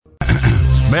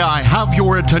May I have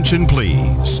your attention,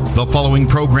 please? The following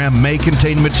program may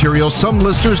contain material some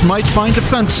listeners might find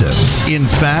offensive. In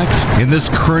fact, in this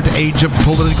current age of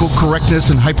political correctness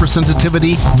and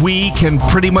hypersensitivity, we can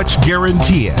pretty much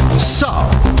guarantee it. So,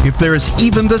 if there is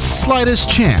even the slightest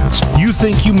chance you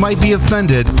think you might be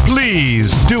offended,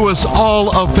 please do us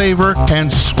all a favor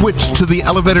and switch to the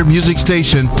elevator music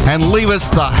station and leave us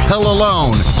the hell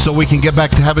alone so we can get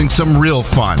back to having some real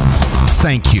fun.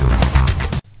 Thank you.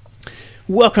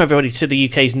 Welcome everybody to the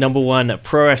UK's #1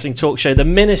 pro wrestling talk show, the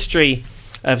Ministry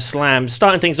of Slam.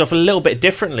 Starting things off a little bit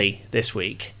differently this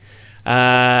week.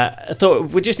 I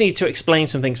thought we just need to explain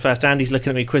some things first. Andy's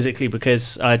looking at me quizzically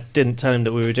because I didn't tell him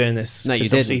that we were doing this. No, you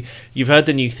didn't. You've heard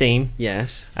the new theme.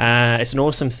 Yes. It's an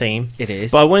awesome theme. It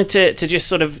is. But I wanted to just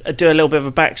sort of do a little bit of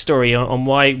a backstory on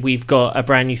why we've got a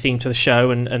brand new theme to the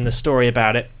show and the story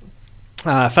about it.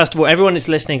 First of all, everyone is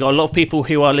listening. Got a lot of people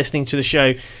who are listening to the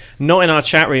show not in our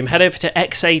chat room. Head over to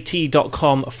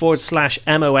xat.com/MOS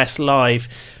Live,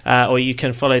 or you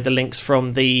can follow the links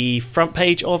from the front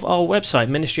page of our website,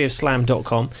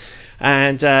 ministryofslam.com,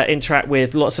 and interact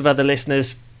with lots of other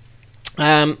listeners.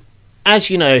 As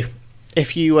you know,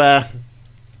 if you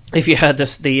heard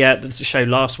the show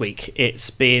last week,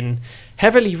 it's been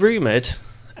heavily rumoured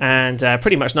and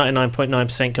pretty much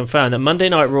 99.9% confirmed that Monday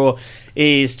Night Raw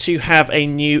is to have a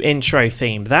new intro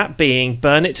theme, that being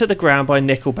Burn It to the Ground by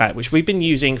Nickelback, which we've been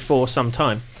using for some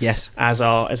time. Yes. As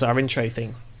our intro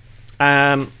theme.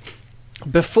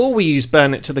 Before we use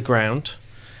Burn It to the Ground,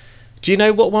 do you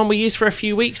know what one we used for a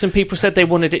few weeks and people said they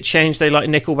wanted it changed, they liked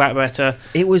Nickelback better?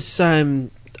 It was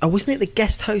wasn't it the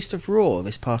guest host of Raw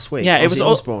this past week? Yeah, it was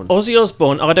Osbourne. Ozzy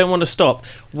Osbourne, I Don't Want to Stop.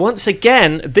 Once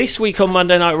again, this week on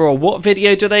Monday Night Raw, what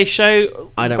video do they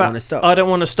show? I Don't Want to Stop. I Don't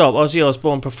Want to Stop. Ozzy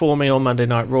Osbourne performing on Monday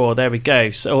Night Raw. There we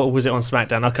go. So, or was it on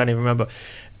SmackDown? I can't even remember.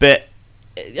 But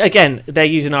again, they're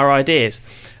using our ideas.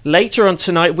 Later on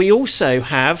tonight, we also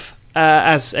have,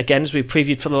 as we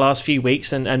previewed for the last few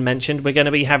weeks and mentioned, we're going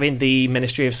to be having the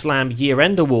Ministry of Slam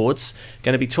Year-End Awards.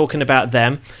 Going to be talking about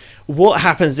them. What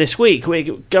happens this week? We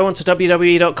go on to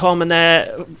WWE.com and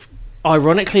they're,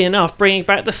 ironically enough, bringing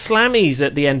back the Slammies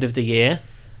at the end of the year.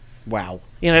 Wow.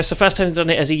 You know, it's the first time they've done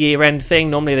it as a year-end thing.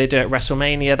 Normally they do it at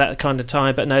WrestleMania, that kind of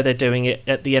time, but no, they're doing it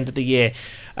at the end of the year.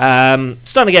 Starting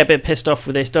to get a bit pissed off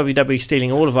with this, WWE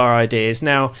stealing all of our ideas.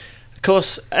 Now, of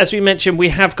course, as we mentioned, we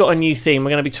have got a new theme.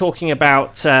 We're going to be talking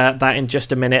about that in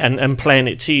just a minute and playing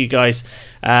it to you guys.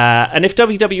 And if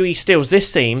WWE steals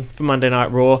this theme for Monday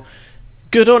Night Raw,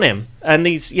 good on him. And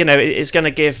these, you know, it's going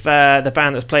to give the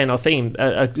band that's playing our theme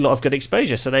a lot of good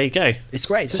exposure. So there you go. It's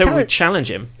great. So we challenge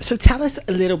him. So tell us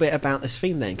a little bit about this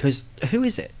theme then, because who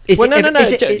is it?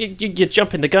 You're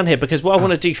jumping the gun here, because what I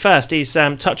want to do first is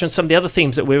touch on some of the other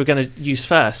themes that we were going to use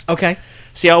first. Okay.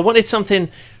 See, I wanted something.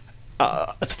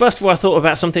 First of all, I thought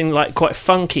about something like quite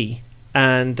funky.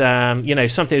 And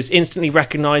something that's instantly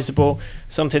recognisable,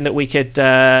 something that we could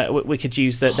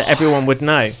use that everyone would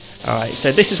know. All right,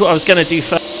 so this is what I was going to do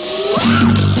first. 1,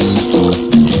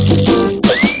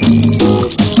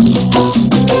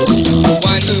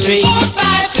 2, 3, 4,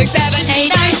 5, 6, 7, 8,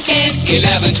 9, 10,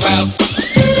 11, 12. 1,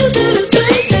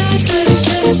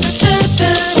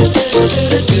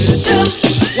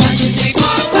 2, 3, 4,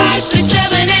 5, 6,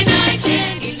 7, 8, 9, 10,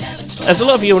 11, 12. As a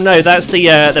lot of you will know, that's the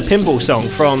pinball song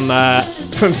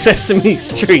from Sesame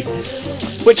Street,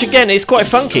 which again is quite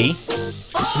funky.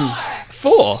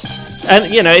 4,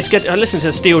 and you know it's good. I listen to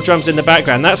the steel drums in the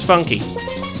background. That's funky.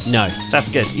 No, that's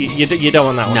good. You don't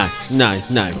want that one. No.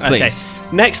 Please.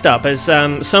 Okay. Next up, as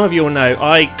some of you will know,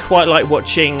 I quite like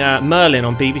watching Merlin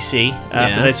on BBC.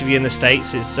 For those of you in the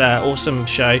States, it's an awesome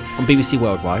show On BBC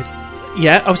Worldwide.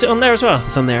 Yeah. Oh, is it on there as well?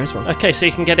 It's on there as well. Okay, so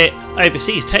you can get it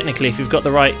overseas technically if you've got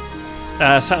the right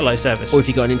satellite service, or if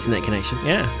you've got an internet connection.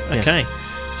 Yeah. Okay.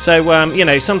 So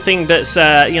something that's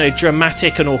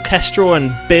dramatic and orchestral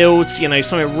and builds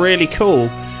something really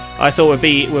cool, I thought would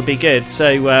be good.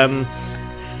 So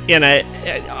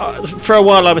for a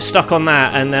while I was stuck on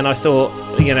that, and then I thought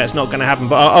it's not going to happen.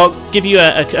 But I'll give you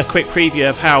a quick preview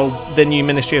of how the new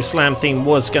Ministry of Slam theme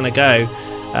was going to go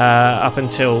up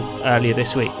until earlier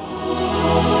this week.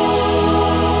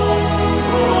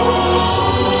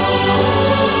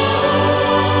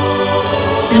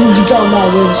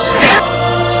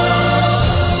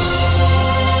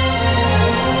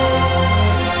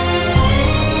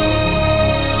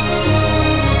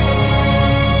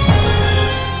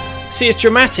 See, it's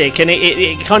dramatic and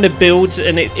it kind of builds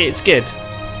and it's good.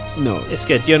 No, it's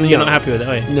good. You're not happy with it,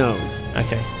 are you? No.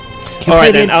 Okay. All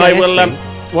right then. I will.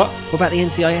 What about the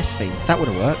NCIS theme? That would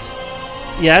have worked.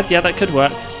 Yeah, that could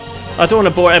work. I don't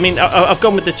want to bore. I mean, I've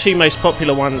gone with the two most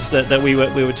popular ones that we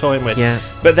were toying with. Yeah.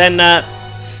 But then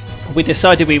we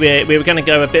decided we were going to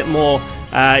go a bit more,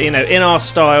 in our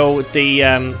style. We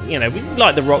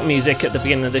like the rock music at the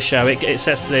beginning of the show. It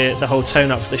sets the whole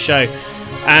tone up for the show.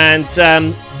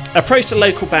 And approached a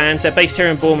local band. They're based here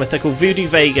in Bournemouth. They're called Voodoo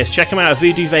Vegas. Check them out at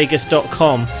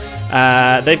voodoovegas.com.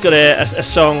 They've got a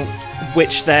song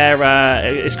which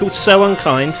it's called So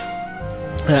Unkind.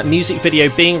 Music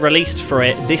video being released for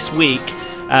it this week,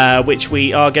 which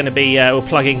we are going to be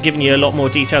plugging, giving you a lot more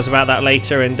details about that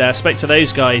later. And spoke to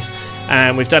those guys,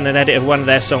 and we've done an edit of one of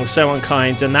their songs, So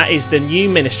Unkind, and that is the new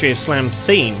Ministry of Slam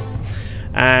theme.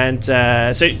 And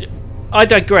so I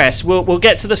digress. We'll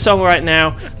get to the song right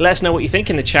now. Let us know what you think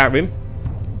in the chat room.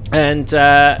 And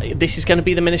this is going to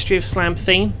be the Ministry of Slam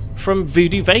theme from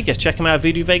Voodoo Vegas. Check them out at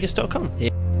voodoovegas.com. Yeah.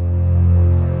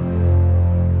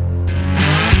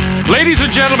 Ladies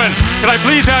and gentlemen, can I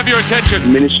please have your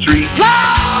attention? Ministry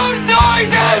Loud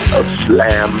noises of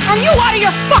Slam. Are you out of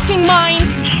your fucking mind?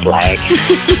 Slag.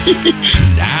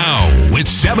 Now, with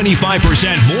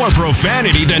 75% more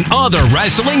profanity than other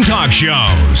wrestling talk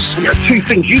shows. There are two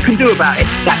things you can do about it.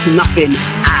 That's nothing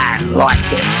and like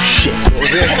it. Shit. What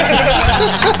was it?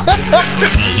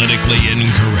 Politically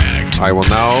incorrect. I will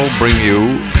now bring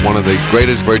you one of the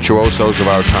greatest virtuosos of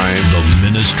our time. The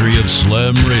Ministry of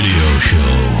Slam radio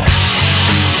show.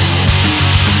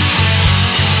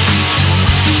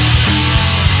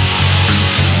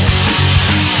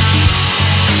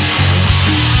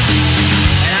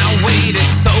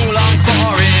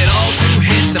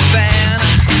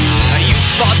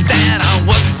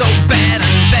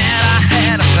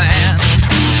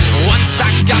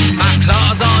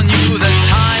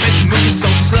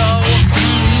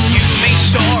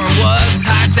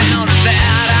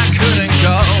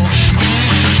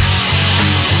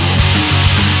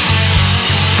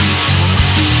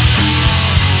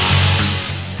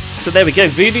 So there we go,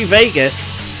 Voodoo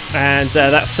Vegas, and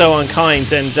that's So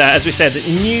Unkind. And as we said,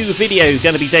 new video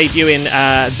going to be debuting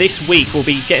this week. We'll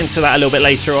be getting to that a little bit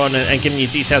later on and giving you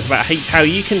details about how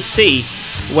you can see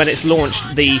when it's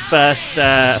launched the first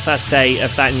day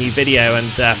of that new video.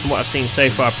 And from what I've seen so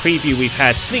far, preview we've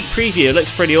had, sneak preview, it looks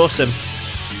pretty awesome.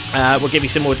 We'll give you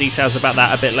some more details about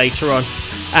that a bit later on.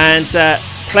 And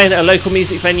playing at a local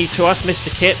music venue to us, Mr.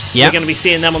 Kips. Yep. We're going to be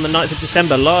seeing them on the 9th of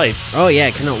December live. Oh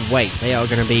yeah, cannot wait. They are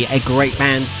going to be a great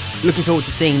band. Looking forward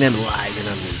to seeing them live in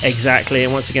Unleashed. Exactly,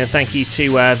 and once again, thank you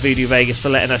to Voodoo Vegas for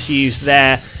letting us use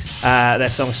their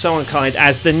song So Unkind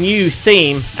as the new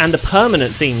theme and the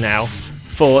permanent theme now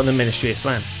for the Ministry of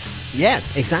Slam. Yeah,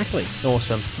 exactly.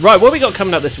 Awesome. Right, what have we got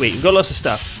coming up this week? We've got lots of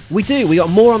stuff. We do. We got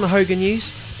more on the Hogan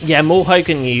news. Yeah, more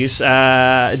Hogan news.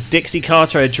 Dixie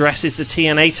Carter addresses the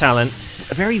TNA talent.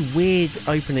 A very weird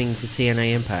opening to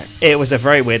TNA Impact. It was a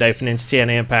very weird opening to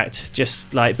TNA Impact.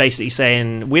 Just like basically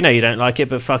saying, we know you don't like it,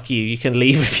 but fuck you. You can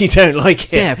leave if you don't like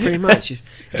it. Yeah, pretty much.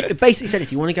 It basically said,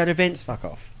 if you want to go to events, fuck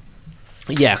off.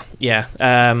 Yeah.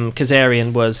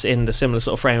 Kazarian was in the similar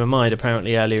sort of frame of mind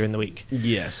apparently earlier in the week.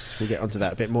 Yes, we'll get onto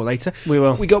that a bit more later. We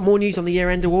will. We got more news on the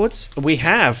year-end awards. We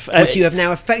have. Which you have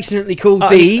now affectionately called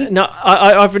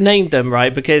I've named them,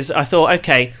 right, because I thought,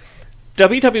 okay,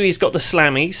 WWE's got the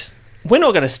Slammies. We're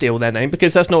not going to steal their name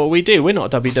because that's not what we do. We're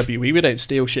not WWE. We don't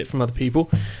steal shit from other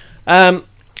people. And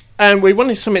we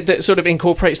wanted something that sort of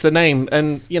incorporates the name.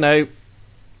 And, you know,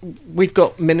 we've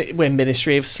got we're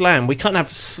Ministry of Slam. We can't have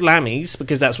Slammies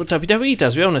because that's what WWE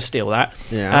does. We don't want to steal that.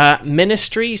 Yeah.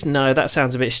 Ministries? No, that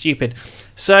sounds a bit stupid.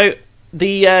 So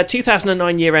the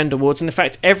 2009 Year-End Awards, and in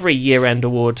fact every Year-End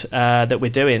Award that we're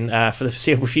doing for the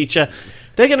foreseeable future,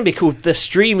 they're going to be called the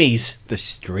Streamies. The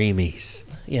Streamies.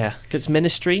 Yeah, because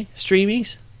Ministry,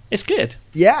 Streamies, it's good.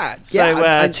 Yeah.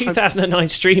 So 2009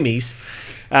 Streamies,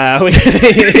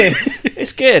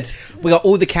 it's good. We got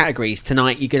all the categories.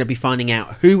 Tonight you're going to be finding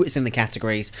out who is in the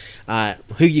categories,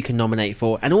 who you can nominate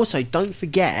for, and also don't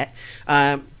forget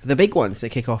the big ones that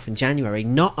kick off in January.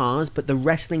 Not ours, but the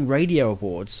Wrestling Radio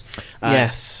Awards.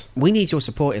 Yes. We need your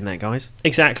support in that, guys.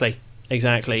 Exactly. That's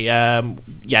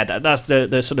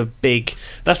the sort of big,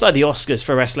 that's like the Oscars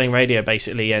for wrestling radio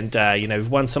basically, and we've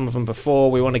won some of them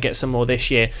before. We want to get some more this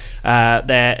year.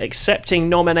 They're accepting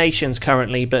nominations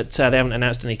currently, but they haven't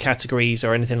announced any categories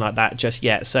or anything like that just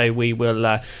yet, so we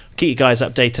will keep you guys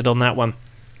updated on that one.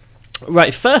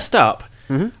 Right, first up,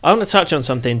 I want to touch on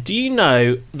something. Do you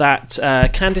know that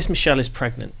Candice Michelle is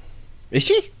pregnant? Is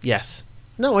she? Yes.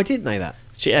 No, I didn't know that.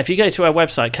 If you go to our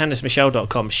website,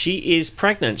 CandiceMichelle.com, she is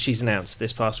pregnant, she's announced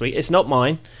this past week. It's not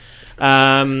mine.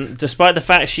 Despite the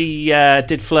fact she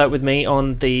did flirt with me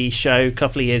on the show a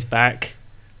couple of years back.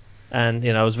 And,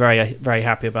 I was very, very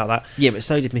happy about that. Yeah, but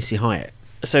so did Missy Hyatt.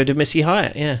 So did Missy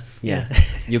Hyatt, yeah.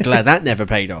 You're glad that never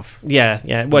paid off.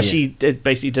 Yeah. Well, she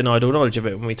basically denied all knowledge of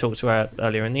it when we talked to her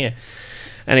earlier in the year.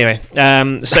 Anyway,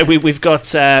 so we've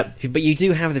got... but you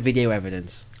do have the video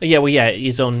evidence. Yeah, well, yeah, it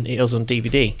was on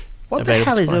DVD. What the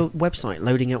hell is a website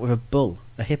loading up with a bull,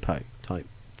 a hippo type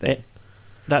thing?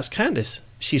 That's Candice.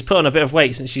 She's put on a bit of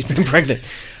weight since she's been pregnant.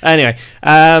 Anyway,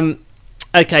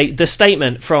 okay, the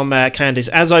statement from Candice.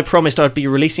 As I promised, I'd be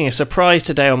releasing a surprise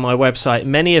today on my website.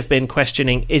 Many have been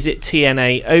questioning, is it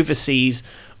TNA overseas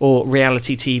or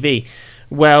reality TV?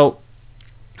 Well,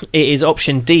 it is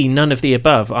option D, none of the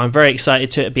above. I'm very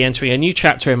excited to be entering a new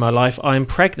chapter in my life. I'm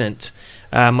pregnant.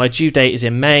 My due date is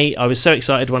in May. I was so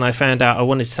excited when I found out. I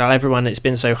wanted to tell everyone it's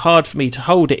been so hard for me to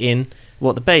hold it in.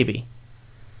 What, the baby?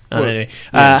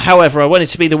 However, I wanted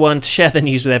to be the one to share the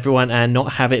news with everyone and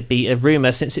not have it be a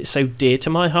rumour since it's so dear to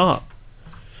my heart.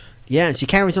 Yeah, and she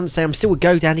carries on to say, I'm still a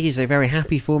GoDaddy, so very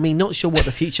happy for me. Not sure what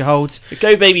the future holds.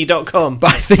 GoBaby.com.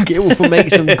 But I think it will make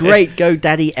some great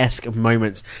GoDaddy-esque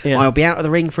moments. Yeah. I'll be out of the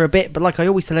ring for a bit, but like I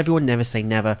always tell everyone, never say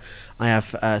never. I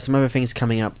have some other things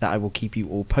coming up that I will keep you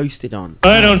all posted on.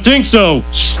 I don't think so,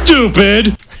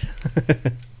 stupid!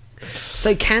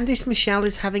 So Candice Michelle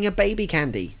is having a baby,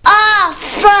 Candy. Ah,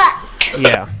 fuck!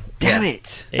 Yeah. Damn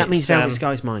it. That means Velvet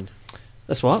Sky's mine.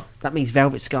 That's what? That means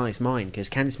Velvet Sky's mine, because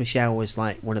Candice Michelle was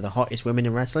like one of the hottest women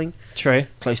in wrestling. True.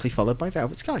 Closely followed by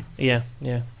Velvet Sky. Yeah,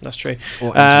 that's true.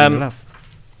 Or Love.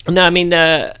 No, I mean,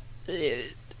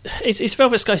 is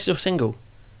Velvet Sky still single?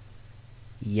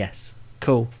 Yes.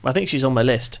 Cool. I think she's on my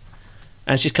list.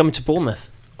 And she's coming to Bournemouth.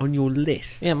 On your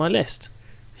list? Yeah, my list.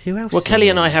 Who else? Well, Kelly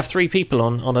and I have 3 people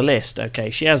on a list.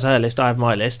 Okay, she has her list, I have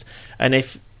my list. And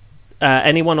if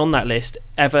anyone on that list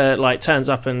ever turns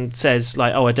up and says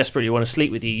 "Oh, I desperately want to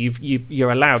sleep with you,"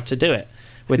 you're allowed to do it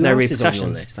with no repercussions. Who else is on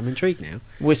your list? I'm intrigued now.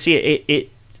 We'll see.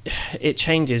 It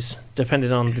changes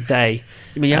depending on the day.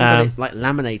 You mean you haven't got it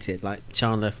laminated like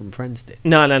Chandler from Friends did?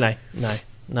 No, I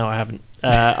haven't.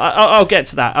 I'll get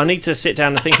to that. I need to sit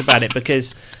down and think about it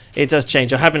because it does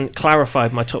change. I haven't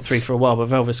clarified my top 3 for a while, but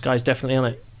Velvet Sky's definitely on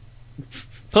it.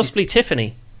 Possibly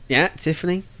Tiffany. Yeah,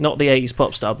 Tiffany. Not the 80s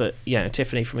pop star, but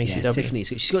Tiffany from ECW. Yeah, Tiffany.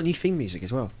 She's got new theme music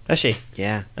as well. Has she?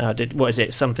 Yeah. What is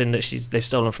it? Something that they've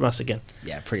stolen from us again?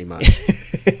 Yeah, pretty much.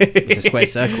 It's a Square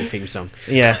Circle theme song.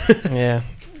 Yeah.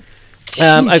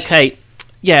 Okay.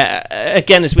 Yeah,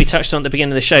 again, as we touched on at the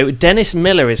beginning of the show, Dennis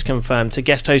Miller is confirmed to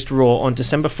guest host Raw on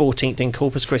December 14th in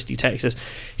Corpus Christi, Texas.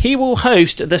 He will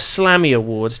host the Slammy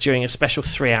Awards during a special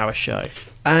 3-hour show.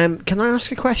 Can I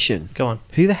ask a question? Go on.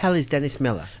 Who the hell is Dennis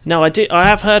Miller? No, I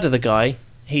have heard of the guy.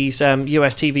 He's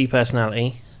US TV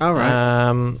personality. All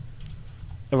right.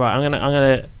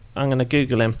 Right, I'm gonna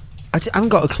Google him. I haven't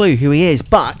got a clue who he is,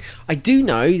 but I do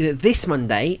know that this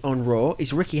Monday on Raw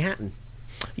is Ricky Hatton.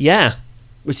 Yeah.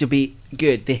 Which will be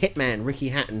good. The Hitman, Ricky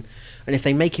Hatton. And if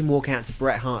they make him walk out to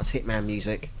Bret Hart's Hitman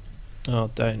music...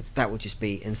 Oh, don't. That would just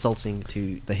be insulting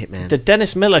to the Hitman. The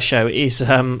Dennis Miller Show is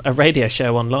a radio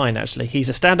show online, actually. He's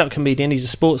a stand-up comedian. He's a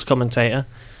sports commentator.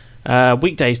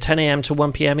 Weekdays, 10 a.m. to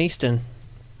 1 p.m. Eastern.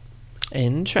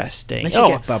 Interesting. They should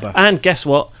get Bubba. And guess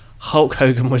what? Hulk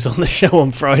Hogan was on the show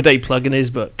on Friday plugging his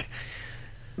book.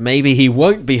 Maybe he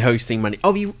won't be hosting Monday.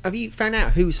 Oh, have you found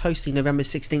out who's hosting November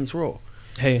 16th Raw?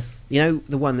 Who? You know,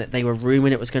 the one that they were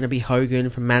rumouring it was going to be Hogan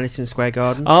from Madison Square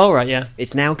Garden? Oh, right, yeah.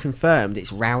 It's now confirmed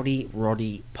it's Rowdy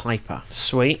Roddy Piper.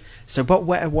 Sweet. So what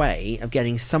better way of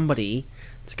getting somebody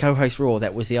to co-host Raw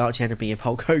that was the arch enemy of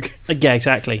Hulk Hogan? Yeah,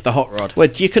 exactly. The Hot Rod. Well,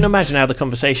 you can imagine how the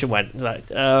conversation went. It's like,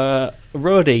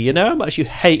 Roddy, you know how much you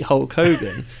hate Hulk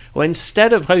Hogan? Well,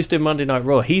 instead of hosting Monday Night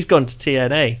Raw, he's gone to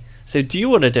TNA. So do you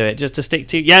want to do it just to stick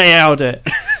to... Yeah, I'll do it.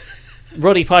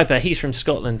 Roddy Piper, he's from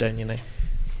Scotland, don't you know?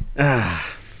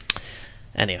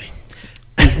 Anyway.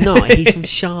 He's not. He's from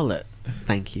Charlotte.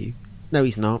 Thank you. No,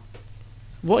 he's not.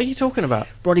 What are you talking about?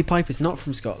 Roddy Piper's not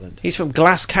from Scotland. He's from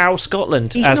Glasgow,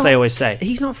 Scotland, they always say.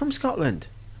 He's not from Scotland.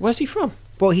 Where's he from?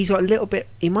 Well, he's got a little bit...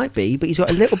 He might be, but he's got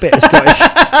a little bit of Scottish...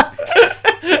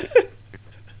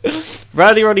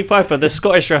 Roddy Piper, the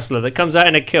Scottish wrestler that comes out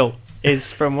in a kilt,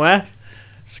 is from where?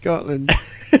 Scotland.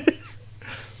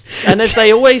 And as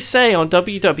they always say on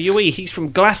WWE, he's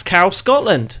from Glasgow,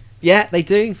 Scotland. Yeah, they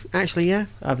do. Actually, yeah.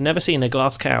 I've never seen a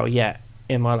glass cow yet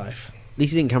in my life. At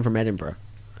least he didn't come from Edinburgh.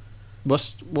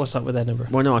 What's up with Edinburgh?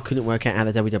 Well, no, I couldn't work out how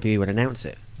the WWE would announce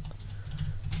it.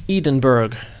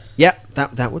 Edinburgh. Yep,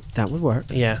 that would work.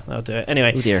 Yeah, that'll do it.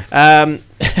 Anyway, oh dear.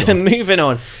 Moving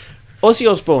on.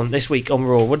 Ozzy Osbourne this week on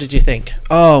Raw. What did you think?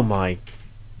 Oh my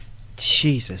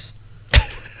Jesus!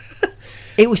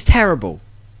 It was terrible.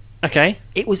 Okay.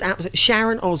 It was absolute.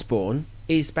 Sharon Osbourne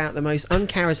is about the most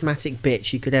uncharismatic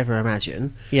bitch you could ever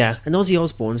imagine. Yeah. And Ozzy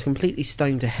Osbourne's completely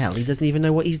stoned to hell. He doesn't even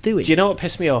know what he's doing. Do you know what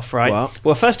pissed me off, right? What?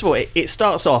 Well, first of all, it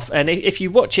starts off, and if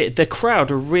you watch it, the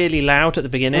crowd are really loud at the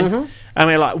beginning. Mm-hmm. I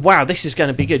mean, like, wow, this is going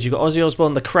to be good. You've got Ozzy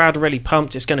Osbourne, the crowd are really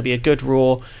pumped. It's going to be a good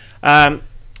Raw.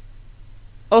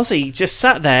 Ozzy just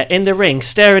sat there in the ring,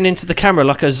 staring into the camera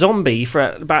like a zombie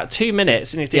for about 2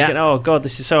 minutes, and you're thinking, oh, God,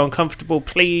 this is so uncomfortable.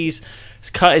 Please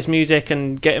cut his music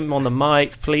and get him on the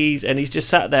mic, please. And he's just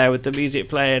sat there with the music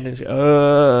playing and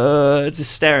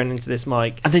just staring into this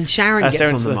mic. And then Sharon gets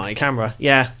on the mic. Camera,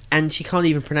 yeah. And she can't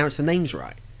even pronounce the names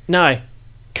right. No.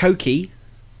 Koki.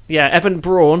 Yeah, Evan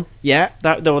Braun. Yeah.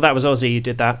 That was Ozzy who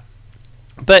did that.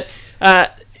 But,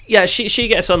 yeah, she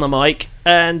gets on the mic,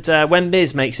 and when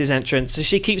Miz makes his entrance,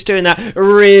 she keeps doing that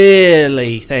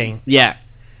really thing. Yeah.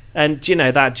 And, you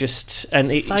know, that just... And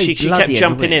she kept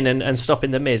jumping in and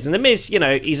stopping the Miz. And the Miz, you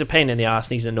know, he's a pain in the arse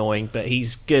and he's annoying, but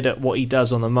he's good at what he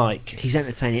does on the mic. He's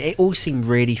entertaining. It all seemed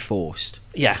really forced.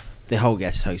 Yeah. The whole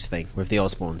guest host thing with the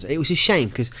Osbournes. It was a shame,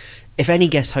 because if any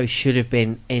guest host should have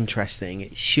been interesting,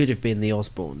 it should have been the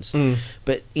Osbournes. Mm.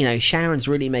 But, you know, Sharon's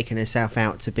really making herself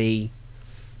out to be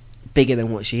bigger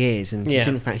than what she is. And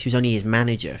considering the fact she was only his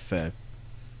manager, for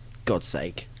God's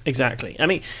sake. Exactly. I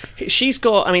mean,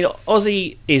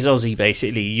 Ozzy is Ozzy,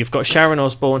 basically. You've got Sharon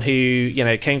Osbourne, who, you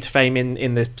know, came to fame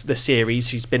in the series,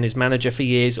 who's been his manager for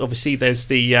years. Obviously, there's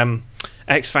the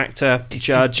X Factor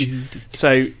judge.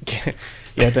 So,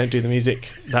 yeah, don't do the music.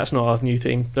 That's not our new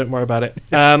thing. Don't worry about it.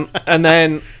 And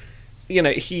then, you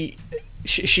know,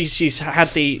 she's had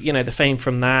the, you know, the fame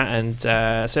from that. And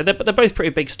so they're both pretty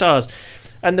big stars.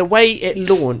 And the way it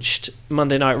launched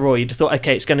Monday Night Raw, you thought,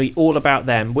 okay, it's going to be all about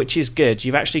them, which is good.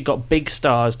 You've actually got big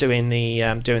stars doing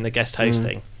the guest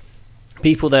hosting,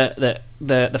 people that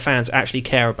the fans actually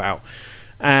care about.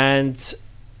 And,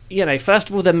 you know,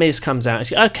 first of all, the Miz comes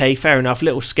out. And okay, fair enough.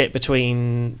 Little skit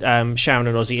between Sharon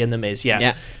and Ozzy and the Miz.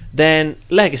 Yeah. Then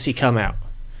Legacy come out.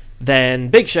 Then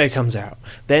Big Show comes out.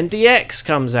 Then DX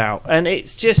comes out, and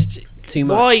it's just too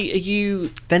much. Why are you?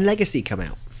 Then Legacy come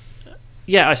out.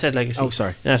 Yeah, I said Legacy. Oh,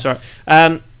 sorry. No, sorry.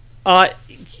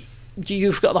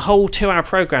 You've got the whole 2-hour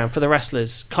program for the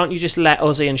wrestlers. Can't you just let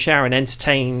Ozzy and Sharon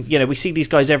entertain? You know, we see these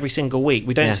guys every single week.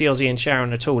 We don't see Ozzy and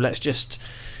Sharon at all. Let's just,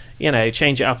 you know,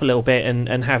 change it up a little bit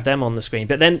and have them on the screen.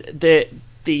 But then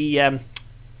the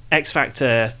X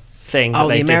Factor thing that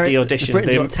they did, the audition, the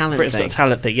Britain's Got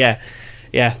Talent thing.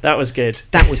 Yeah, that was good.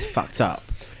 That was fucked up.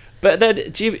 But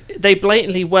then they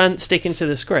blatantly weren't sticking to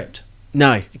the script.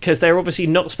 No, because they're obviously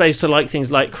not supposed to like things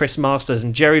like Chris Masters,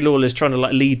 and Jerry Lawler's trying to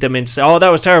like lead them into say, "Oh,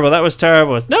 that was terrible. That was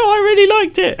terrible." No, I really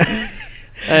liked it.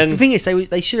 And the thing is,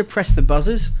 they should have pressed the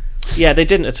buzzers. Yeah, they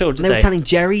didn't at all. Did they were telling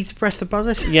Jerry to press the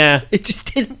buzzers. Yeah, it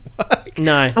just didn't work.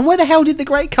 No. And where the hell did the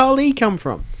great Carly come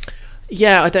from?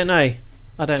 Yeah, I don't know.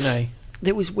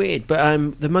 It was weird,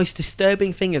 but the most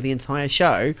disturbing thing of the entire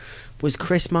show was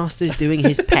Chris Masters doing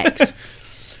his pecs.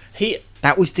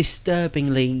 That was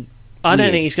disturbingly. I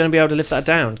don't think he's going to be able to live that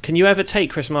down. Can you ever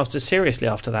take Chris Masters seriously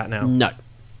after that now? No.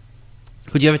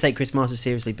 Could you ever take Chris Masters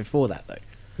seriously before that, though?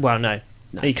 Well, no.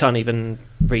 He can't even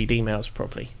read emails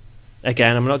properly.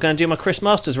 Again, I'm not going to do my Chris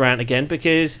Masters rant again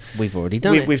because... We've already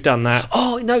done it. We've done that.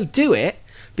 Oh, no, do it.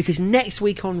 Because next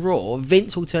week on Raw,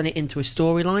 Vince will turn it into a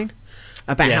storyline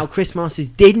about how Chris Masters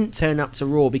didn't turn up to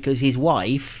Raw because his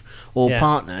wife or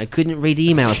partner couldn't read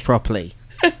emails properly.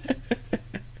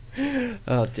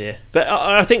 Oh dear! But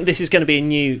I think this is going to be a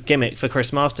new gimmick for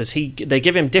Chris Masters. They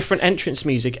give him different entrance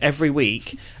music every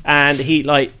week, and he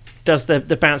like does the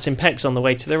bouncing pecs on the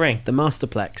way to the ring. The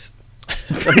Masterplex,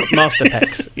 Master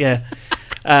pecs. Yeah,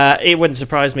 it wouldn't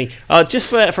surprise me. Just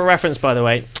for reference, by the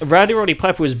way, Roddy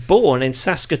Piper was born in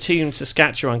Saskatoon,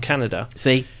 Saskatchewan, Canada.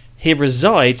 See, he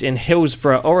resides in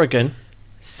Hillsborough, Oregon.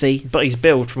 See, but he's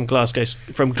billed from Glasgow,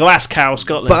 from Glasgow,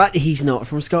 Scotland. But he's not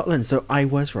from Scotland, so I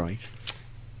was right.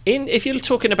 If you're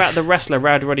talking about the wrestler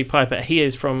Roddy Piper, he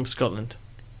is from Scotland.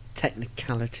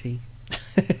 Technicality.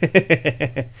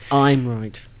 I'm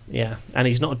right. Yeah, and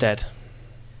he's not dead.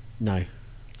 No.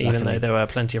 Even though there were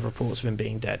plenty of reports of him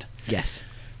being dead. Yes.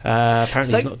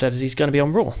 Apparently he's not dead as he's going to be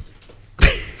on Raw.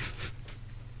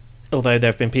 Although there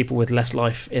have been people with less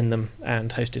life in them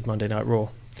and hosted Monday Night Raw.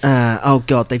 Oh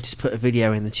God, they've just put a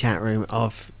video in the chat room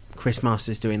of Chris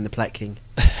Masters doing the plecking.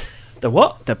 The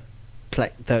what? The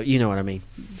you know what I mean.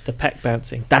 The peck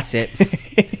bouncing. That's it.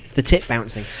 The tip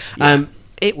bouncing. Yeah.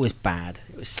 It was bad.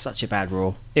 It was such a bad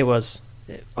Raw. It was.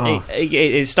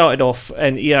 It started off,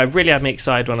 and it really had me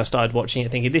excited when I started watching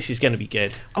it, thinking this is going to be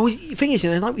good. The thing is,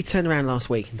 like we turned around last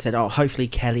week and said, hopefully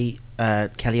Kelly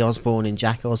Osbourne and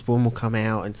Jack Osbourne will come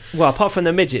out, and well, apart from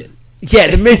the midget. Yeah,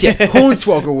 the midget.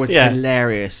 Hornswoggle was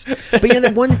hilarious. But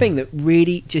the one thing that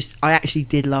really I actually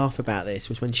did laugh about this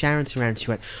was when Sharon turned around, she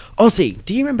went, Ozzy,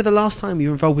 do you remember the last time you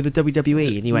were involved with the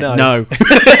WWE? And he went, no.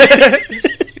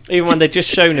 Even when they'd just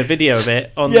shown a video of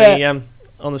it on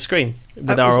the screen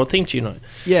with our old theme tune on it.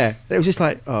 Yeah, it was just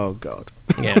like, oh, God.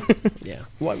 Yeah.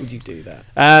 Why would you do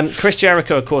that? Chris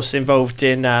Jericho, of course, involved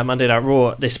in Monday Night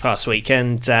Raw this past week,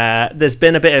 and there's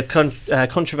been a bit of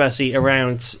controversy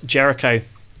around Jericho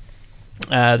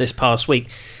this past week.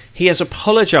 He has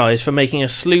apologised for making a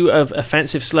slew of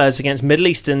offensive slurs against Middle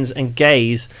Easterns and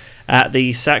gays at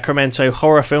the Sacramento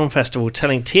Horror Film Festival,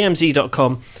 telling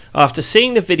TMZ.com, after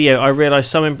seeing the video, I realised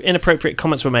some inappropriate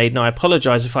comments were made and I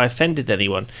apologise if I offended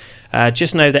anyone.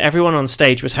 Just know that everyone on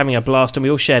stage was having a blast and we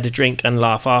all shared a drink and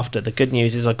laugh after. The good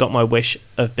news is I got my wish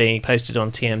of being posted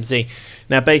on TMZ.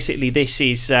 Now, basically, this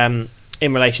is in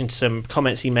relation to some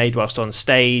comments he made whilst on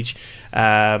stage.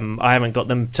 I haven't got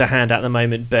them to hand at the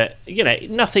moment, but,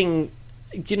 nothing...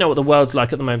 Do you know what the world's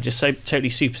like at the moment? Just so totally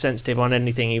super sensitive on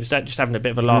anything. He was just having a bit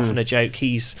of a laugh and a joke.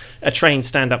 He's a trained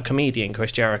stand-up comedian,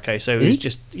 Chris Jericho. So it was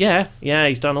just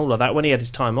he's done all of that when he had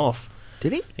his time off.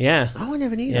 Did he? Yeah. Oh, I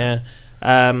never knew that.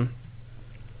 Yeah.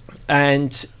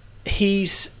 And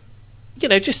he's, you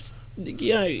could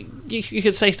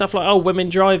say stuff like, "Oh, women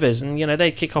drivers," and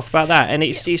they kick off about that, and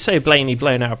it's so blatantly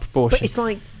blown out of proportion. But it's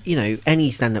like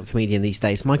any stand-up comedian these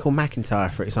days. Michael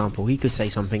McIntyre, for example, he could say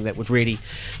something that would really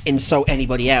insult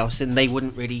anybody else, and they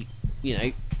wouldn't really,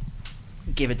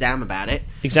 give a damn about it.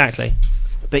 Exactly.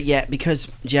 But yet, because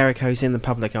Jericho's in the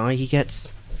public eye, he gets,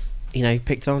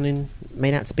 picked on and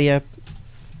made out to be a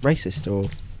racist or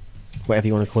whatever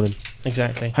you want to call him.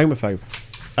 Exactly. Homophobe.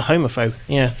 A homophobe,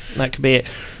 yeah, that could be it.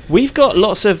 We've got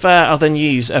lots of other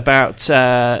news about,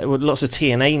 lots of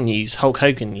TNA news, Hulk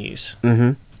Hogan news,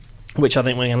 which I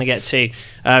think we're going to get to.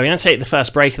 We're going to take the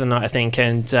first break of the night, I think,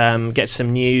 and get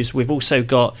some news. We've also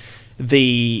got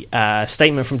the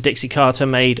statement from Dixie Carter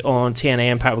made on TNA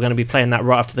Impact. We're going to be playing that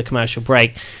right after the commercial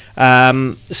break.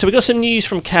 So we've got some news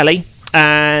from Kelly,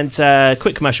 and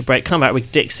quick commercial break, come back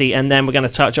with Dixie, and then we're going to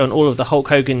touch on all of the Hulk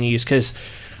Hogan news, because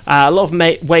a lot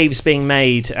of waves being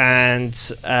made, and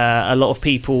a lot of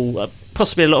people,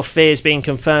 possibly a lot of fears being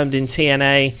confirmed in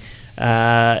TNA.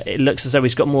 It looks as though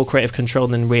he's got more creative control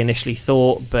than we initially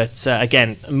thought, but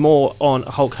again, more on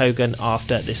Hulk Hogan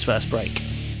after this first break.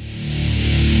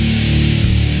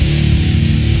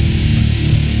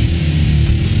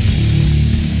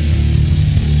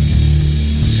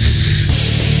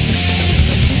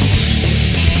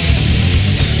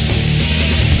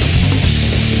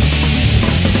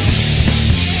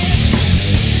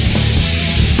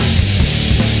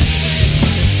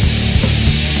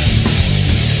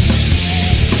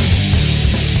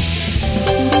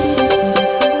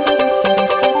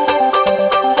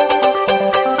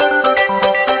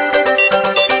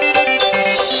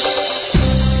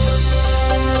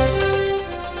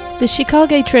 The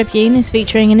Chicago Tribune is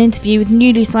featuring an interview with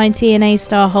newly signed TNA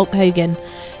star Hulk Hogan.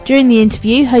 During the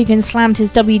interview, Hogan slammed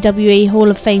his WWE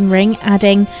Hall of Fame ring,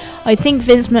 adding, "I think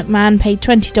Vince McMahon paid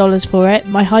 $20 for it.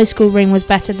 My high school ring was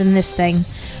better than this thing."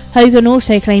 Hogan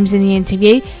also claims in the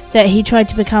interview that he tried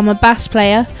to become a bass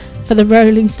player for the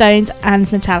Rolling Stones and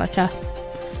Metallica.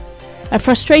 A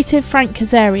frustrated Frank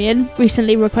Kazarian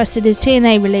recently requested his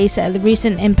TNA release at the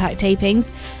recent Impact tapings,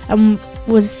 and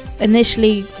was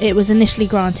initially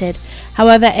granted.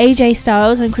 However, AJ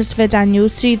Styles and Christopher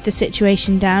Daniels sued the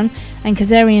situation down, and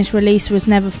Kazarian's release was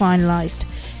never finalised.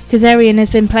 Kazarian has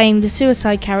been playing the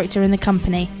suicide character in the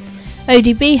company.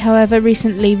 ODB, however,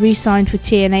 recently re-signed with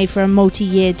TNA for a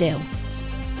multi-year deal.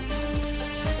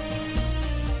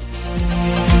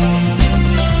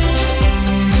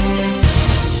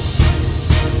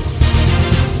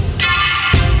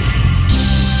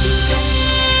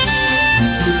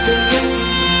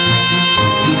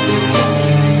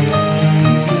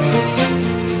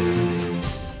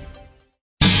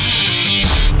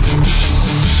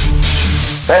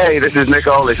 Hey, this is Nick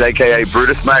Aldis, a.k.a.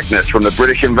 Brutus Magnus from the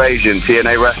British Invasion,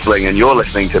 TNA Wrestling, and you're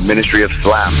listening to Ministry of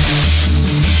Slam.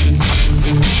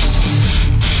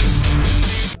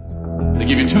 They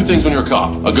give you two things when you're a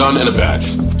cop, a gun and a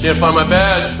badge. Can't find my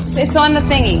badge. It's on the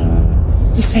thingy.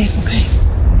 You safe, okay?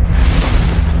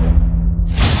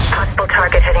 Possible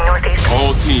target heading northeast.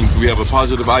 All teams, do we have a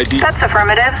positive ID? That's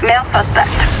affirmative. Male suspect.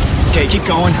 Okay, keep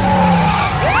going.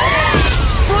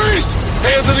 Freeze!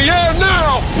 Hands in the air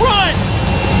now! Run!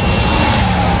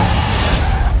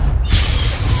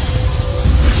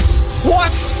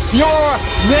 What's your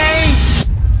name?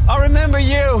 I'll remember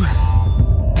you.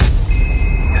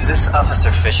 Is this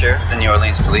Officer Fisher, the New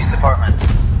Orleans Police Department?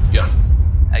 Yeah.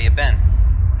 How you been?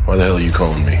 Why the hell are you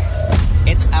calling me?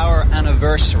 It's our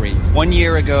anniversary. 1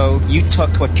 year ago, you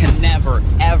took what can never,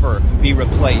 ever be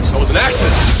replaced. That was an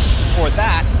accident. For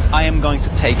that, I am going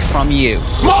to take from you.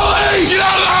 Molly! Get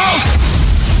out of the house!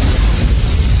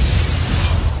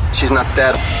 She's not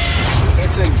dead.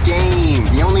 It's a game.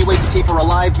 The only way to keep her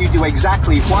alive, you do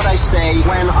exactly what I say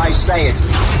when I say it.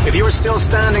 If you are still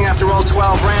standing after all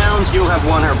 12 rounds, you'll have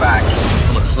won her back.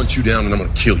 I'm gonna hunt you down and I'm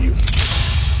gonna kill you.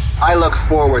 I look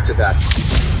forward to that.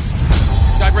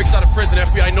 Guy breaks out of prison,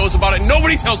 FBI knows about it,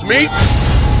 nobody tells me!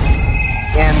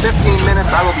 In 15 minutes,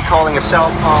 I will be calling a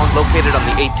cell phone located on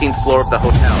the 18th floor of the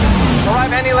hotel.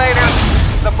 Arrive any later,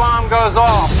 the bomb goes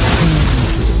off.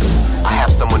 I have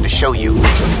someone to show you.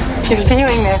 If you're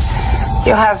viewing this,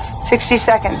 you'll have 60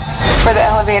 seconds before the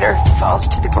elevator falls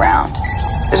to the ground.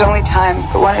 There's only time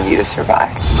for one of you to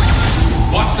survive.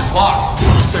 Watch the clock.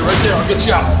 Stay right there, I'll get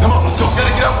you out. Come on, let's go.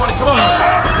 Gotta get out, buddy, come on.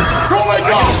 Go, my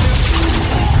God.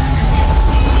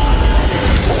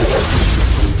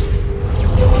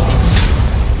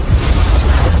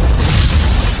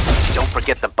 Don't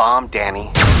forget the bomb, Danny.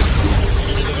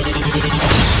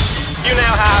 You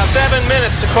now have 7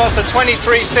 minutes to cross the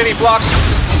 23 city blocks.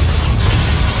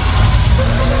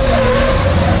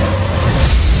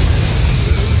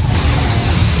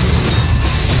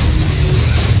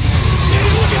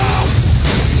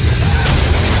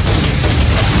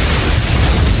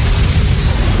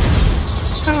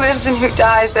 Who lives and who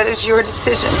dies, that is your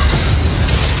decision.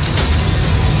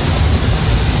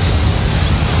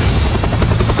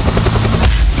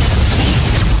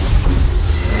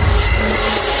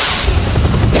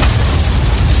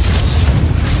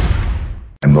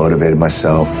 I motivated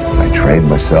myself, I trained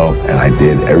myself, and I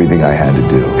did everything I had to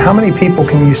do. How many people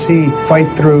can you see fight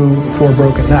through 4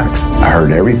 broken necks? I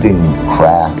heard everything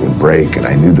crack and break, and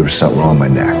I knew there was something wrong with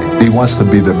my neck. He wants to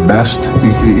be the best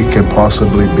he can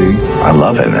possibly be. I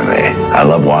love MMA. I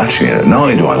love watching it. Not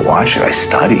only do I watch it, I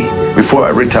study. Before I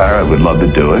retire, I would love to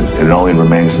do it. It only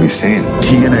remains to be seen.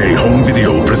 TNA Home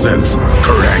Video presents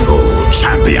Kurt Angle,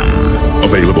 Champion.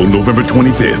 Available November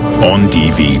 25th on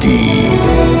DVD.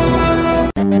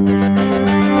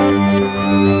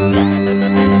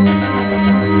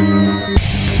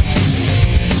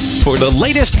 For the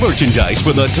latest merchandise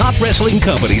from the top wrestling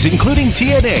companies, including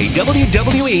TNA,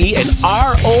 WWE, and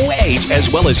ROH, as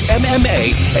well as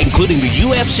MMA, including the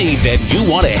UFC, then you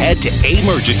want to head to A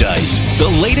Merchandise. The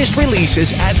latest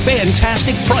releases at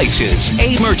fantastic prices.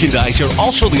 A Merchandise are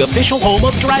also the official home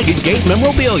of Dragon Gate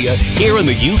memorabilia here in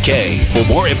the UK. For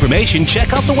more information,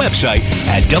 check out the website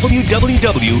at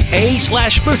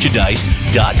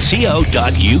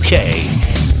www.a/merchandise.co.uk.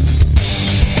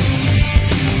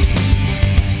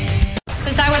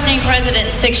 Since I was named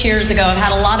president 6 years ago, I've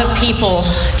had a lot of people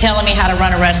telling me how to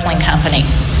run a wrestling company.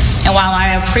 And while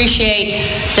I appreciate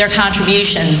their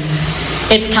contributions,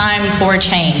 it's time for a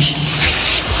change.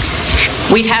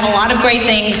 We've had a lot of great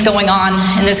things going on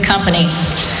in this company.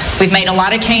 We've made a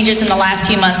lot of changes in the last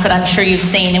few months that I'm sure you've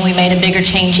seen, and we made a bigger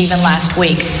change even last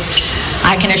week.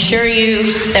 I can assure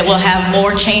you that we'll have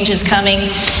more changes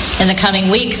coming in the coming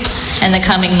weeks and the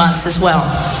coming months as well.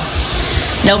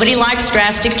 Nobody likes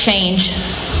drastic change.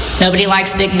 Nobody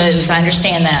likes big moves. I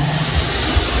understand that.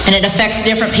 And it affects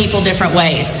different people different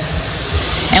ways.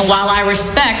 And while I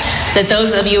respect that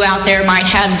those of you out there might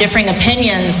have differing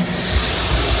opinions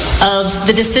of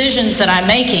the decisions that I'm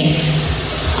making,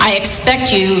 I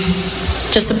expect you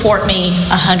to support me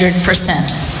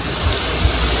 100%.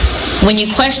 When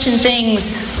you question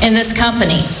things in this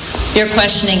company, you're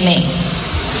questioning me.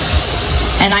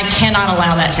 And I cannot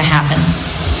allow that to happen.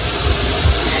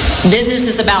 Business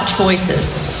is about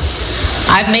choices.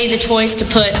 I've made the choice to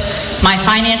put my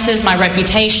finances, my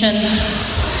reputation,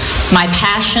 my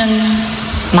passion,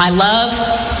 my love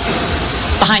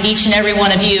behind each and every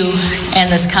one of you and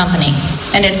this company.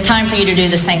 And it's time for you to do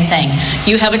the same thing.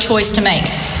 You have a choice to make.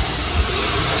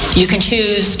 You can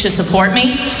choose to support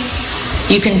me.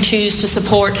 You can choose to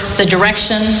support the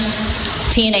direction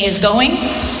TNA is going,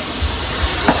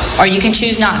 or you can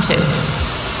choose not to.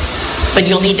 But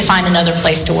you'll need to find another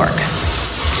place to work.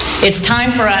 It's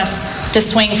time for us to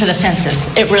swing for the fences.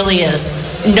 It really is.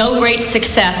 No great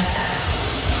success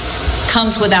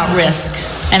comes without risk,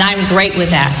 and I'm great with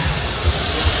that.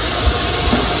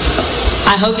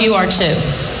 I hope you are too.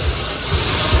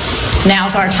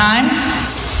 Now's our time.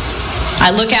 I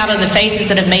look out at the faces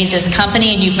that have made this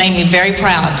company, and you've made me very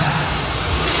proud.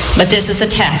 But this is a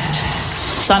test.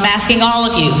 So I'm asking all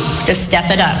of you to step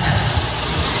it up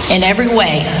in every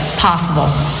way possible.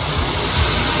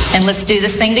 And let's do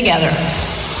this thing together,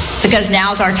 because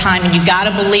now's our time, and you've got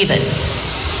to believe it.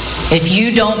 If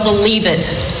you don't believe it,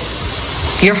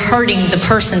 you're hurting the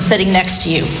person sitting next to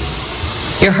you.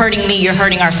 You're hurting me, you're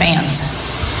hurting our fans.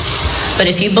 But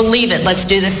if you believe it, let's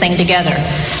do this thing together,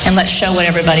 and let's show what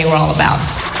everybody we're all about.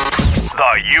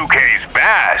 The UK's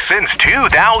best since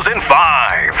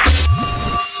 2005.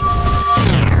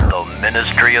 The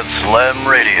Ministry of Slim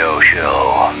Radio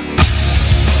Show.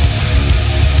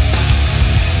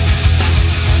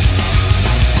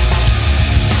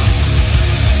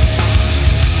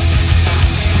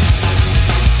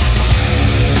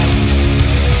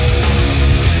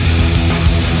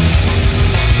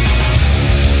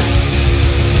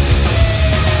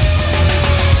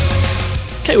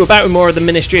 Okay, we're back with more of the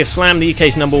Ministry of Slam, the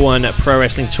UK's #1 pro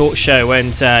wrestling talk show,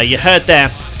 and you heard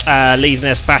there, leading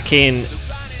us back in,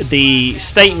 the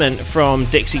statement from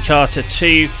Dixie Carter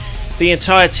to the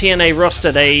entire TNA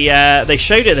roster. They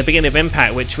showed it at the beginning of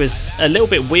Impact, which was a little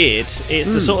bit weird.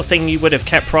 It's the sort of thing you would have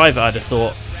kept private, I'd have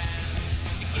thought.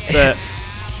 But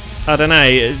I don't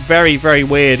know, very, very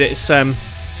weird. It's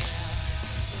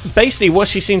basically what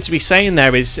she seemed to be saying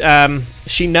there is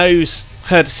she knows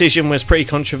her decision was pretty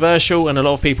controversial and a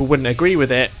lot of people wouldn't agree with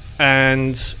it,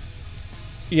 and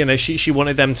you know, she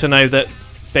wanted them to know that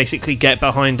basically get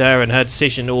behind her and her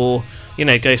decision, or you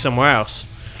know, go somewhere else,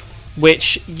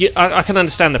 which I can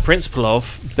understand the principle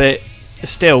of, but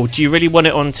still, do you really want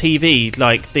it on TV,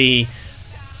 like the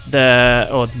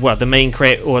main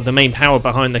power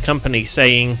behind the company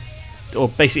saying, or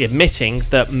basically admitting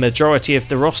that majority of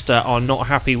the roster are not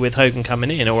happy with Hogan coming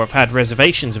in or have had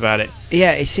reservations about it?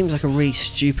 Yeah, it seems like a really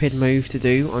stupid move to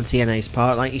do on TNA's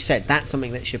part. Like you said, that's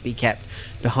something that should be kept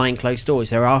behind closed doors.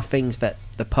 There are things that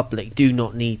the public do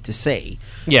not need to see.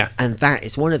 Yeah. And that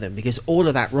is one of them, because all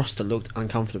of that roster looked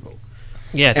uncomfortable.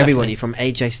 Yeah, definitely. Everybody from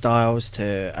AJ Styles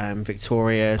to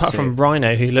Victoria. Apart from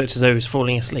Rhino, who looked as though he was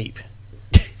falling asleep.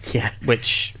 Yeah,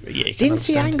 which you can didn't understand.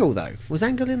 see Angle though. Was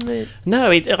Angle in the? No,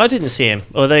 I didn't see him.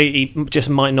 Although he just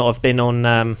might not have been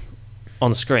on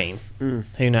screen.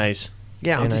 Who knows?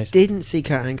 Yeah, Who I knows? just didn't see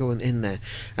Kurt Angle in there,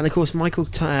 and of course Michael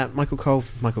Cole,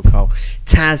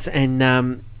 Taz, and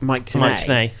Mike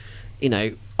Tenay. You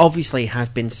know, obviously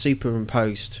have been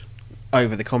superimposed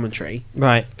over the commentary,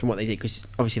 right? From what they did, because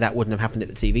obviously that wouldn't have happened at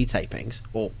the TV tapings,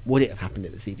 or would it have happened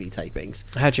at the TV tapings?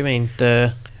 How do you mean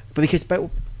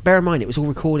Bear in mind, it was all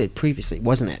recorded previously,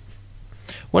 wasn't it?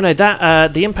 Well, no,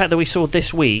 that the Impact that we saw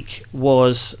this week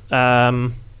was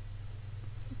taped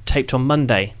on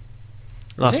Monday.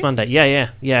 Last Monday. Yeah.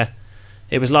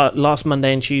 It was last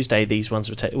Monday and Tuesday these ones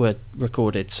were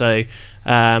recorded. So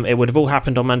it would have all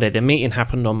happened on Monday. The meeting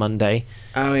happened on Monday.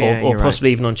 Oh, yeah, or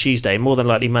possibly even on Tuesday, more than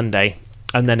likely Monday.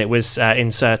 And then it was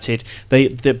inserted.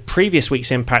 The previous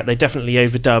week's Impact, they definitely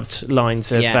overdubbed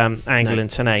lines of Angle and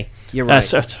Tenay. You're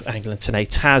right. Angle and Tenay,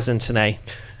 Taz and Tenay.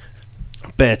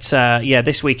 But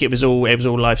this week it was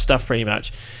all live stuff pretty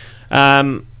much.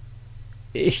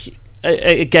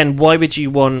 Again, why would you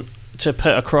want to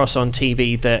put across on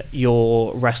TV that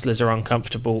your wrestlers are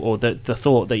uncomfortable, or the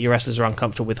thought that your wrestlers are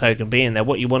uncomfortable with Hogan being there?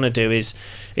 What you want to do is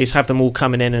have them all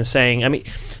coming in and saying, I mean,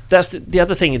 that's the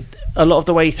other thing. A lot of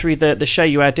the way through the show,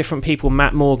 you had different people,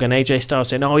 Matt Morgan, AJ Styles,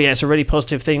 saying, oh yeah, it's a really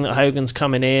positive thing that Hogan's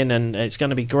coming in and it's going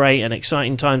to be great and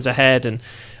exciting times ahead and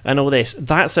all this.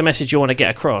 That's a message you want to get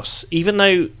across, even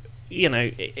though, you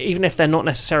know, even if they're not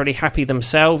necessarily happy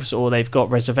themselves or they've got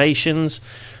reservations,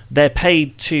 they're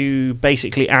paid to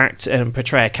basically act and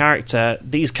portray a character.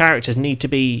 These characters need to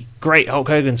be great. Hulk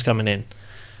Hogan's coming in,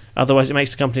 otherwise it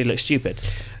makes the company look stupid.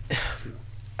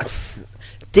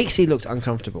 Dixie looked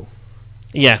uncomfortable.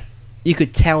 Yeah, you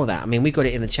could tell that. I mean, we've got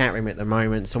it in the chat room at the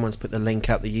moment. Someone's put the link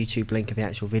up, the YouTube link of the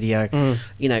actual video.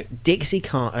 You know, Dixie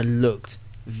Carter looked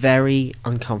very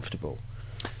uncomfortable.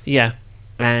 Yeah.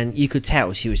 And you could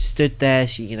tell she was stood there.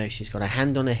 She's got her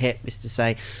hand on her hip, as to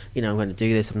say, you know, I'm going to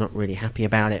do this. I'm not really happy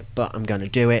about it, but I'm going to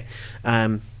do it.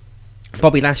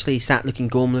 Bobby Lashley sat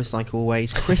looking gormless like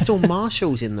always. Crystal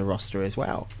Marshall's in the roster as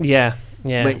well. Yeah.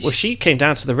 Well, she came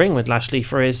down to the ring with Lashley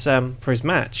for his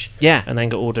match. Yeah. And then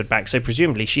got ordered back. So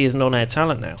presumably she is an on-air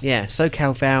talent now. Yeah.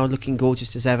 SoCal Val looking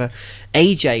gorgeous as ever.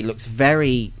 AJ looks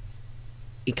very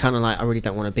kind of like, I really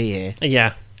don't want to be here.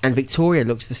 Yeah. And Victoria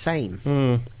looks the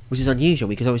same. Which is unusual,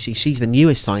 because obviously she's the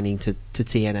newest signing to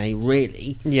TNA,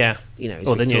 really. Yeah. You know,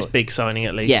 or the newest big signing,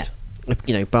 at least. Yeah.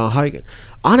 You know, bar Hogan.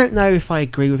 I don't know if I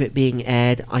agree with it being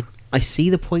aired. I see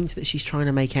the points that she's trying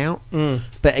to make out.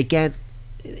 But again,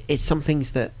 it's some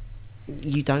things that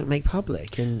you don't make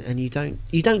public, and you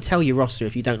don't tell your roster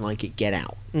if you don't like it, get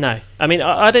out. No. I mean,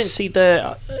 I don't see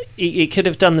it could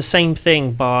have done the same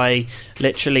thing by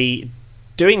literally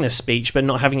doing this speech but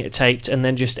not having it taped and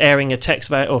then just airing a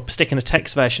text or sticking a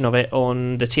text version of it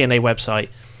on the TNA website,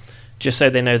 just so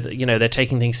they know that they're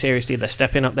taking things seriously, they're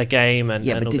stepping up their game, and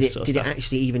but all this sort of did stuff. it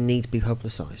actually even need to be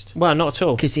publicised? Well, not at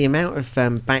all. Because the amount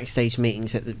of backstage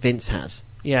meetings that Vince has,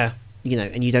 yeah,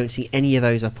 and you don't see any of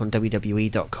those up on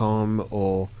WWE.com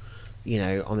or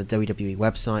on the WWE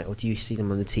website, or do you see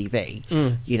them on the TV?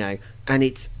 And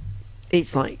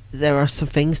it's like there are some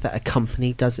things that a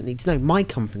company doesn't need to know. My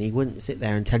company wouldn't sit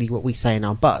there and tell you what we say in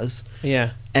our buzz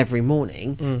every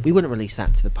morning. We wouldn't release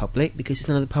that to the public because it's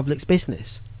none of the public's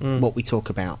business what we talk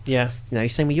about.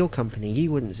 Same with your company.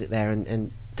 You wouldn't sit there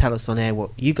and tell us on air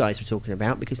what you guys were talking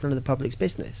about because none of the public's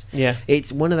business.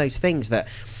 It's one of those things that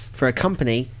for a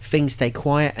company, things stay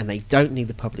quiet and they don't need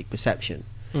the public perception.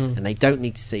 And they don't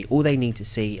need to see. All they need to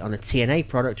see on a TNA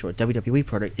product or a WWE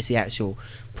product is the actual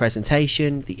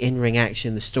presentation, the in-ring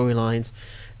action, the storylines,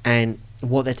 and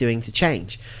what they're doing to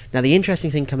change. Now, the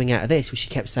interesting thing coming out of this was she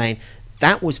kept saying,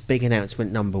 that was big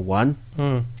announcement number 1.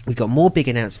 We've got more big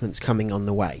announcements coming on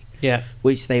the way,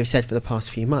 which they have said for the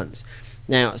past few months.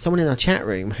 Now, someone in our chat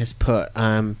room has put...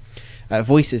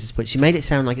 Voices, but she made it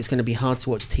sound like it's going to be hard to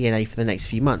watch TNA for the next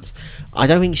few months. I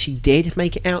don't think she did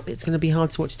make it out that it's going to be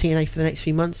hard to watch TNA for the next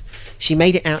few months. She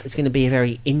made it out it's going to be a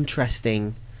very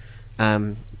interesting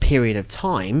period of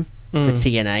time for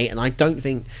TNA, and I don't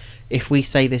think if we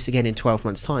say this again in 12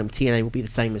 months' time, TNA will be the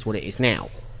same as what it is now.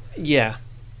 Yeah.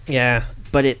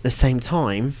 But at the same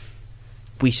time,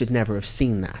 we should never have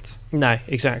seen that. No,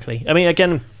 exactly. I mean,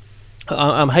 again,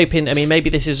 I'm hoping, maybe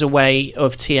this is a way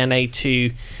of TNA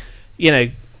to...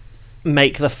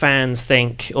 make the fans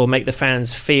think or make the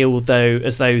fans feel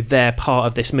as though they're part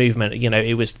of this movement.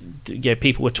 It was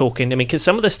people were talking. Because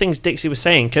some of the things Dixie was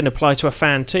saying can apply to a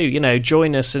fan too.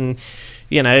 Join us and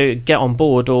get on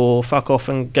board or fuck off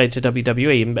and go to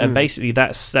WWE. And basically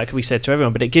that can be said to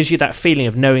everyone. But it gives you that feeling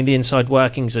of knowing the inside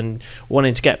workings and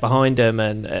wanting to get behind them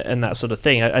and that sort of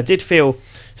thing. I did feel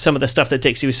some of the stuff that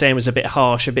Dixie was saying was a bit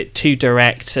harsh, a bit too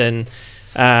direct, and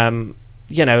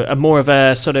a more of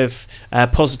a sort of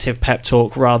positive pep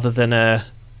talk rather than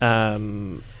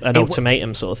an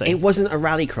ultimatum sort of thing. It wasn't a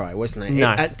rally cry, wasn't it? No.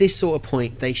 At this sort of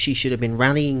point, she should have been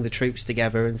rallying the troops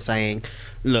together and saying,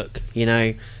 look,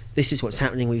 this is what's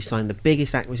happening. We've signed the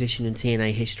biggest acquisition in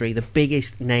TNA history. The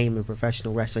biggest name in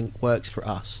professional wrestling works for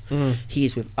us. He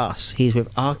is with us. He is with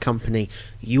our company.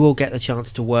 You will get the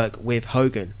chance to work with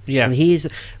Hogan. And he is...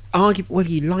 argue whether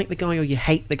you like the guy or you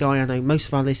hate the guy. I know most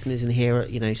of our listeners in here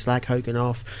slag Hogan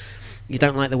off. You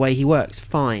don't like the way he works,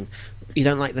 fine. You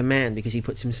don't like the man because he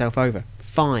puts himself over,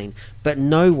 fine. But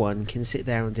no one can sit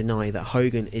there and deny that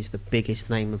Hogan is the biggest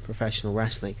name in professional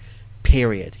wrestling,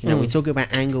 period. We talk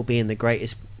about Angle being the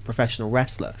greatest professional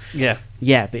wrestler,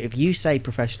 but if you say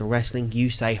professional wrestling, you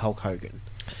say Hulk Hogan.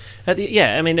 At the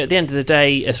end of the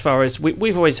day, as far as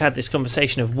we've always had this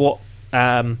conversation of what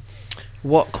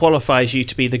qualifies you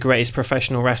to be the greatest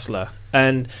professional wrestler,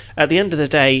 and at the end of the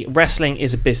day, wrestling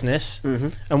is a business,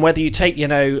 and whether you take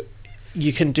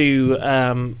you can do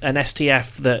an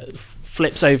STF that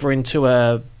flips over into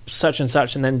a such and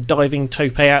such and then diving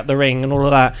tope out the ring and all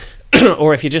of that,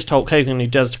 or if you're just Hulk Hogan who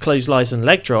does clotheslines and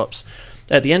leg drops,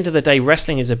 at the end of the day,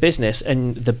 wrestling is a business,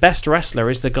 and the best wrestler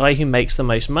is the guy who makes the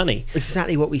most money.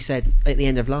 Exactly what we said at the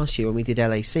end of last year when we did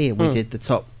LAC and we did the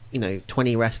top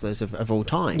 20 wrestlers of all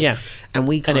time.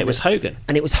 And it was Hogan.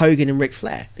 And it was Hogan and Ric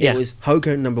Flair. Yeah. It was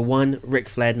Hogan number 1, Ric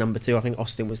Flair number 2. I think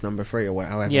Austin was number 3 or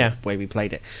however way we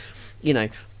played it.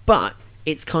 But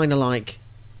it's kind of like,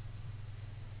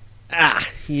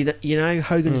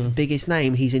 Hogan's the biggest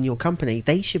name. He's in your company.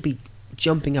 They should be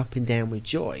jumping up and down with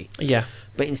joy. Yeah.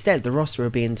 But instead, the roster are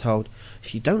being told,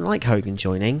 if you don't like Hogan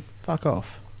joining, fuck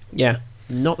off. Yeah.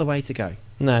 Not the way to go.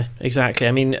 No, exactly.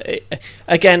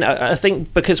 Again, I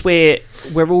think because we're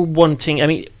all wanting...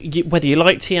 whether you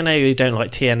like TNA or you don't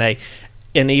like TNA,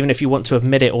 and even if you want to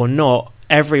admit it or not,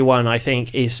 everyone, I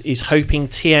think, is hoping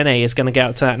TNA is going to get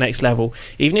up to that next level.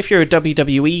 Even if you're a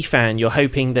WWE fan, you're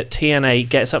hoping that TNA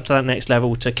gets up to that next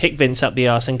level to kick Vince up the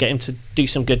arse and get him to do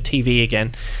some good TV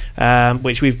again,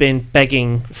 which we've been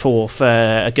begging for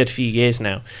a good few years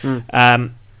now.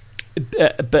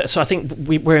 But so I think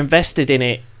we're invested in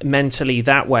it mentally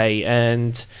that way,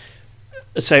 and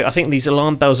so I think these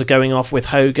alarm bells are going off with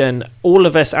Hogan. All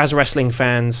of us as wrestling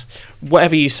fans,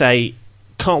 whatever you say,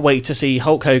 can't wait to see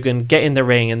Hulk Hogan get in the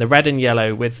ring in the red and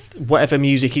yellow with whatever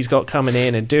music he's got coming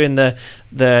in and doing the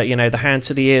hand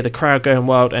to the ear, the crowd going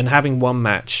wild, and having one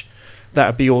match. That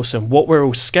would be awesome. What we're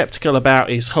all skeptical about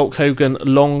is Hulk Hogan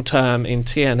long term in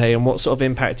TNA and what sort of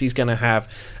impact he's going to have.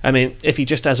 If he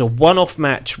just has a one-off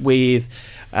match with,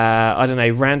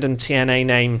 random TNA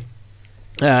name,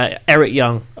 Eric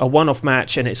Young, a one-off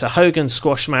match, and it's a Hogan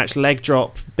squash match, leg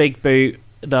drop, big boot,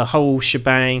 the whole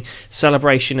shebang,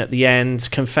 celebration at the end,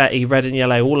 confetti, red and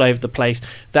yellow all over the place.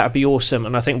 That would be awesome,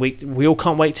 and I think we all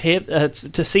can't wait to hear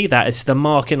to see that. It's the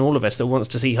mark in all of us that wants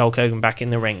to see Hulk Hogan back in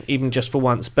the ring, even just for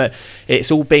once. But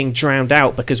it's all being drowned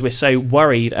out because we're so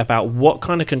worried about what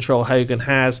kind of control Hogan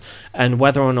has and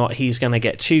whether or not he's going to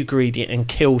get too greedy and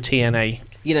kill TNA.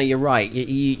 You know, you're right.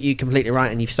 You're completely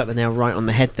right, and you've stuck the nail right on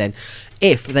the head then.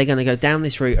 If they're going to go down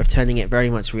this route of turning it very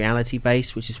much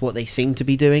reality-based, which is what they seem to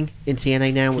be doing in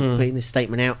TNA now, with putting this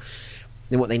statement out,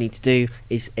 then what they need to do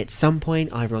is, at some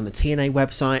point, either on the TNA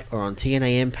website or on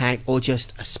TNA Impact or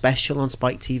just a special on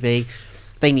Spike TV,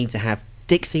 they need to have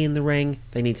Dixie in the ring,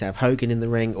 they need to have Hogan in the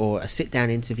ring, or a sit-down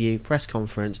interview, press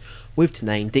conference with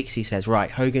Tenane. Dixie says,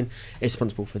 right, Hogan is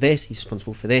responsible for this, he's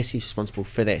responsible for this, he's responsible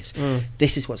for this.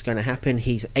 This is what's going to happen.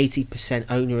 He's 80%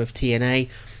 owner of TNA,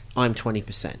 I'm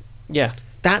 20%. Yeah.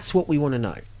 That's what we want to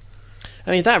know.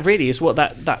 I mean, that really is what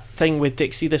that thing with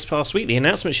Dixie this past week, the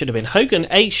announcement should have been. Hogan,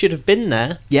 should have been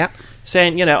there. Yeah.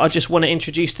 Saying, I just want to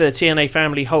introduce to the TNA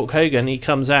family Hulk Hogan. He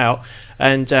comes out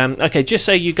and, okay, just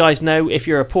so you guys know, if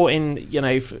you're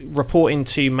reporting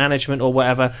to management or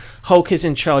whatever, Hulk is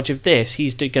in charge of this.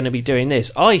 He's going to be doing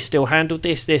this. I still handled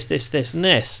this, and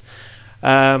this.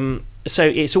 So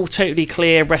it's all totally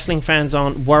clear. Wrestling fans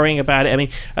aren't worrying about it. I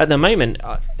mean, at the moment,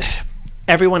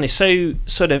 everyone is so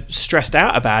sort of stressed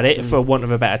out about it, for want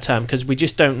of a better term, because we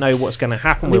just don't know what's going to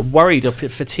happen. We're worried for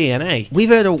TNA.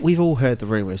 We've all heard the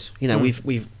rumours.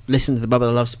 We've listened to the Bubba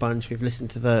the Love Sponge. We've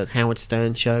listened to the Howard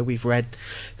Stern show. We've read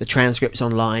the transcripts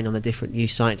online on the different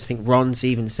news sites. I think Ron's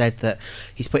even said that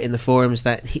he's put in the forums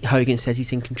that Hogan says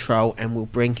he's in control and will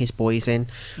bring his boys in.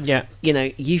 Yeah.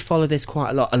 You follow this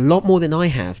quite a lot more than I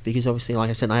have, because obviously, like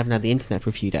I said, I haven't had the internet for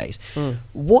a few days.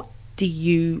 What do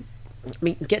you... I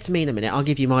mean, get to me in a minute. I'll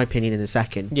give you my opinion in a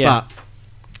second. Yeah.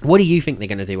 But what do you think they're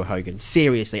going to do with Hogan?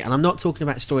 Seriously. And I'm not talking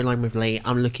about storyline with Lee.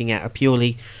 I'm looking at a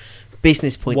purely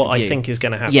business point of view. What I think is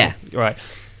going to happen. Yeah. Right.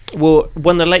 Well,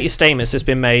 one of the latest statements that's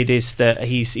been made is that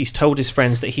he's told his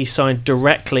friends that he signed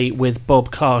directly with Bob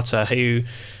Carter, who,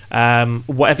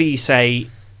 whatever you say,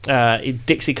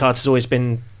 Dixie Carter's always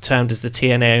been termed as the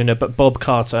TNA owner, but Bob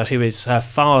Carter, who is her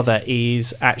father,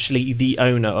 is actually the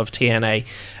owner of TNA.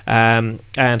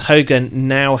 And Hogan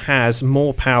now has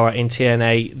more power in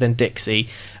TNA than Dixie.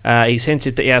 He's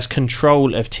hinted that he has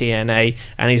control of TNA,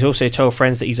 and he's also told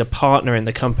friends that he's a partner in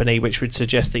the company, which would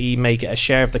suggest that he may get a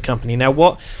share of the company.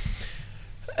 Now,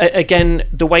 again,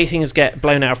 the way things get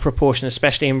blown out of proportion,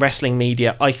 especially in wrestling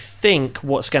media, I think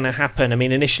what's going to happen, I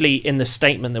mean, initially in the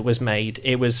statement that was made,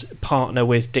 it was partner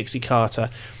with Dixie Carter.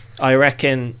 I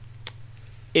reckon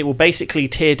it will basically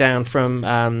tear down from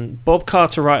Bob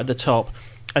Carter right at the top,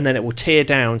 and then it will tear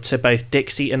down to both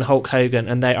Dixie and Hulk Hogan,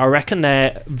 and I reckon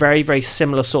they're very, very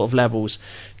similar sort of levels.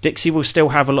 Dixie will still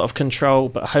have a lot of control,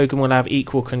 but Hogan will have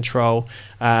equal control.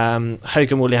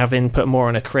 Hogan will have input more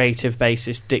on a creative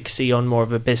basis, Dixie on more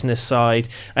of a business side,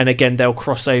 and again, they'll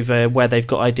cross over where they've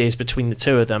got ideas between the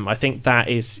two of them. I think that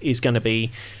is going to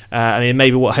be,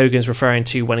 maybe what Hogan's referring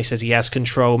to when he says he has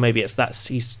control, maybe it's that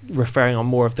he's referring on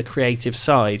more of the creative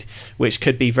side, which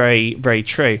could be very, very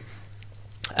true.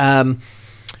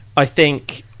 I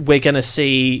think we're going to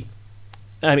see...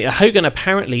 Hogan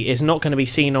apparently is not going to be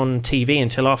seen on TV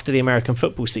until after the American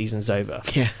football season's over.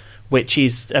 Yeah. Which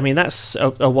is... that's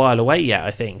a while away yet,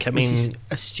 I think. Which is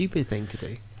a stupid thing to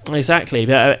do. Exactly.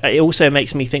 But it also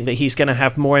makes me think that he's going to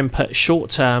have more input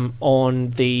short-term on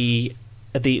the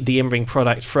in-ring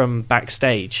product from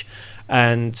backstage.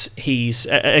 And he's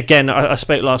again, I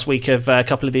spoke last week of a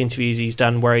couple of the interviews he's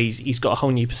done where he's got a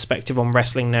whole new perspective on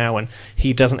wrestling now, and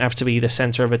he doesn't have to be the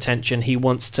centre of attention. He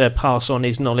wants to pass on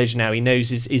his knowledge now. He knows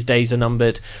his days are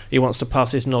numbered. He wants to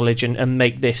pass his knowledge and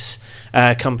make this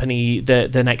company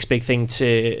the next big thing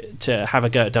to have a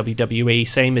go at WWE,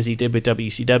 same as he did with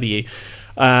WCW.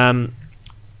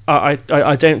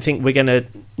 I don't think we're going to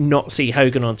not see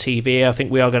Hogan on TV. I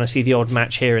think we are going to see the odd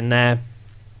match here and there.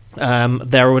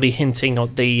 They're already hinting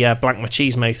on the Black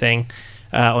Machismo thing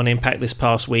on Impact this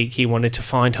past week. He wanted to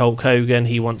find Hulk Hogan.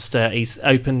 He's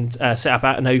opened set up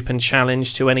an open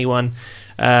challenge to anyone,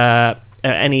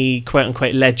 any quote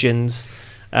unquote legends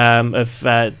of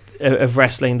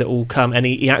wrestling that will come. And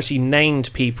he actually named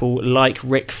people like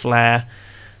Ric Flair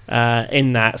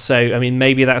in that. So I mean,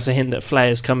 maybe that's a hint that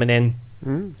Flair's coming in.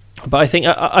 But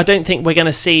I don't think we're going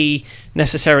to see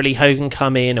necessarily Hogan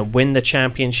come in and win the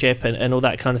championship and all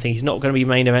that kind of thing. He's not going to be a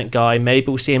main event guy. Maybe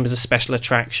we'll see him as a special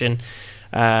attraction.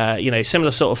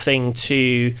 Similar sort of thing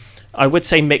to, I would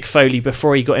say, Mick Foley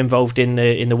before he got involved in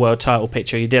the world title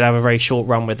picture. He did have a very short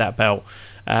run with that belt.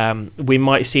 We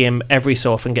might see him every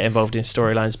so often get involved in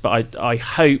storylines, but I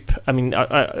hope, and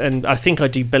I think I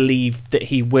do believe that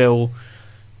he will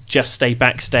just stay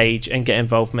backstage and get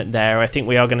involvement there. I think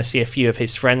we are going to see a few of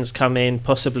his friends come in,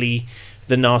 possibly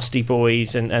the Nasty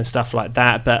Boys and stuff like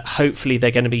that, but hopefully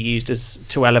they're going to be used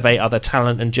to elevate other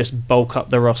talent and just bulk up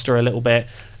the roster a little bit,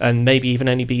 and maybe even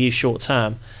only be used short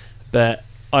term. But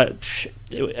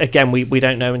again, we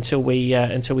don't know until we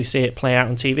see it play out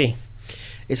on TV.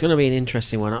 It's going to be an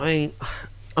interesting one. I mean,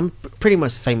 I'm pretty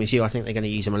much the same as you. I think they're going to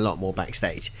use him a lot more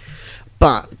backstage.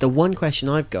 But the one question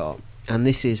I've got, and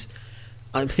this is,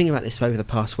 I'm thinking about this over the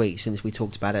past week since we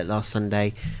talked about it last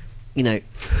Sunday. You know,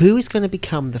 who is going to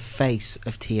become the face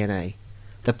of TNA?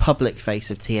 The public face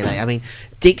of TNA. I mean,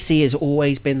 Dixie has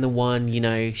always been the one, you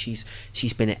know, she's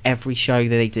been at every show that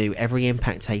they do, every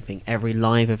Impact taping, every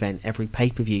live event, every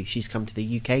pay-per-view. She's come to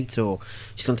the UK tour,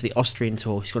 she's gone to the Austrian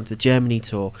tour, she's gone to the Germany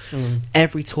tour.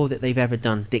 Every tour that they've ever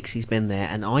done, Dixie's been there.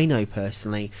 And I know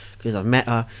personally, because I've met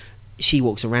her, she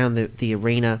walks around the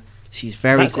arena, she's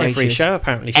very gracious. Every show,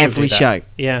 apparently. Every show.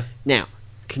 Yeah. Now,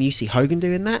 can you see Hogan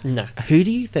doing that? No. Who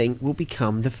do you think will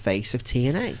become the face of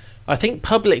TNA? I think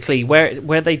publicly,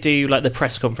 where they do like the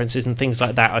press conferences and things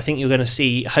like that, I think you're going to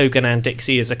see Hogan and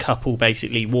Dixie as a couple,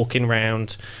 basically walking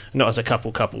around, not as a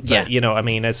couple, but you know what I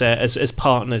mean, as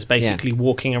partners, basically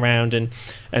walking around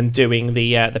and doing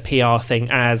the PR thing.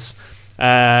 As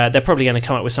they're probably going to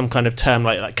come up with some kind of term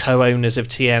like co-owners of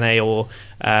TNA or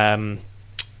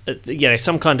you know,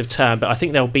 some kind of term. But I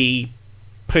think they'll be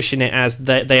pushing it as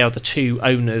they are the two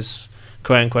owners,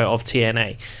 quote unquote, of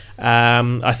TNA.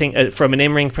 I think from an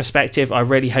in-ring perspective, I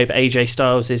really hope AJ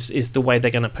Styles is the way they're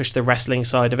going to push the wrestling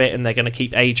side of it, and they're going to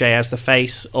keep AJ as the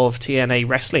face of TNA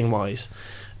wrestling-wise.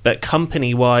 But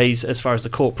company-wise, as far as the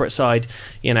corporate side,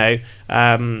 you know,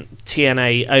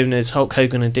 TNA owners Hulk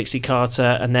Hogan and Dixie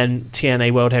Carter, and then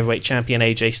TNA World Heavyweight Champion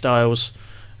AJ Styles.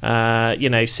 You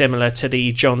know, similar to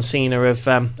the John Cena of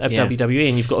WWE,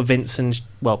 and you've got Vince and,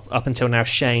 well, up until now,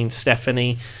 Shane,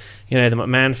 Stephanie. You know, the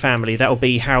McMahon family. That'll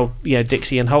be how, you know,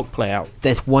 Dixie and Hulk play out.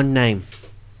 There's one name.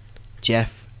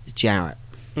 Jeff Jarrett.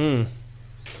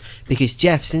 Because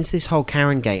Jeff, since this whole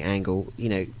Karen Gate angle, you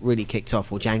know, really kicked off,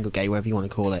 or Jangle Gate, whatever you want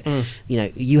to call it, you know,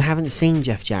 you haven't seen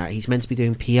Jeff Jarrett. He's meant to be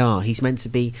doing PR. He's meant to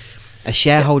be a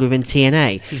shareholder in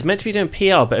TNA. He's meant to be doing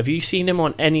PR, but have you seen him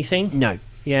on anything? No.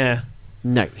 Yeah.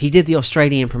 No. He did the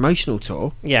Australian promotional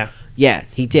tour. Yeah. Yeah,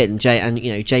 he did. And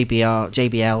you know, JB...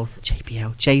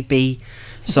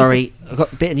 Sorry, I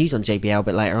got a bit of news on JBL a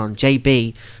bit later on.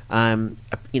 JB,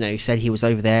 you know, said he was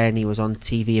over there and he was on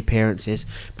TV appearances,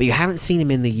 but you haven't seen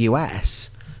him in the US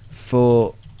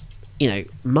for, you know,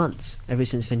 months, ever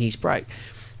since the news broke.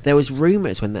 There was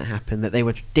rumours when that happened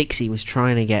that Dixie was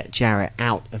trying to get Jarrett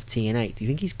out of TNA. Do you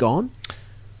think he's gone?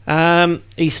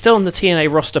 He's still on the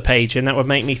TNA roster page, and that would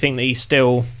make me think that he's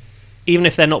still, even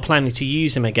if they're not planning to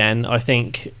use him again, I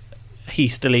think he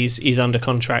still is under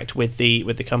contract with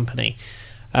the company.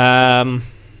 I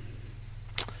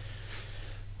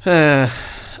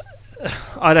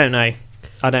don't know.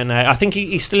 I think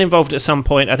he's still involved at some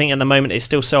point. I think at the moment it's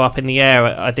still so up in the air.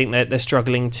 I think that they're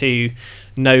struggling to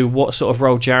know what sort of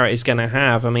role Jarrett is going to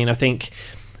have. I mean, I think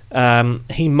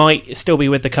he might still be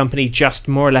with the company just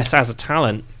more or less as a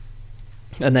talent,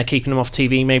 and they're keeping him off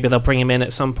TV. Maybe they'll bring him in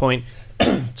at some point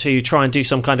to try and do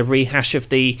some kind of rehash of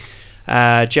the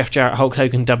Jeff Jarrett Hulk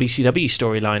Hogan WCW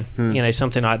storyline, you know,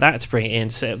 something like that to bring it in.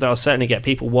 So that'll certainly get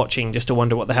people watching just to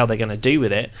wonder what the hell they're going to do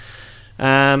with it.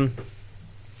 I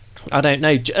don't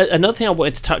know. Another thing I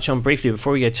wanted to touch on briefly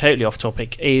before we go totally off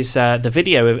topic is the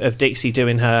video of Dixie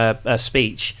doing her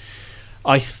speech.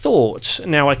 I thought,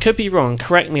 now I could be wrong,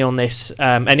 correct me on this,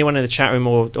 anyone in the chat room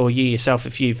or you yourself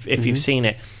if you've seen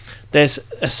it. There's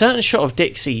a certain shot of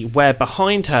Dixie where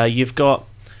behind her you've got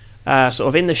sort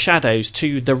of in the shadows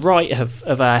to the right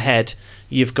of her head,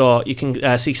 you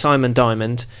can see Simon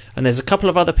Diamond, and there's a couple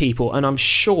of other people, and I'm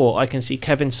sure I can see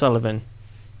Kevin Sullivan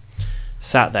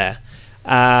sat there.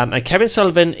 And Kevin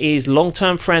Sullivan is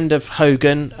long-term friend of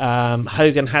Hogan.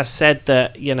 Hogan has said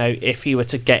that, you know, if he were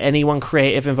to get anyone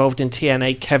creative involved in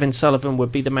TNA, Kevin Sullivan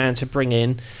would be the man to bring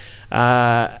in.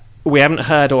 We haven't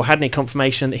heard or had any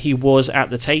confirmation that he was at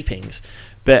the tapings.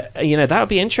 But, you know, that would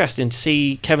be interesting to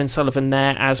see Kevin Sullivan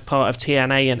there as part of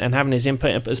TNA and having his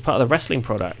input as part of the wrestling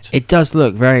product. It does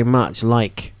look very much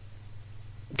like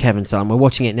Kevin Sullivan. We're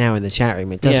watching it now in the chat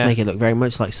room. It does make it look very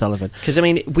much like Sullivan. Because, I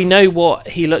mean, we know what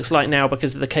he looks like now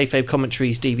because of the Kayfabe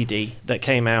Commentaries DVD that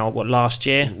came out, last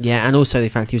year? Yeah, and also the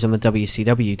fact he was on the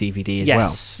WCW DVD as well.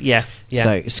 Yes, yeah.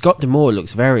 So Scott D'Amore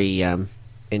looks very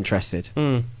interested.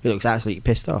 He looks absolutely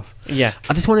pissed off. Yeah.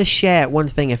 I just want to share one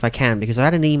thing if I can, because I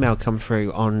had an email come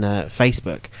through on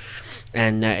Facebook,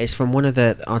 And it's from one of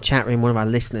our chat room, one of our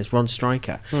listeners, Ron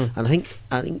Stryker. And I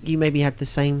think you maybe had the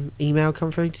same email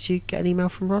come through. Did you get an email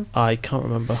from Ron? I can't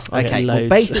remember. Okay, well,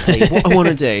 basically, what I want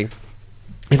to do,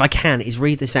 if I can, is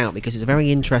read this out because it's a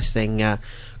very interesting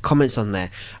comments on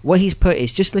there. What he's put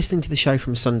is, just listening to the show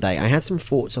from Sunday, I had some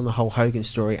thoughts on the whole Hogan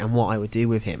story and what I would do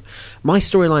with him. My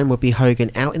storyline would be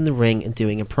Hogan out in the ring and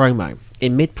doing a promo.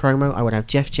 In mid-promo, I would have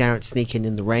Jeff Jarrett sneak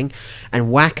in the ring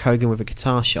and whack Hogan with a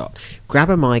guitar shot,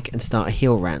 grab a mic and start a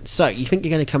heel rant. So, you think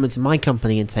you're going to come into my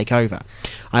company and take over?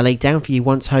 I laid down for you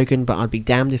once, Hogan, but I'd be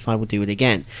damned if I would do it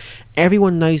again.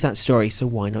 Everyone knows that story, so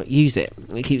why not use it?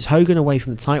 It keeps Hogan away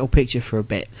from the title picture for a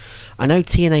bit. I know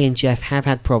TNA and Jeff have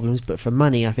had problems, but for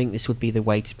money, I think this would be the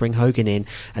way to bring Hogan in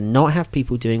and not have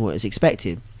people doing what is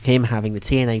expected, him having the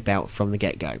TNA belt from the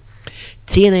get-go.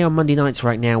 TNA on Monday nights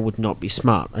right now would not be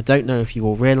smart. I don't know if you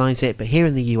all realise it, but here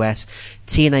in the US,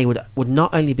 TNA would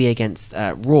not only be against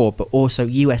Raw, but also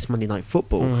US Monday Night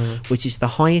Football, which is the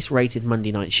highest rated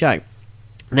Monday night show.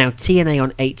 Now, TNA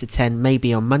on 8 to 10 may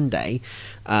be on Monday,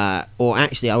 or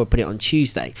actually I would put it on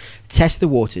Tuesday. Test the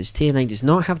waters. TNA does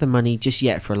not have the money just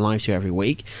yet for a live show every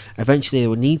week. Eventually they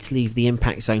will need to leave the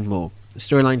Impact Zone more. The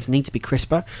storylines need to be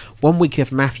crisper. 1 week you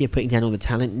have Mafia putting down all the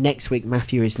talent, next week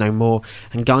Mafia is no more,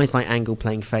 and guys like Angle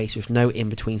playing face with no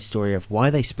in-between story of why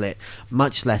they split,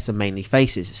 much less are mainly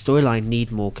faces. Storyline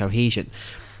need more cohesion.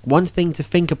 One thing to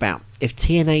think about, if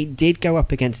TNA did go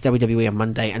up against WWE on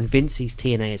Monday and Vince sees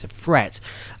TNA as a threat,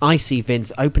 I see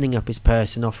Vince opening up his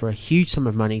purse and offer a huge sum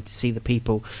of money to see the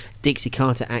people Dixie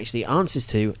Carter actually answers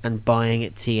to and buying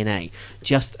at TNA.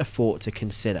 Just a thought to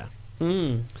consider.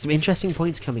 Some interesting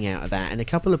points coming out of that, and a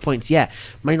couple of points,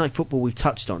 Monday Night Football we've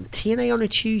touched on. TNA on a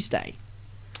Tuesday.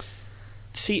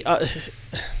 See,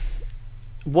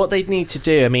 what they'd need to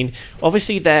do, I mean,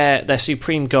 obviously their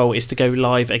supreme goal is to go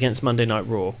live against Monday Night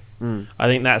Raw. I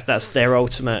think that's their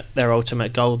ultimate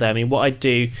goal there. I mean, what I'd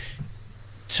do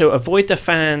to avoid the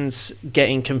fans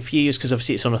getting confused, because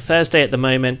obviously it's on a Thursday at the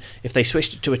moment, if they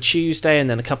switched it to a Tuesday and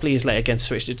then a couple of years later again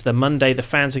switched it to the Monday, the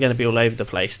fans are going to be all over the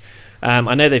place.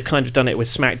 I know they've kind of done it with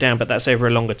SmackDown, but that's over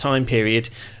a longer time period.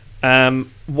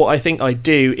 What I think I'd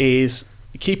do is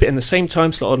keep it in the same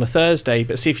time slot on a Thursday,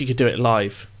 but see if you could do it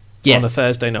live on a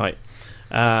Thursday night.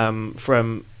 Not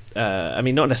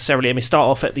necessarily. Start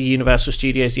off at the Universal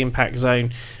Studios, the Impact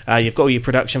Zone. You've got all your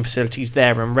production facilities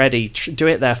there and ready. Do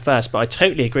it there first, but I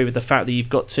totally agree with the fact that you've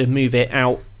got to move it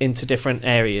out into different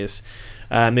areas.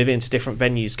 Move it into different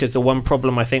venues, because the one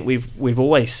problem I think we've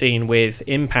always seen with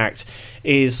Impact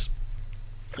is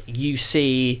you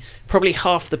see probably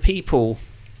half the people,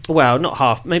 well, not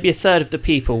half, maybe a third of the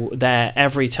people there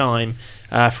every time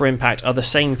for Impact are the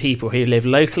same people who live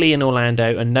locally in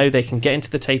Orlando and know they can get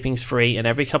into the tapings free, and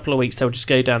every couple of weeks they'll just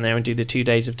go down there and do the 2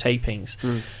 days of tapings.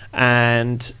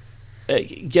 And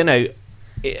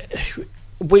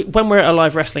when we're at a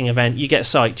live wrestling event, you get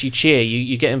psyched, you cheer,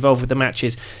 you get involved with the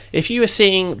matches. If you were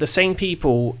seeing the same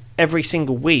people every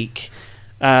single week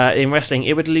in wrestling,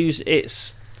 it would lose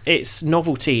its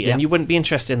novelty, and you wouldn't be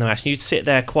interested in the match. You'd sit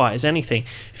there quiet as anything.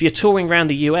 If you're touring around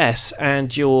the US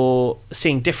and you're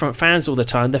seeing different fans all the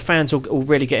time, the fans will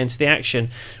really get into the action,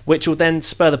 which will then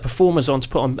spur the performers on to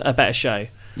put on a better show.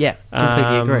 Yeah,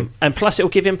 completely agree. And plus it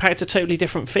will give Impact a totally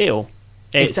different feel.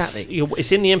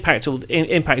 It's in the Impact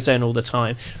Zone all the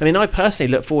time. I mean, I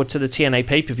personally look forward to the TNA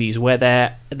pay-per-views where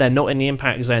they're not in the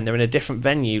Impact Zone, they're in a different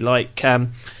venue, like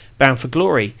Bound for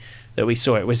Glory that we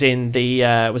saw. It was in the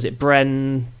was it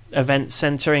Bren Event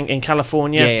Center in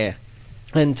California? Yeah.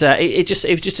 And it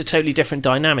was just a totally different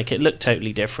dynamic. It looked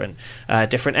totally different,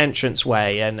 different entrance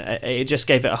way, and it just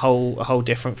gave it a whole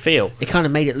different feel. It kind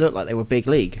of made it look like they were big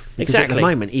league. Because at the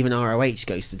moment, even ROH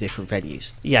goes to different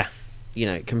venues. Yeah.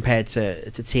 Compared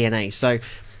to TNA. So,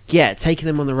 taking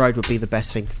them on the road would be the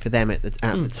best thing for them at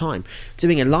the time.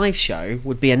 Doing a live show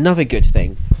would be another good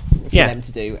thing for them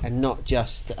to do, and not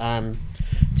just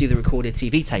do the recorded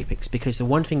TV tapings, because the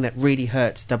one thing that really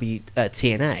hurts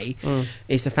TNA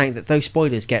is the fact that those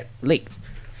spoilers get leaked.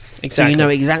 Exactly. So you know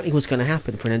exactly what's going to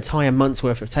happen for an entire month's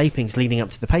worth of tapings leading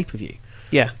up to the pay-per-view.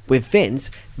 Yeah. With Vince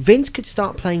could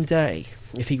start playing dirty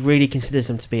if he really considers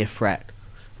them to be a threat.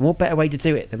 And what better way to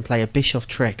do it than play a Bischoff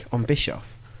trick on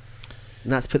Bischoff?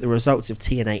 And that's put the results of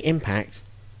TNA Impact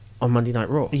on Monday Night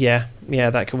Raw. Yeah,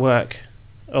 that could work.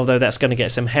 Although that's going to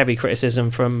get some heavy criticism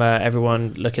from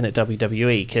everyone looking at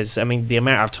WWE, because the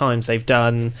amount of times they've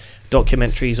done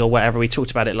documentaries or whatever, we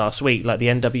talked about it last week, like the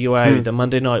NWO, the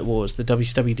Monday Night Wars, the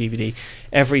WCW DVD.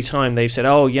 Every time they've said,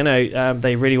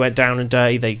 they really went down and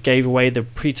dirty. They gave away the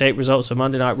pre-tape results of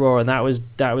Monday Night Raw, and that was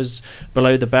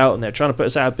below the belt, and they're trying to put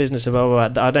us out of business. I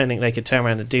don't think they could turn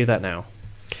around and do that now.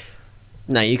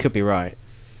 No, you could be right.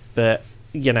 but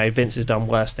Vince has done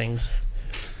worse things.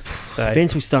 So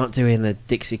Vince will start doing the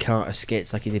Dixie Carter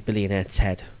skits like he did Billionaire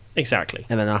Ted. Exactly.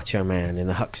 And the Nacho Man and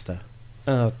the Huckster.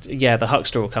 Oh yeah, the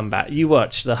Huckster will come back. You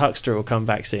watch, the Huckster will come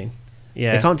back soon.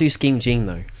 Yeah. They can't do Scheme Gene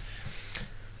though.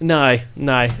 No.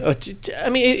 I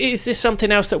mean, is this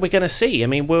something else that we're going to see? I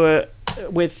mean, we were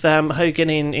with Hogan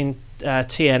in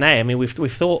TNA. I mean,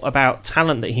 we've thought about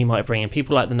talent that he might bring in.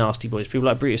 People like the Nasty Boys, people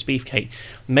like Brutus Beefcake.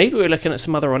 Maybe we're looking at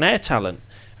some other on-air talent.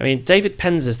 I mean, David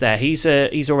Penzer's there. He's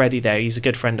already there. He's a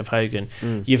good friend of Hogan.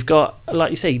 You've got,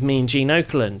 like you say, Mean Gene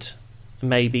Okerlund.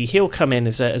 Maybe he'll come in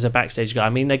as a backstage guy. I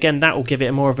mean, again, that will give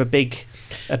it more of a big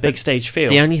stage feel.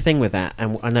 The only thing with that,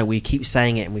 and I know we keep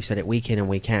saying it, and we've said it week in and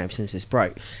week out since this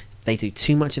broke, they do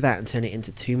too much of that and turn it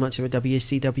into too much of a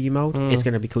WCW mold. It's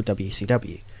going to be called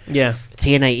WCW. Yeah.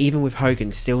 TNA, even with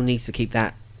Hogan, still needs to keep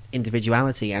that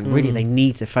individuality, and really they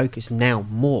need to focus now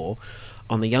more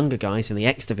on the younger guys in the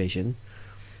X division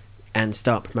and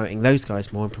start promoting those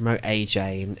guys more and promote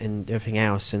AJ and everything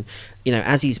else. And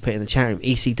as he's put in the chat room,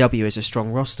 ECW is a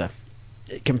strong roster.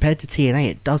 Compared to TNA,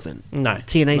 it doesn't. No,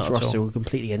 TNA's roster will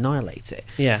completely annihilate it.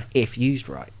 Yeah, if used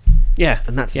right. Yeah,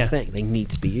 and that's the thing. They need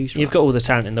to be used right. You've got all the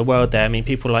talent in the world there. I mean,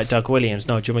 people like Doug Williams,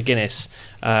 Nigel McGuinness,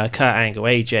 Kurt Angle,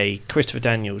 AJ, Christopher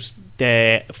Daniels.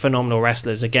 They're phenomenal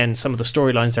wrestlers. Again, some of the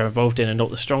storylines they're involved in are not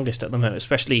the strongest at the moment,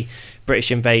 especially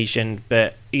British Invasion.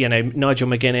 But Nigel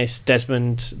McGuinness,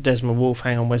 Desmond Wolfe.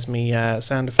 Hang on, where's my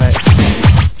sound effect?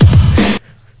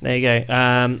 There you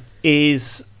go.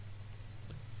 Is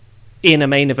in a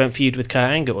main event feud with Kurt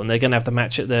Angle, and they're going to have the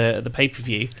match at the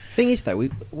pay-per-view. Thing is, though,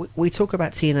 we talk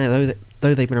about TNA,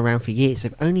 though they've been around for years,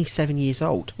 they're only 7 years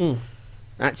old.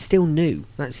 That's still new.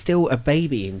 That's still a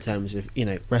baby in terms of,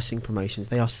 wrestling promotions.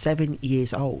 They are 7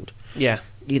 years old. Yeah.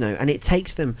 And it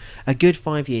takes them a good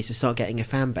 5 years to start getting a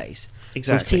fan base.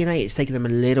 Exactly. With TNA, it's taken them a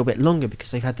little bit longer because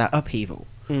they've had that upheaval.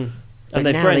 And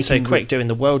they've grown so quick, doing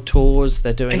the world tours,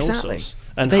 they're doing all sorts.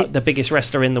 And the biggest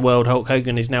wrestler in the world, Hulk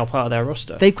Hogan, is now part of their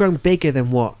roster. They've grown bigger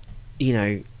than what,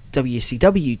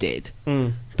 WCW did.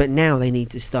 But now they need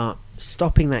to start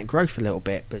stopping that growth a little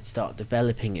bit, but start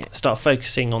developing it. Start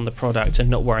focusing on the product and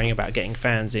not worrying about getting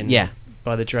fans in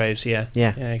by the droves. Yeah,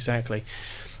 exactly.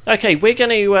 Okay, we're going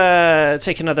to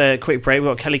take another quick break. We've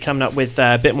got Kelly coming up with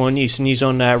a bit more news. Some news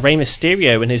on Rey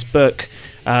Mysterio and his book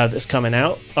that's coming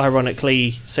out.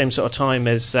 Ironically, same sort of time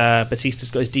as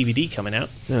Batista's got his DVD coming out.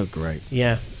 Oh, great.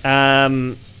 Yeah.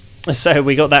 So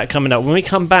we got that coming up. When we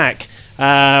come back,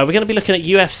 we're going to be looking at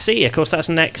UFC. Of course, that's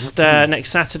next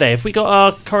Saturday. Have we got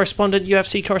our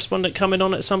UFC correspondent coming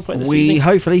on at some point this evening? We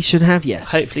hopefully should have, yes.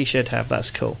 Hopefully should have. That's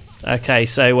cool. Okay,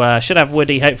 so should have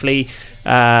Woody hopefully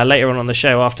later on the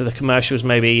show after the commercials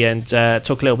maybe, and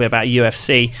talk a little bit about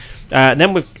UFC. And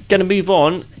then we're going to move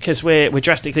on because we're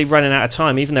drastically running out of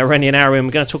time. Even though we're only an hour in,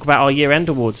 we're going to talk about our year-end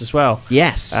awards as well.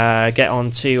 Yes. Get on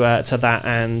to that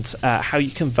and how you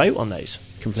can vote on those.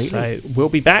 Completely. So we'll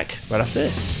be back right after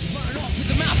this.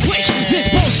 This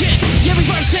bullshit, yeah,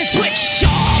 reverse and switch.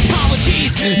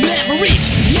 Apologies, never reach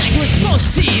the anchor exposed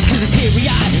seas. Cause it's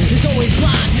teary-eyed, it's always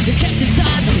blind. It's kept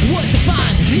inside, what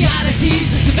define the odysseys,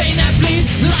 the vein that bleeds,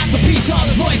 the life of peace, or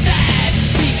the voice that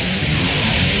speaks.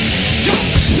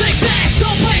 Think fast,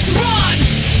 no place to run.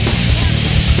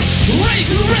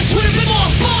 Raising the risk would have been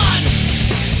more fun.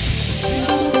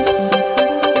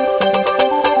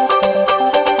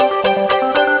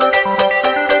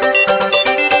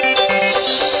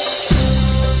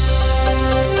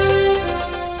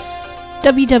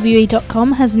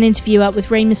 WWE.com has an interview up with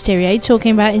Rey Mysterio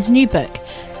talking about his new book,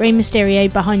 Rey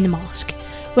Mysterio Behind the Mask.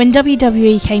 When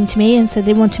WWE came to me and said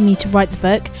they wanted me to write the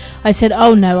book, I said,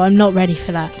 oh no, I'm not ready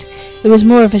for that. It was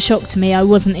more of a shock to me, I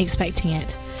wasn't expecting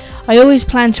it. I always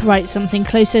planned to write something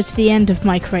closer to the end of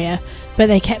my career, but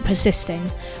they kept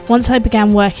persisting. Once I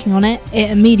began working on it,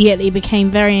 it immediately became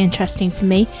very interesting for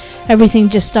me. Everything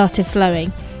just started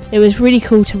flowing. It was really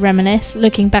cool to reminisce,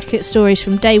 looking back at stories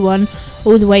from day one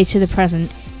all the way to the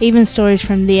present, even stories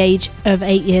from the age of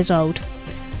 8 years old.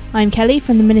 I'm Kelly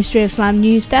from the Ministry of Slam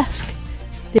News Desk.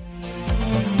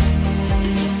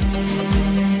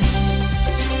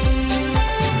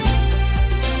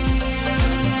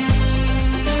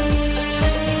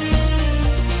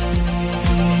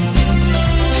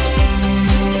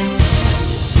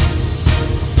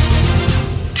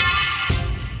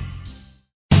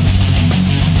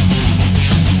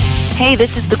 Hey,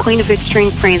 this is the Queen of Extreme,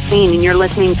 Francine, and you're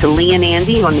listening to Lee and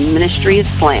Andy on the Ministry of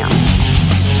Slam.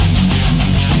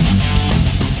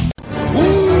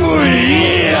 Ooh,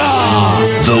 yeah!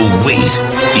 The wait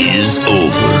is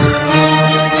over.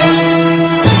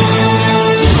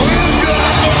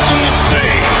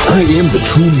 I am the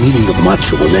true meaning of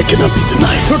macho, and that cannot be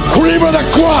denied. The cream of the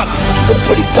crop!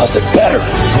 Nobody does it better.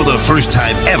 For the first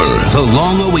time ever, the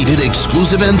long-awaited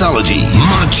exclusive anthology,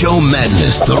 Macho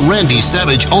Madness, the Randy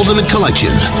Savage Ultimate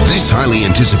Collection. This highly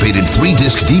anticipated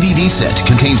 3-disc DVD set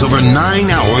contains over 9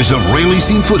 hours of rarely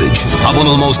seen footage of one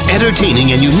of the most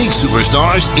entertaining and unique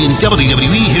superstars in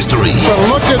WWE history. But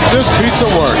look at this piece of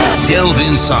work. Delve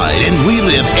inside and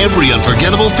relive every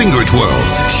unforgettable finger twirl,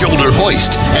 shoulder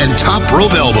hoist, and top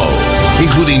rope elbow,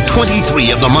 including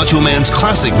 23 of the Macho Man's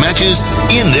classic matches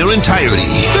in their entirety.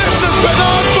 This has been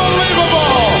unbelievable!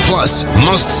 Plus,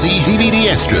 must-see DVD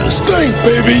extras. Think,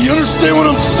 baby, you understand what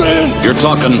I'm saying? You're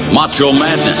talking Macho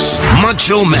Madness.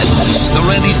 Macho Madness, the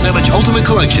Randy Savage Ultimate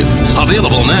Collection.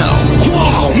 Available now.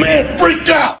 Wow, man, freaked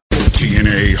out!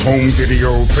 TNA Home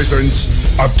Video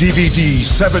presents a DVD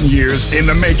 7 years in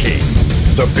the making.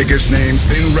 The biggest names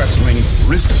in wrestling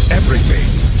risk everything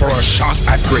for a shot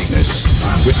at greatness.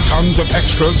 With tons of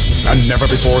extras and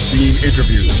never-before-seen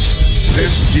interviews.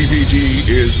 This DVD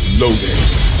is loaded.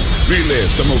 Relive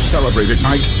the most celebrated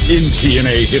night in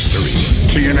TNA history.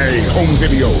 TNA Home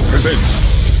Video presents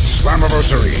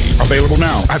Slammiversary. Available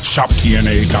now at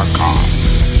shoptna.com.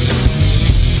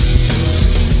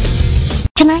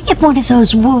 Can I get one of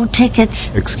those woo tickets?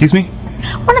 Excuse me?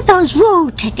 One of those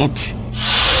woo tickets.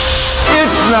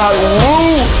 It's not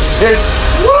woo, it's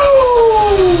woo!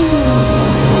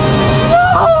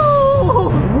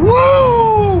 Woo!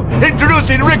 Woo!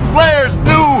 Introducing Ric Flair's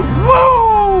new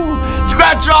woo!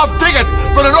 Scratch-off ticket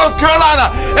for the North Carolina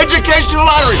Educational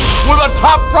Lottery with a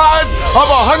top prize of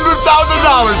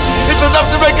 $100,000. It's enough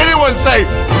to make anyone say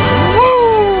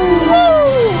woo!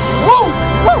 Woo!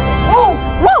 Woo! Woo!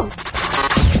 Woo!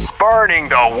 Burning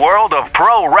the world of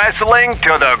pro wrestling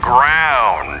to the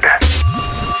ground.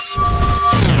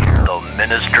 The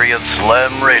Ministry of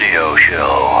Slam Radio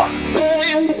Show.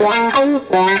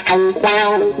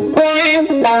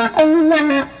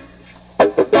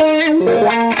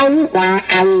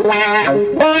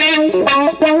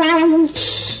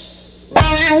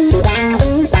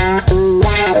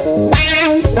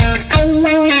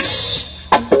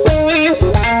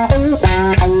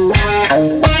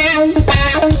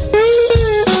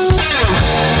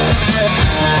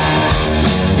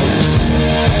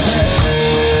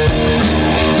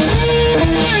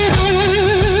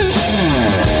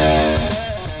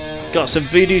 Got some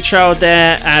Voodoo Child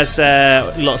there, as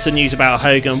lots of news about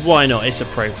Hogan. Why not? It's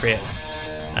appropriate.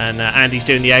 And Andy's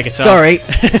doing the air guitar. Sorry.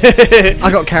 I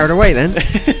got carried away then.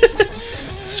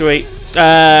 Sweet.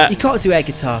 You can't do air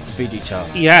guitar to Voodoo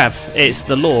Child. You have. It's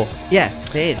the law. Yeah,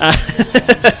 it is.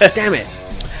 Damn it.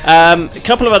 A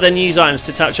couple of other news items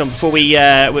to touch on before we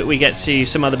get to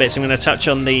some other bits. I'm going to touch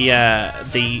on the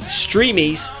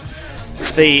Streamies,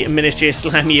 the Ministry of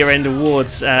Slam year-end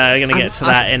awards. I'm going to get to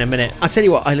that in a minute. I'll tell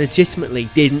you what, I legitimately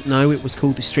didn't know it was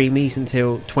called the Streamies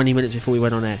until 20 minutes before we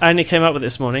went on air. I only came up with it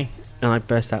this morning. And I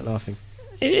burst out laughing.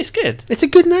 It's good. It's a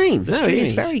good name. The No, it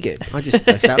is Streamies. very good. I just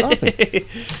burst out laughing.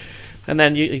 And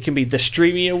then you can be the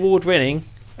Streamy Award winning.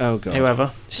 Oh, God.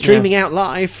 Whoever. Streaming out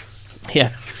live.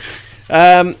 Yeah.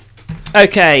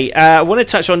 Okay, I want to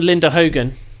touch on Linda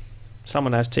Hogan.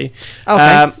 Someone has to.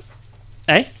 Okay.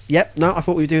 Eh? Yep. No, I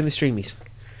thought we were doing the Streamies.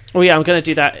 Oh, yeah, I'm going to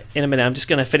do that in a minute. I'm just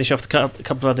going to finish off a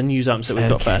couple of other news items that we've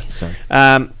got first. Sorry.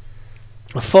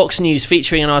 Fox News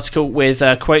featuring an article with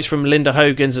quotes from Linda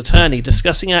Hogan's attorney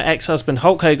discussing her ex-husband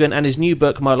Hulk Hogan and his new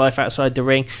book, My Life Outside the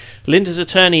Ring. Linda's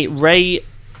attorney, Ray...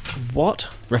 What?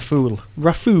 Rafool.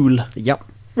 Yep.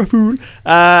 Rafool.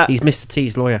 He's Mr.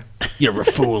 T's lawyer. You're a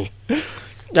fool. He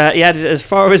added, as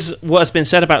far as what has been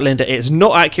said about Linda, it's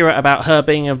not accurate about her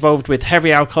being involved with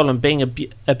heavy alcohol and being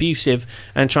abusive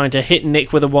and trying to hit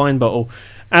Nick with a wine bottle.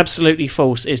 Absolutely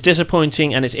false. It's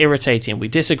disappointing and it's irritating. We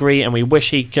disagree and we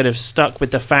wish he could have stuck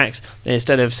with the facts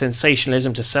instead of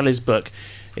sensationalism to sell his book.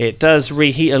 It does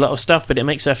reheat a lot of stuff, but it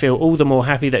makes her feel all the more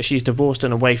happy that she's divorced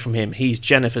and away from him. He's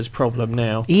Jennifer's problem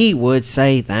now. He would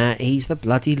say that. He's the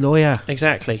bloody lawyer.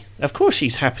 Exactly. Of course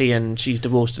she's happy and she's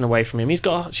divorced and away from him. She's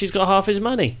got half his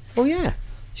money. Well, yeah.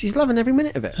 She's loving every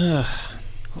minute of it.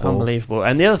 Unbelievable.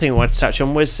 And the other thing I wanted to touch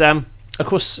on was, of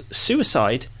course,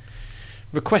 Suicide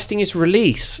requesting his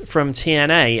release from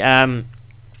TNA.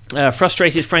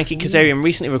 Frustrated Frankie Kazarian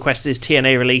recently requested his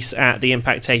TNA release at the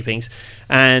Impact tapings,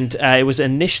 and it was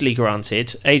initially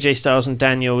granted. AJ Styles and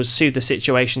Daniels sued the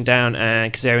situation down,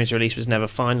 and Kazarian's release was never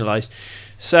finalised.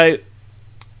 So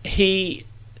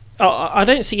I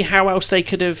don't see how else they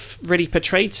could have really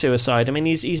portrayed Suicide. I mean,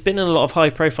 he's been in a lot of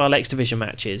high-profile X Division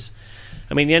matches.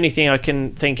 I mean, the only thing I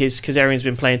can think is Kazarian's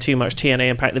been playing too much TNA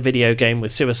Impact, the video game,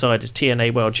 with Suicide as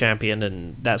TNA World Champion,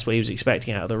 and that's what he was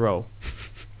expecting out of the role.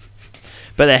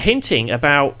 But they're hinting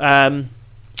about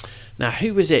Now,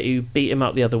 who was it who beat him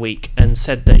up the other week and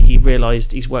said that he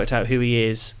realised he's worked out who he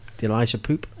is? The Elijah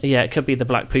Poop? Yeah, it could be the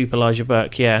Black Poop, Elijah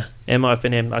Burke. Yeah, it might have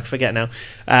been him. I forget now.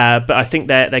 But I think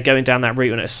they're going down that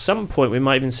route, and at some point we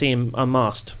might even see him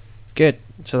unmasked. Good.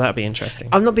 So that'd be interesting.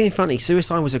 I'm not being funny.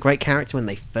 Suicide was a great character when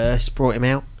they first brought him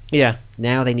out. Yeah.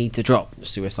 Now they need to drop the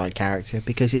Suicide character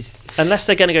because it's... Unless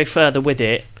they're going to go further with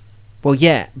it. Well,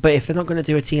 yeah, but if they're not going to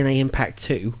do a TNA Impact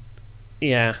 2...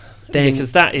 Yeah, then...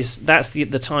 because that's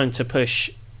the time to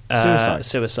push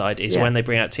Suicide is when they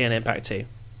bring out TNA Impact 2.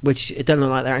 Which it doesn't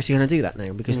look like they're actually going to do that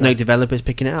now because no developer's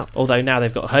picking it up. Although now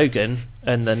they've got Hogan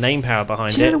and the name power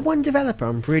behind it. Do you know the one developer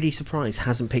I'm really surprised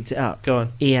hasn't picked it up? Go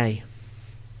on. EA.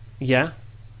 Yeah.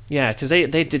 Yeah, because they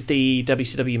did the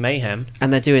WCW Mayhem.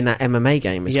 And they're doing that MMA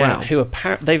game as well.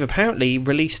 Yeah, they've apparently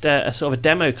released a sort of a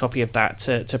demo copy of that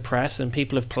to press, and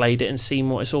people have played it and seen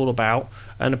what it's all about.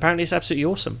 And apparently it's absolutely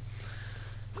awesome.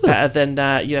 Better than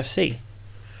UFC.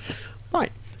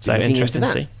 Right. So interesting to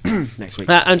see. Next week.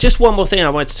 And just one more thing I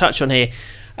wanted to touch on here.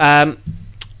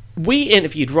 We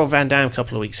interviewed Rob Van Dam a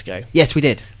couple of weeks ago. Yes, we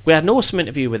did. We had an awesome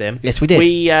interview with him. Yes, we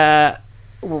did.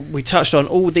 We touched on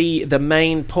all the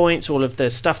main points, all of the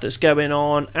stuff that's going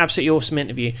on. Absolutely awesome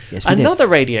interview. Yes, we Another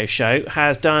radio show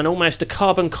has done almost a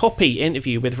carbon copy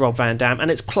interview with Rob Van Dam,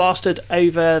 and it's plastered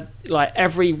over like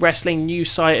every wrestling news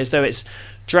site as though it's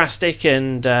drastic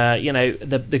and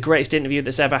the greatest interview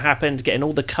that's ever happened, getting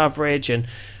all the coverage. And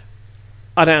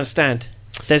I don't understand.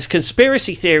 There's a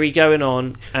conspiracy theory going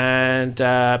on, and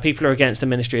people are against the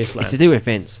Ministry of Islam. It's to do with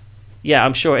Vince. Yeah,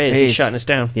 I'm sure it is. He's shutting us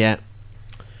down. Yeah.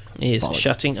 He is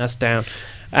shutting us down.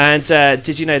 And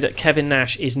did you know that Kevin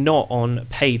Nash is not on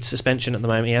paid suspension at the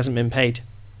moment? He hasn't been paid.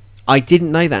 I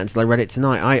didn't know that until I read it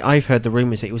tonight. I've heard the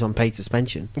rumours that he was on paid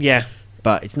suspension. Yeah.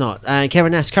 But it's not.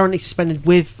 Kevin Nash, currently suspended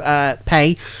with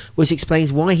pay, which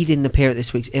explains why he didn't appear at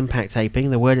this week's Impact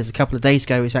taping. The word is a couple of days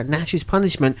ago is that Nash's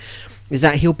punishment is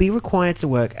that he'll be required to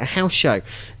work a house show.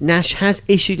 Nash has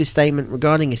issued a statement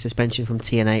regarding his suspension from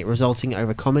TNA, resulting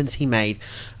over comments he made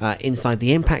inside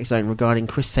the Impact Zone regarding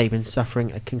Chris Sabin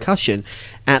suffering a concussion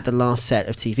at the last set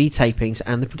of TV tapings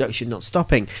and the production not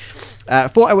stopping.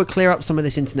 Thought I would clear up some of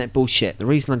this internet bullshit. The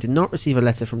reason I did not receive a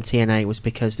letter from TNA was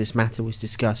because this matter was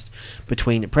discussed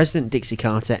between President Dixie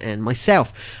Carter and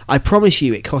myself. I promise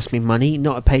you it cost me money,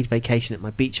 not a paid vacation at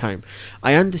my beach home.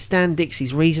 I understand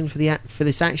Dixie's reason for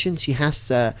this action. She has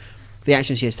the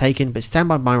action she has taken, but stand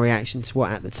by my reaction to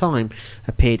what at the time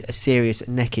appeared a serious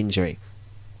neck injury.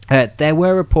 There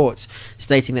were reports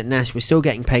stating that Nash was still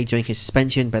getting paid during his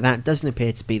suspension, but that doesn't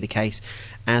appear to be the case,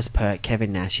 as per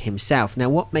Kevin Nash himself. Now,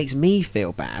 what makes me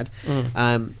feel bad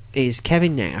is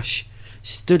Kevin Nash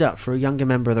stood up for a younger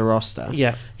member of the roster.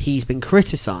 Yeah. He's been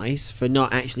criticised for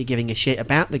not actually giving a shit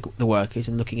about the workers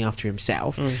and looking after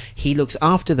himself. He looks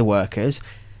after the workers,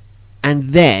 and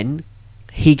then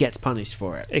he gets punished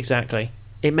for it. Exactly.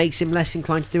 It makes him less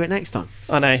inclined to do it next time.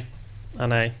 I know.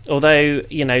 Although,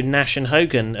 Nash and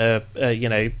Hogan are,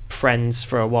 friends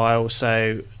for a while,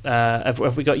 so have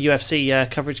we got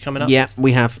UFC coverage coming up? Yeah,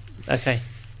 we have. Okay.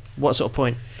 What sort of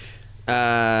point?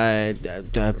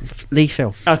 Lee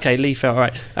Phil. Okay, Lee Phil, all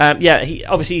right.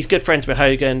 He's good friends with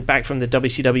Hogan, back from the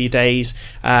WCW days.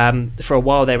 For a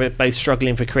while, they were both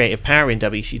struggling for creative power in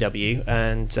WCW,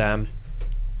 and,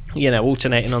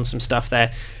 alternating on some stuff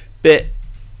there. But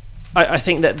I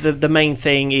think that the main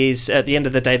thing is, at the end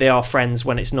of the day, they are friends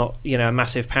when it's not, a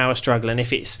massive power struggle. And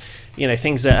if it's,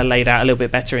 things that are laid out a little bit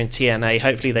better in TNA,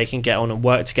 hopefully they can get on and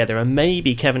work together. And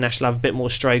maybe Kevin Nash will have a bit more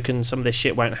stroke and some of this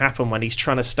shit won't happen when he's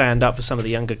trying to stand up for some of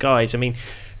the younger guys. I mean,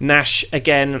 Nash,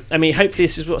 again, hopefully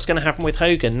this is what's going to happen with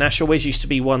Hogan. Nash always used to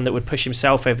be one that would push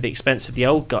himself over the expense of the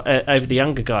over the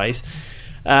younger guys.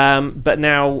 But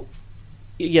now,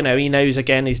 he knows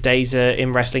again his days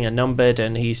in wrestling are numbered,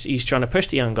 and he's trying to push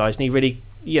the young guys, and he really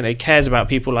cares about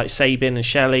people like Sabin and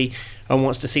Shelley and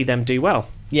wants to see them do well.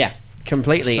 Yeah,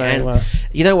 completely. So, and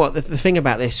you know what, the thing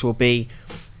about this will be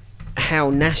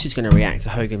how Nash is going to react to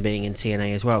Hogan being in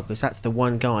TNA as well, because that's the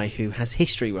one guy who has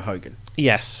history with Hogan.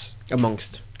 Yes,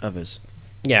 amongst others.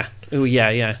 Yeah. Oh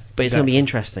yeah. But it's going to be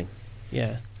interesting.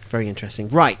 Yeah, very interesting.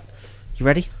 Right, you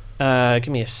ready? Give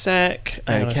me a sec.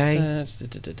 Okay.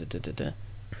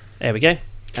 There we go.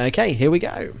 Okay, here we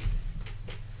go.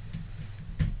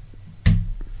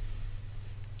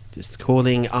 Just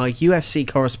calling our UFC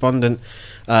correspondent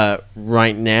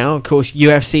right now. Of course,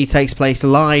 UFC takes place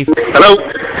live.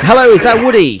 Hello, is that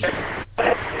Woody?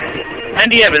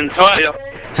 Andy Evans, how are you?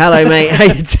 Hello, mate. How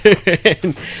you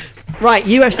doing? Right,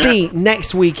 UFC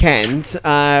next weekend.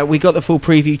 We got the full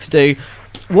preview to do.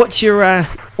 What's your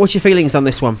feelings on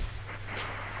this one?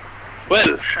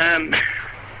 Well,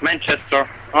 my Manchester.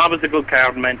 Always a good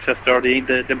card in Manchester,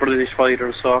 the British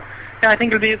fighters. So, yeah, I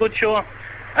think it'll be a good show.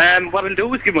 What I'll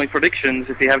do is give my predictions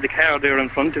if you have the card there in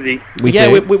front of you.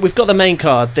 We've got the main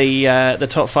card, the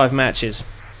top 5 matches.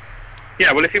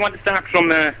 Yeah, well, if you want to start from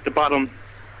the bottom,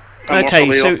 Okay,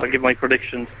 so I'll give my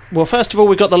predictions. Well, first of all,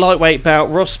 we've got the lightweight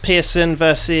bout: Ross Pearson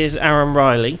versus Aaron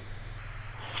Riley.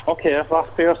 Okay, Ross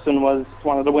Pearson was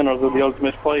one of the winners of the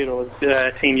Ultimate Fighter. It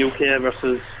was Team UK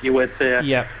versus USA.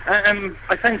 Yeah.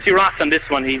 I fancy Ross on this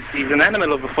one. He's an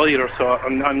animal of a fighter, so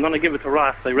I'm going to give it to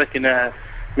Ross. I reckon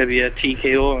maybe a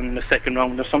TKO in the second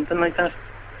round or something like that.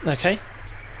 Okay,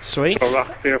 sweet. So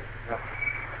Ross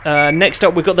Pearson. Next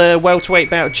up, we've got the welterweight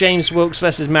bout: James Wilkes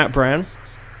versus Matt Brown.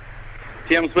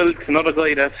 James Wilkes, another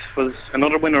guy that was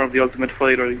another winner of the Ultimate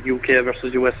Fighter, UK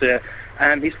versus USA.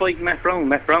 He's fighting Matt Brown.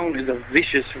 Matt Brown is a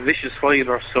vicious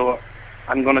fighter, so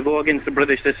I'm going to go against the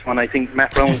British this one. I think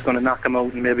Matt Brown is going to knock him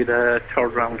out in maybe the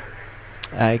third round.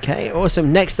 Okay,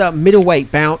 awesome. Next up,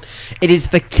 middleweight bout. It is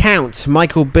the Count,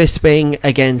 Michael Bisping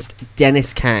against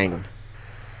Dennis Kang.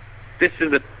 This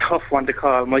is a tough one to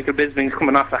call. Michael Bisping's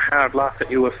coming off a hard loss at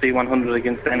UFC 100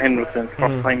 against Dan Henderson,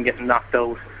 first time getting knocked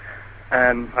out.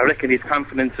 I reckon his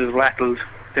confidence is rattled.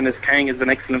 Dennis Kang is an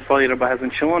excellent fighter, but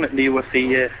hasn't shown it in the UFC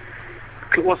yet.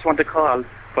 Close one to call,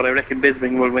 but I reckon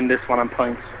Bisping will win this one on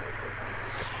points.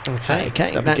 Okay,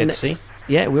 that'll be good to see.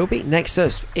 Yeah, it will be. Next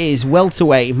up is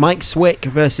welterweight Mike Swick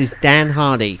versus Dan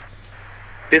Hardy.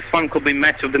 This one could be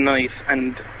match of the night,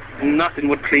 and nothing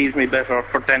would please me better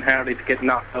for Dan Hardy to get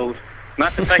knocked out.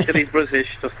 Not the fact that he's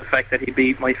British, just the fact that he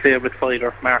beat my favourite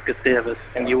fighter, Marcus Davis,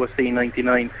 in UFC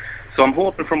 99. So I'm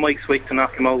hoping for Mike Swick to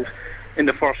knock him out in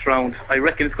the first round. I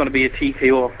reckon it's going to be a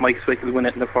TKO. Mike Swick will win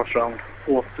it in the first round,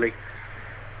 hopefully.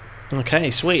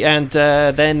 Okay, sweet. And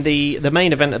then the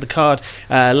main event of the card,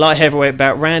 light heavyweight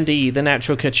bout: Randy the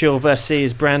Natural Couture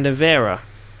versus Brandon Vera.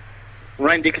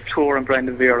 Randy Couture and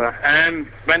Brandon Vera.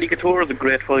 Randy Couture is a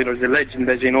great fighter. He's a legend,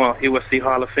 as you know, UFC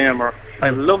Hall of Famer.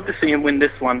 I'd love to see him win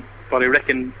this one, but I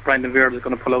reckon Brandon Vera is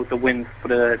going to pull out the win for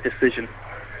the decision.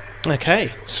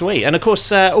 Okay, sweet. And of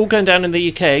course, all going down in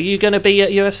the UK. Are you going to be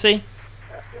at UFC?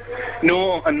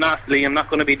 No, I'm not, Lee. I'm not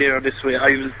going to be there this way.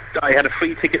 I had a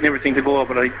free ticket and everything to go,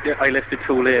 but I left it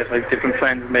too late. I have different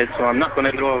plans made, so I'm not going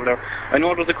to go over there. I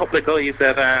know there's a couple of guys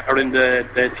that are in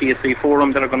the TSC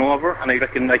forum that are going over,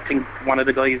 and I think one of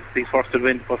the guys is first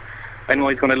event, but I know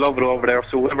he's going to love it over there.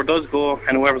 So whoever does go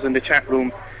and whoever's in the chat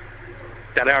room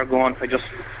that are going,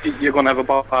 you're going to have a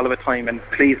ball of a time, and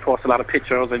please post a lot of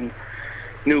pictures and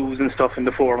news and stuff in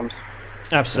the forums.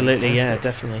 Absolutely, yeah,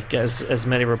 definitely. Get as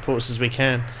many reports as we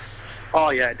can.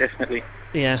 Oh yeah, definitely.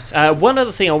 Yeah. One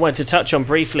other thing I wanted to touch on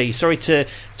briefly. Sorry to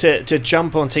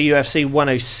jump onto UFC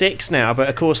 106 now, but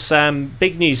of course,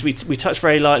 big news. We touched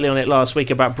very lightly on it last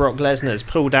week about Brock Lesnar's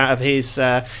pulled out of his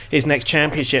next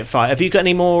championship fight. Have you got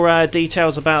any more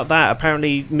details about that?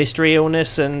 Apparently, mystery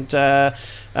illness and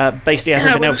basically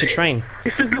hasn't been able to train.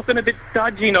 This is looking a bit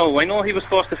dodgy now. I know he was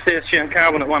supposed to face Shane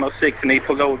Carwin at 106 and he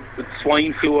pulled out with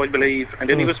swine flu, I believe, and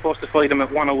then he was supposed to fight him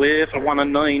at 108 or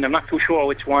 109. I'm not too sure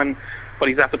which one, but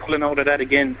he's after pulling out of that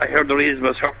again. I heard there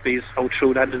was herpes. How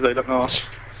true that is, I don't know.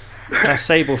 That's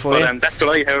Sable for you. That's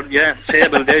what I heard, yeah.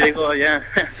 Sable, there you go, yeah.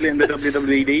 Playing the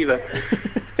WWE Diva.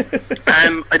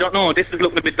 I don't know, this is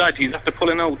looking a bit dodgy. He's after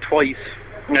pulling out twice.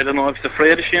 I don't know if he's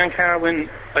afraid of Shane Carwin.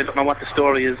 I don't know what the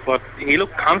story is, but he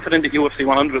looked confident at UFC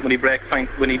 100 when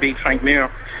he beat Frank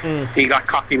Mir. He got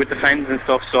cocky with the fans and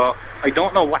stuff, so I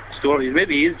don't know what the story is.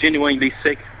 Maybe he is genuinely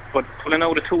sick, but pulling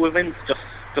out of 2 events, just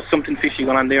something fishy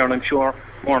going on there, and I'm sure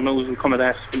more news will come of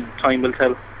that, and time will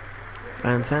tell.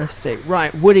 Fantastic.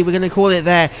 Right, Woody, we're going to call it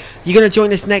there. You're going to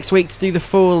join us next week to do the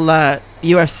full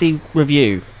UFC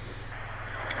review.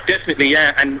 Definitely,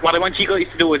 yeah. And what I want you guys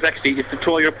to do is to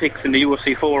throw your picks in the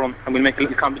UFC forum, and we'll make a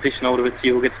little competition out of it, see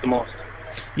who gets the most.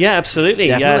 Yeah,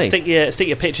 absolutely. Stick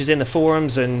your pictures in the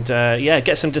forums and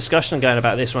get some discussion going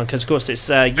about this one, because of course it's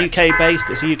UK based,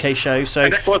 it's a UK show, so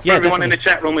and that's what for everyone in the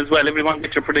chat room as well. Everyone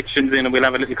get your predictions in and we'll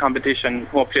have a little competition.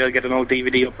 Hopefully I'll get an old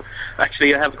DVD up.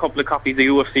 Actually I have a couple of copies of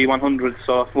UFC 100,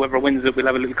 so whoever wins it we'll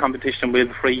have a little competition. We'll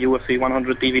have a free UFC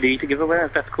 100 DVD to give away,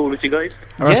 if that's cool with you guys.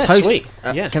 Sweet.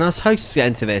 Can us hosts get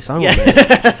into this? I want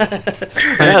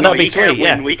this. No, you can't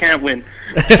win. We can't win.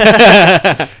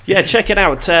 Yeah, check it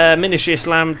out,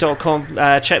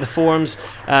 ministryislam.com. Check the forums,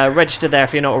 register there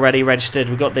if you're not already registered.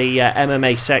 We've got the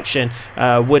MMA section.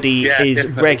 Woody is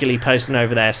regularly posting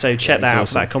over there, so check that out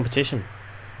for that competition.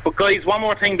 But guys, one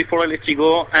more thing before I let you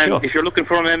go, and if you're looking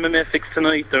for an MMA fix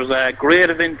tonight, there's a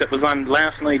great event that was on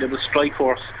last night. It was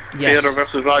Strikeforce, Theatre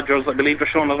versus Rogers. I believe they're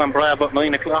showing it on Bravo at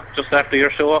 9 o'clock, just after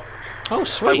your show. Oh,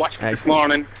 sweet. I watched it this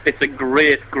morning. It's a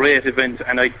great event,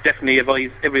 and I definitely advise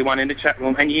everyone in the chat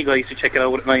room and you guys to check it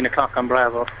out at 9 o'clock on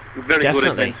Bravo. Very good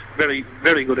event. Very,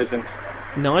 very good event.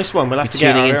 Nice one. We'll have to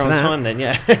get out here on time then,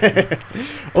 yeah.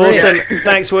 Awesome.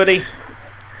 Thanks, Woody.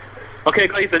 Okay,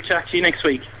 guys, I'll chat to you next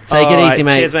week. Take it easy,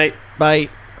 mate. Cheers, mate. Bye.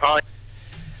 Bye.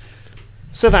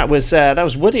 So that was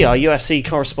Woody, our UFC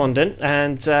correspondent,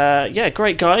 and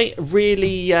great guy.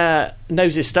 Really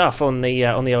knows his stuff on the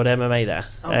old MMA there.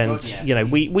 You know,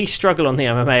 we struggle on the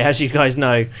MMA, as you guys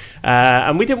know,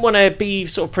 and we didn't want to be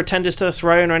sort of pretenders to the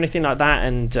throne or anything like that,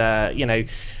 and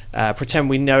pretend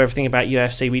we know everything about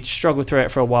UFC. We struggled through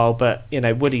it for a while, but you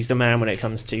know, Woody's the man when it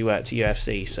comes to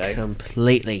UFC. So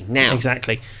completely now,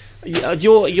 exactly.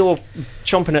 You're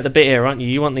chomping at the bit here, aren't you?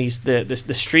 You want the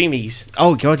streamies?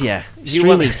 Oh god, yeah,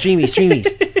 streamies.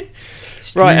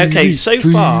 Right, okay. So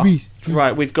far,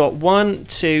 right, we've got 1,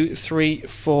 2, 3,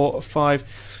 4, 5.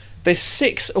 There's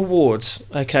 6 awards.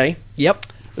 Okay. Yep.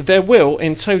 There will,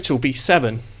 in total, be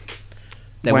 7.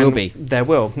 There will be. There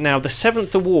will. Now, the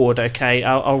 7th award. Okay,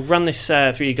 I'll run this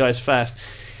through you guys first.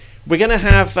 We're going to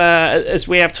have, as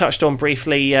we have touched on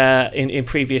briefly in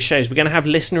previous shows, we're going to have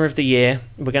Listener of the Year.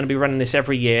 We're going to be running this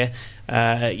every year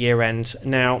at year end.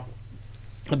 Now,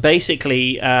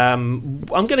 basically, I'm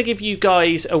going to give you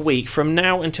guys a week from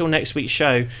now until next week's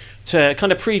show to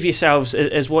kind of prove yourselves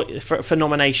as what for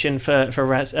nomination for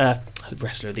Wrestler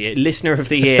of the Year, Listener of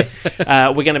the Year.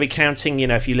 We're going to be counting, you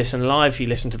know, if you listen live, if you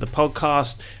listen to the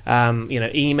podcast, you know,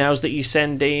 emails that you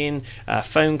send in,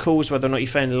 phone calls, whether or not you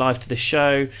phone live to the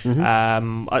show.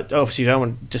 Obviously, you don't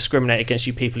want to discriminate against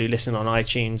you people who listen on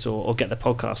iTunes or get the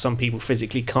podcast. Some people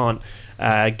physically can't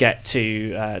get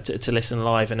to listen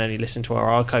live and only listen to our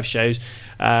archive shows.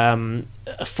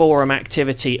 A forum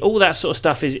activity, all that sort of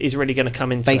stuff is really going to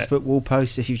come into Facebook wall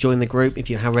posts if you've joined the group, if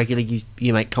you how regularly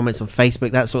you make comments on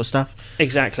Facebook, that sort of stuff.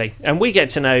 Exactly, and we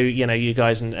get to know you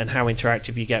guys and how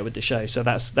interactive you get with the show, so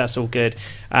that's all good.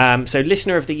 So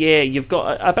Listener of the Year, you've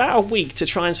got about a week to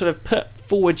try and sort of put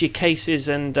forward your cases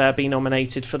and be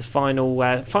nominated for the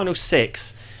final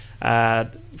 6 to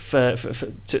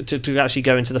actually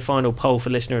go into the final poll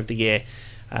for Listener of the Year.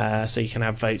 So you can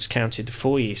have votes counted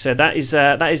for you. So that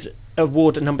is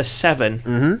award number 7.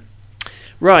 Mm-hmm.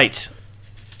 Right.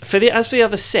 As for the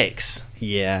other 6,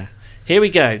 yeah, here we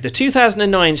go. The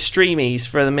 2009 Streamies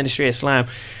for the Ministry of Slam.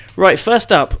 Right.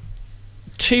 First up,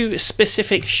 2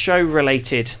 specific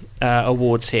show-related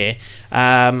awards here.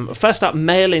 First up,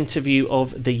 Male Interview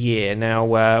of the Year.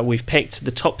 Now, we've picked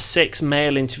the top 6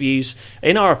 male interviews,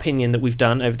 in our opinion, that we've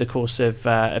done over the course of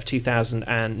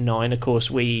 2009. Of course,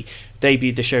 we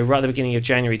debuted the show right at the beginning of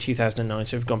January 2009,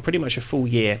 so we've gone pretty much a full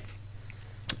year.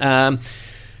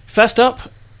 First up,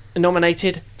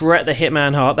 nominated, Bret the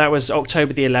Hitman Hart. That was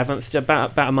October the 11th.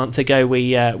 About a month ago,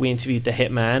 we interviewed the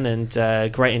Hitman,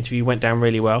 and great interview, went down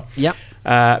really well. Yep.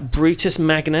 Brutus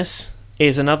Magnus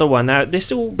is another one. Now,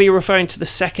 this will be referring to the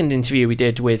second interview we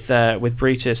did with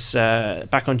Brutus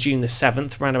back on June the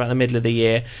 7th, around about the middle of the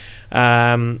year.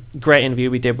 Great interview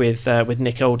we did with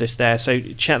Nick Aldis there, so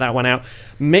check that one out.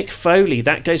 Mick Foley,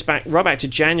 that goes back right back to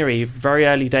January, very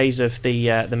early days of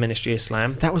the Ministry of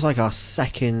Slam. That was like our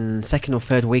second or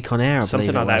third week on air,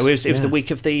 something like that. It was the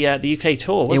week of the UK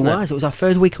tour, wasn't it? It was our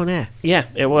third week on air. Yeah,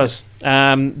 it was.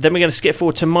 Then we're going to skip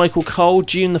forward to Michael Cole,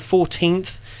 June the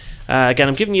 14th. Again,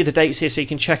 I'm giving you the dates here so you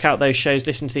can check out those shows,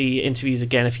 listen to the interviews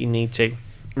again if you need to.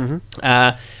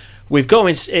 Mm-hmm. We've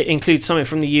got to include something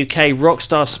from the UK,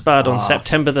 Rockstar Spud, on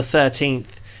September the 13th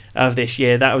of this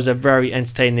year. That was a very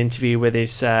entertaining interview with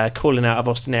his calling out of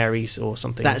Austin Aries or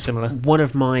something similar. That's one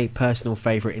of my personal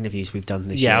favourite interviews we've done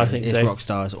this year. Yeah, I think so.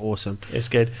 Rockstar is awesome. It's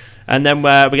good. And then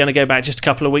we're going to go back just a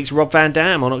couple of weeks, Rob Van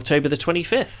Dam on October the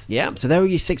 25th. Yeah, so there are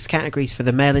your 6 categories for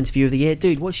the male interview of the year.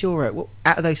 Dude, what's your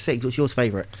out of those 6, what's yours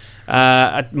favourite?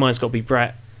 Mine's got to be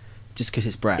Bret. Just because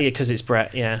it's Bret? Yeah, because it's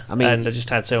Bret, yeah. I mean, and I just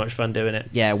had so much fun doing it.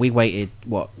 Yeah, we waited,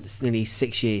 nearly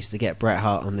 6 years to get Bret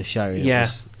Hart on the show. Yeah.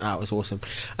 It was awesome.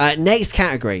 Next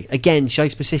category, again,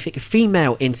 show-specific,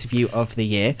 female interview of the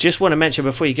year. Just want to mention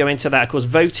before you go into that, of course,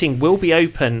 voting will be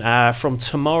open from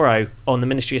tomorrow on the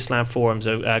Ministry of Slam forums.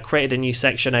 I created a new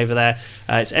section over there.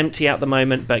 It's empty at the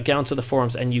moment, but get onto the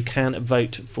forums and you can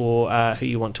vote for who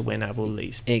you want to win out of all of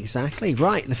these. Exactly.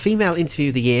 Right, the female interview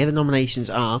of the year, the nominations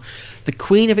are the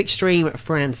Queen of Extreme,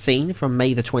 Francine, from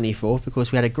May the 24th. Of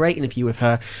course, we had a great interview with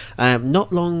her,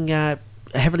 not long,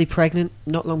 heavily pregnant,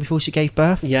 not long before she gave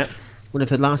birth. Yeah. one of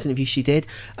the last interviews she did.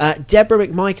 Deborah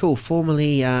McMichael,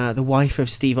 formerly the wife of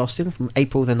Steve Austin, from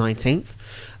April the 19th.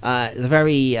 The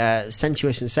very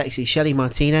sensuous and sexy Shelly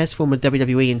Martinez, former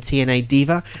WWE and TNA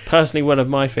diva. Personally, one of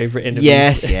my favourite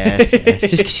interviews. Yes.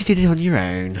 Just because you did it on your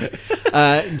own.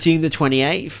 June the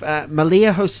 28th.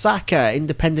 Malia Hosaka,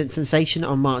 independent sensation,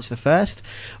 on March the 1st.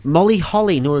 Molly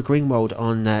Holly, Nora Greenwald,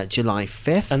 on July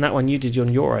 5th. And that one you did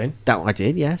on your own. That one I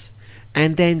did, yes.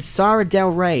 And then Sarah Del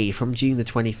Rey from June the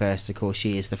 21st. Of course,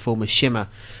 she is the former Shimmer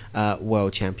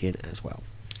world champion as well.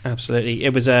 Absolutely.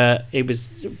 It was a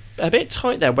bit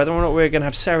tight there whether or not we were going to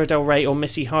have Sarah Del Rey or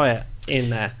Missy Hyatt in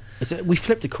there. We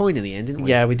flipped a coin in the end, didn't we?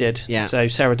 Yeah, we did. Yeah. So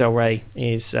Sarah Del Rey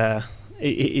is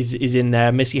in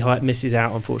there. Missy Hyatt misses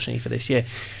out, unfortunately, for this year.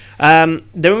 Then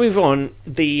we move on.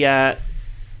 The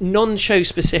non-show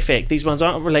specific. These ones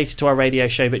aren't related to our radio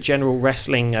show, but general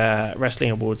wrestling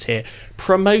awards here.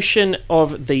 Promotion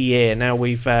of the year. Now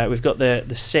we've got the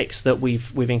 6 that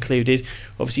we've included.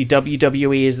 Obviously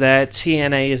WWE is there,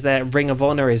 TNA is there, Ring of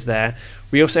Honor is there.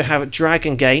 We also have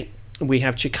Dragon Gate, we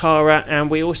have Chikara, and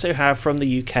we also have from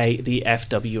the UK the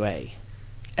FWA.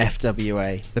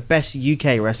 FWA, the best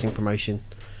UK wrestling promotion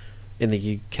in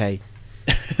the UK.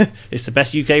 It's the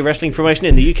best UK wrestling promotion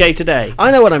in the UK today.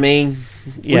 I know what I mean.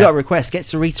 Yeah. We got a request. Get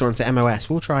Sarita onto MOS.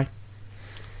 We'll try.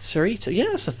 Sarita, yeah,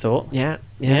 that's a thought. Yeah.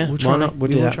 We'll try. Why not?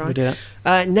 We'll do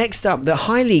that. Next up, the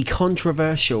highly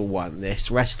controversial one. This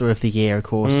Wrestler of the Year, of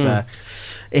course.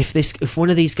 If one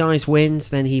of these guys wins,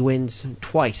 then he wins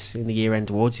twice in the year-end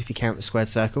awards. If you count the squared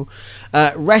circle.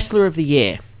 Wrestler of the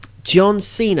Year: John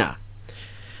Cena,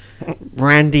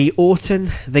 Randy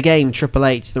Orton, The Game, Triple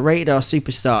H, the Rated R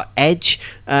Superstar, Edge,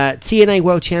 TNA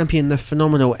World Champion, the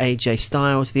phenomenal AJ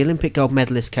Styles, the Olympic gold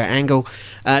medalist, Kurt Angle,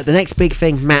 the next big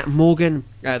thing, Matt Morgan,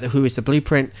 who is the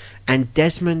Blueprint, and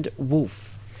Desmond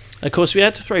Wolfe. Of course, we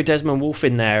had to throw Desmond Wolfe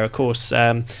in there. Of course,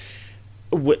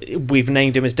 we've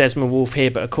named him as Desmond Wolfe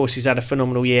here, but of course he's had a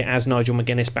phenomenal year as Nigel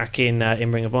McGuinness back in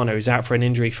Ring of Honor. He's out for an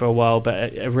injury for a while,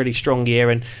 but a really strong year,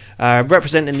 and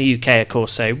representing the UK, of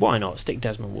course, so why not stick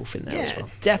Desmond Wolfe in there as well?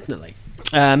 Definitely.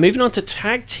 Moving on to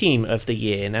Tag Team of the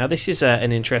Year. Now, this is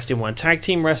an interesting one. Tag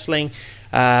Team Wrestling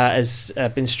has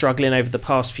been struggling over the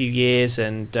past few years,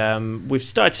 and we've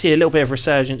started to see a little bit of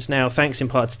resurgence now, thanks in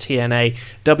part to TNA.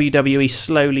 WWE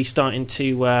slowly starting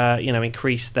to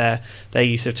increase their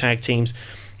use of tag teams.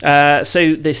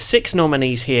 So the 6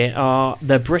 nominees here are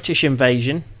the British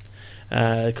Invasion.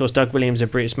 Of course, Doug Williams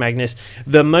and Brutus Magnus.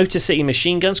 The Motor City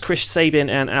Machine Guns, Chris Sabin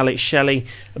and Alex Shelley.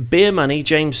 Beer Money,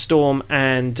 James Storm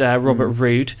and Robert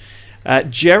Roode.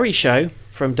 Jerry Show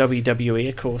from WWE,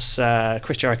 of course,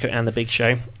 Chris Jericho and The Big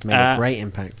Show. Made a great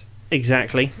impact.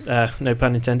 Exactly, no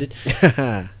pun intended.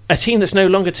 A team that's no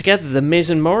longer together, The Miz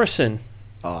and Morrison.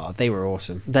 Oh, they were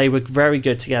awesome. They were very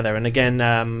good together, and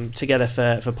again, together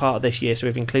for part of this year, so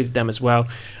we've included them as well.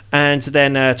 And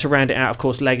then to round it out, of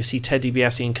course, Legacy, Ted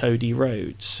DiBiase and Cody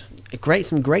Rhodes.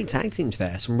 Some great tag teams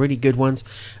there. Some really good ones.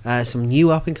 Some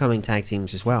new up-and-coming tag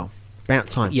teams as well. About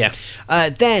time. Yeah.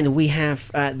 Then we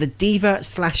have the Diva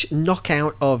 /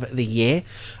 Knockout of the Year.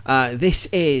 This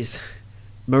is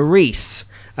Maurice,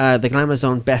 the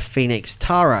Glamazon, Beth Phoenix,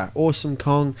 Tara, Awesome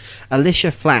Kong,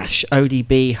 Alicia Flash,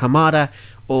 ODB, Hamada,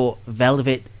 or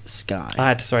Velvet Sky. I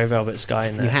had to throw Velvet Sky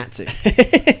in there. You had to.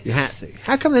 You had to.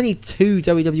 How come they need 2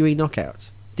 WWE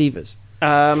knockouts? Divas.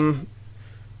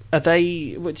 Are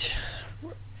they... Which...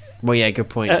 Well, yeah, good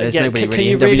point. There's nobody can really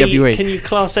you in WWE. Can you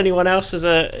class anyone else as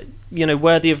a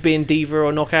worthy of being Diva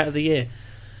or Knockout of the Year?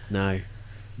 No.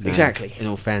 Exactly. In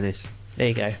all fairness. There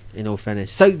you go. In all fairness.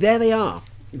 So there they are.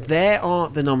 There are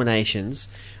the nominations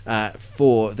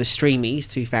for the Streamies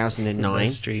 2009.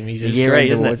 The Streamies is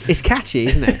great, isn't it? It's catchy,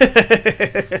 isn't it?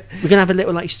 We're going to have a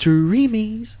little,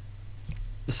 Streamies,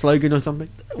 a slogan or something.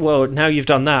 Well, now you've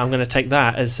done that, I'm going to take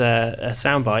that as a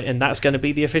soundbite, and that's going to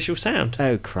be the official sound.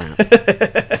 Oh, crap.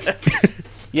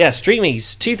 Yeah,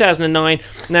 Streamies 2009.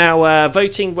 Now,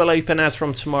 voting will open as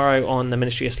from tomorrow on the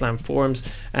Ministry of Slam forums,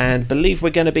 and believe we're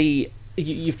going to be...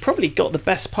 You've probably got the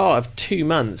best part of 2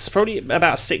 months, probably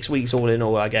about 6 weeks all in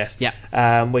all, I guess. Yeah.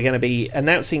 We're going to be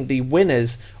announcing the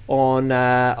winners on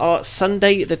our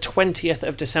Sunday, the 20th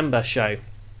of December show.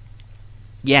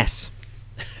 Yes.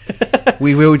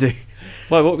 We will do.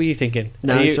 Well, what were you thinking?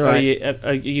 No, it's all right.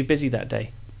 Are you busy that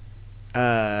day?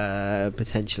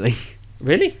 Potentially.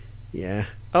 Really? Yeah.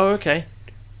 Oh, okay.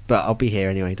 But I'll be here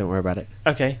anyway, don't worry about it.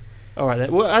 Okay. All right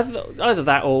then. Well, either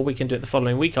that or we can do it the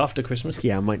following week after Christmas.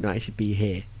 Yeah, I might not actually be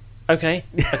here. Okay.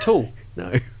 At all?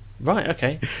 No. Right,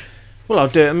 okay. Well, I'll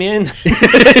do it on my own.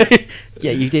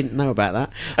 Yeah, you didn't know about that.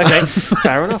 Okay,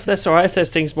 fair enough. That's all right. If there's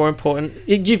things more important.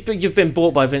 You've been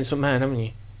bought by Vince McMahon, haven't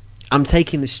you? I'm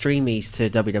taking the streamies to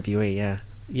WWE. Yeah.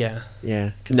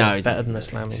 Yeah. No, better than the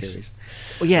Slammies. Series.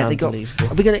 Well, yeah, they got.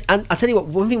 Are we gonna? And I'll tell you what.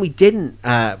 One thing we didn't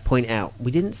point out.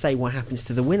 We didn't say what happens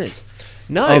to the winners.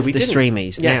 No, of we the didn't.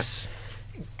 streamies. Yes.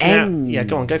 Yeah,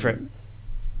 go on, go for it.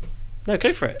 No,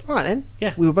 go for it. All right then.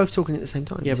 Yeah, we were both talking at the same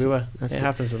time. Yeah, we were. That's it good.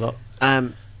 happens a lot.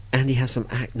 Andy has some.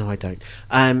 No, I don't.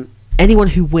 Anyone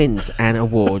who wins an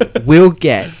award will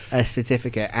get a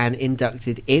certificate and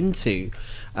inducted into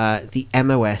the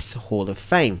MOS Hall of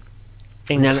Fame,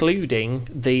 including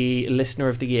the Listener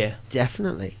of the Year.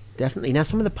 Definitely. Now,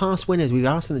 some of the past winners, we've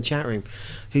asked in the chat room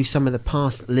who some of the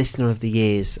past Listener of the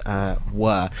Years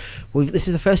were. This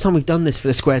is the first time we've done this for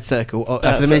the Squared Circle, for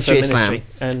the Ministry of Slam.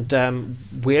 And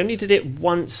we only did it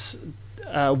once,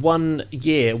 1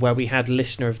 year, where we had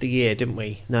Listener of the Year, didn't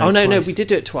we? No, we did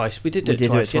do it twice. We did do it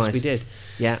twice. Yes, we did.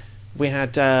 Yeah. We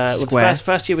had... Square. The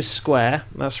first year was Square,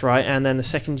 that's right, and then the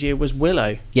second year was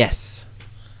Willow. Yes.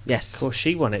 Of course,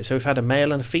 she won it. So we've had a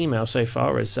male and a female so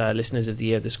far as Listeners of the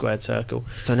Year of the Squared Circle.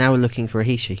 So now we're looking for a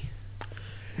he/she.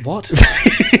 What?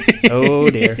 Oh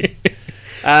dear.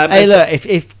 Hey, look,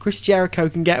 if Chris Jericho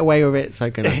can get away with it, so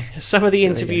can I. Some of the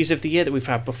interviews of the year that we've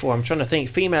had before, I'm trying to think.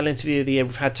 Female interview of the year,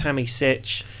 we've had Tammy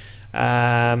Sitch.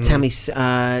 Tammy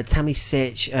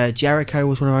Sitch. Jericho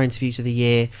was one of our interviews of the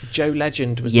year. Joe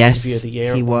Legend was the interview of the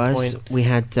year. He at was. One point. We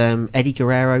had Eddie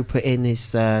Guerrero put in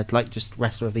his just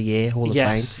Wrestler of the Year Hall of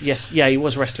Fame. Yes, yeah, he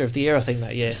was Wrestler of the Year, I think,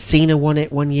 that year. Cena won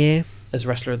it 1 year as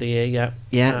Wrestler of the Year. Yeah.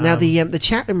 Yeah. Now the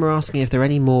chat room were asking if there are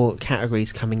any more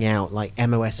categories coming out, like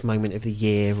MOS Moment of the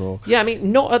Year or. Yeah, I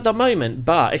mean, not at the moment,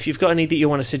 but if you've got any that you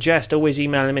want to suggest, always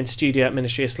email them in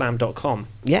studio@ministryofslam.com.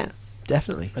 Yeah.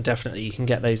 Definitely. You can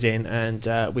get those in,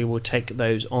 and we will take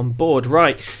those on board.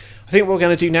 Right. I think what we're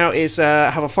going to do now is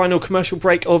have a final commercial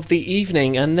break of the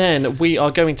evening, and then we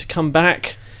are going to come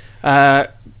back,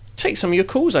 take some of your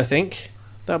calls, I think.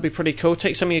 That'll be pretty cool.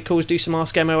 Take some of your calls, do some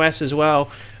Ask MOS as well.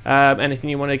 Anything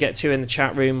you want to get to in the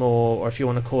chat room, or if you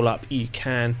want to call up, you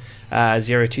can.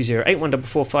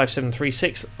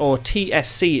 020-8144-5736 or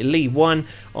TSC Lee 1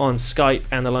 on Skype,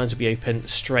 and the lines will be open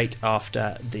straight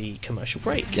after the commercial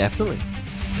break. Definitely.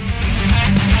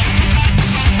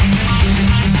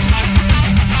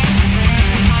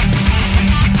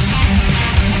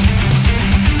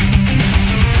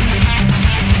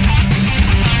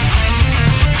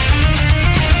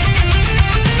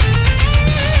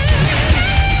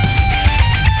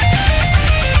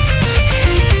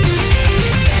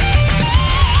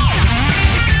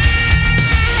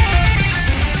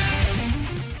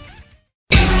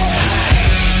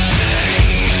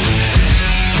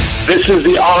 This is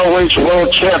the ROH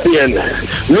World Champion,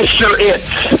 Mr. It,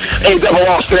 A-Double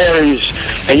Austin Aries,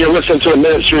 and you're listening to the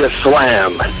Ministry of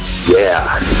Slam.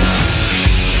 Yeah.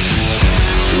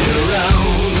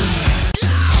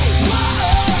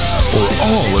 For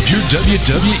all of your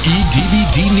WWE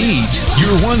DVD needs,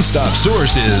 your one-stop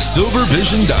source is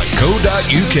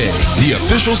silvervision.co.uk, the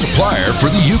official supplier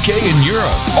for the UK and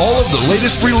Europe. All of the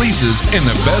latest releases and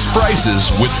the best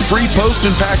prices with free post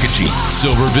and packaging.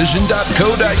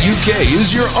 Silvervision.co.uk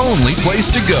is your only place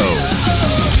to go.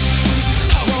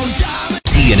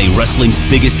 TNA Wrestling's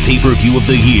biggest pay-per-view of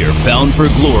the year, Bound for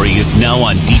Glory, is now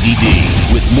on DVD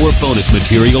with more bonus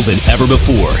material than ever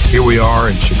before. Here we are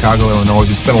in Chicago, Illinois.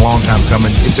 It's been a long time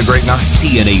coming. It's a great night.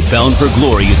 TNA Bound for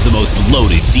Glory is the most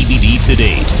loaded DVD to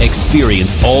date.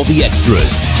 Experience all the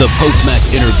extras, the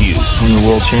post-match interviews. I'm the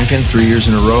world champion 3 years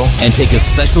in a row. And take a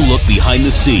special look behind the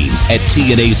scenes at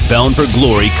TNA's Bound for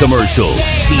Glory commercial.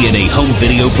 TNA Home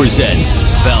Video presents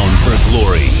Bound for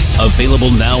Glory.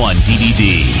 Available now on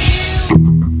DVD.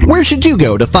 Where should you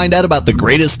go to find out about the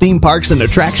greatest theme parks and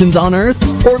attractions on Earth?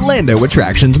 Orlando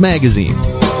Attractions Magazine.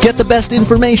 Get the best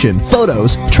information,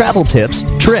 photos, travel tips,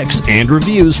 tricks, and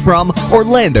reviews from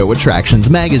Orlando Attractions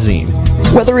Magazine.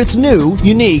 Whether it's new,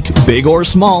 unique, big or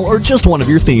small, or just one of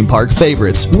your theme park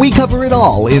favorites, we cover it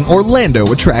all in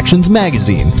Orlando Attractions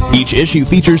Magazine. Each issue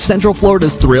features Central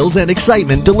Florida's thrills and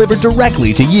excitement delivered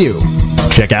directly to you.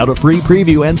 Check out a free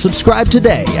preview and subscribe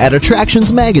today at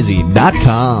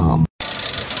attractionsmagazine.com.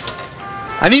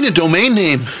 I need a domain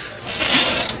name.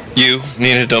 You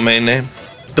need a domain name?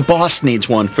 The boss needs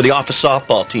one for the office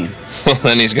softball team. Well,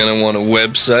 then he's going to want a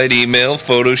website, email,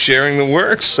 photo sharing, the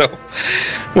works. So,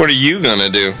 what are you going to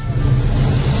do?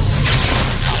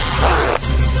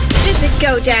 Visit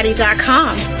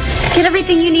GoDaddy.com. Get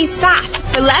everything you need fast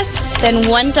for less than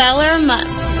 $1 a month.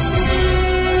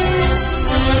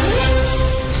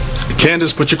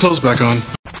 Candace, put your clothes back on.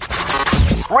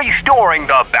 Restoring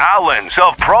the balance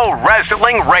of pro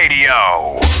wrestling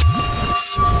radio.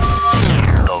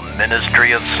 The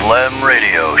Ministry of Slam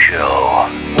Radio Show.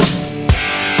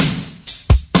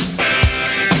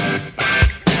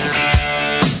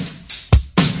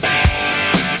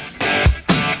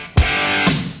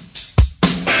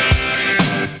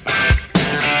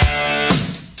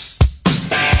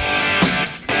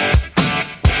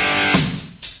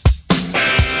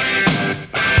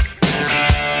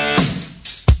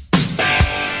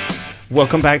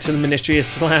 Welcome back to the Ministry of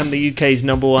Slam, the UK's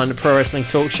 #1 pro wrestling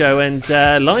talk show, and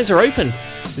lines are open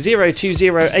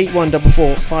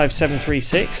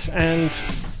 02081445736. And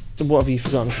what have you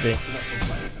forgotten to do?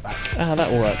 That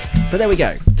will work. But there we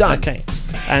go, done. Okay.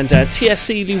 And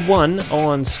TSC1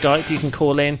 on Skype, you can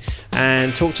call in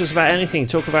and talk to us about anything.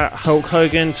 Talk about Hulk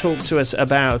Hogan, talk to us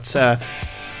about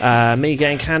me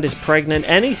getting Candice pregnant,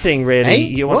 anything really. Hey?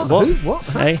 You want What? Who? What?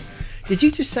 Huh? Hey? Did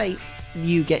you just say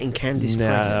you getting Candice No,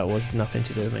 pregnant? that was nothing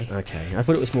to do with me. Okay, I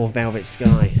thought it was more Velvet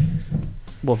Sky.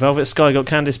 Well, Velvet Sky got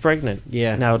Candice pregnant.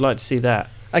 Yeah. Now I'd like to see that.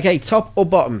 Okay, top or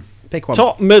bottom? Pick one.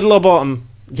 Top, middle, or bottom?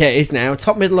 Yeah, it is now.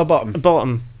 Top, middle, or bottom?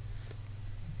 Bottom.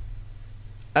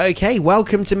 Okay,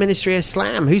 welcome to Ministry of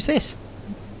Slam. Who's this?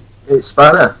 It's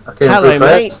Spanner. Hello,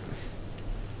 mate. First.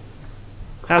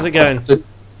 How's it going?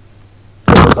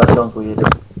 That sounds weird.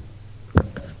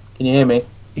 Can you hear me?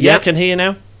 Yeah, I can hear you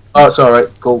now. Oh, it's alright.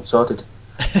 Cool, sorted.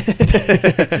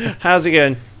 How's it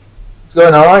going? It's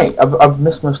going alright. I've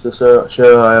missed most of the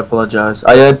show, I apologise.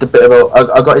 I heard the bit about...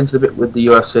 I got into the bit with the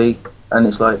UFC, and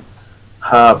it's like,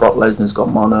 Brock Lesnar's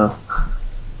got mono.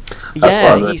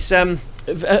 Yeah, he's a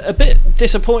bit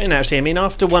disappointing actually. I mean,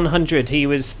 after 100, he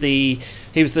was the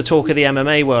talk of the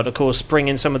MMA world. Of course,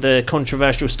 bringing some of the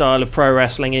controversial style of pro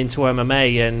wrestling into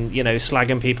MMA, and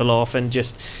slagging people off and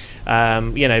just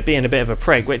being a bit of a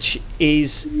prick, which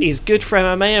is good for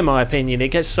MMA in my opinion. It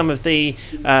gets some of the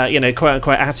quote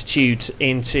unquote attitude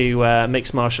into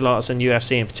mixed martial arts and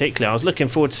UFC in particular. I was looking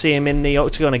forward to seeing him in the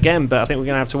octagon again, but I think we're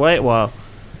going to have to wait a while.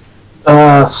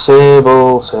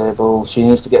 Sable. She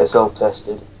needs to get herself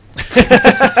tested.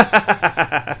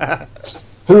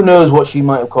 Who knows what she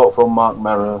might have caught from Mark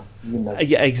Merrow?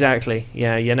 Yeah, exactly.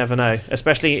 Yeah, you never know.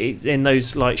 Especially in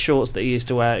those like shorts that he used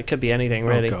to wear. It could be anything,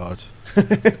 really. Oh God!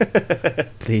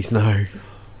 Please no.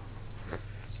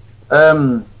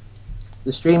 The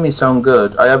streamies sound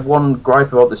good. I have one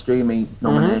gripe about the streamy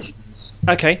nominations.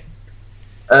 Okay.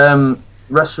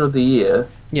 Wrestler of the Year.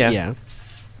 Yeah.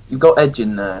 You've got Edge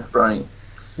in there, right?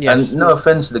 Yes. And no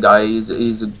offense to the guy,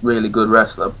 he's a really good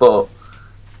wrestler, but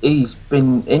he's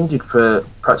been injured for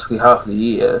practically half of the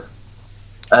year,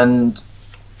 and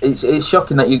it's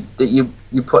shocking that you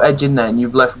put Edge in there and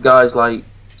you've left guys like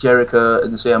Jericho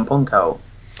and CM Punk out.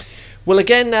 Well,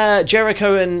 again,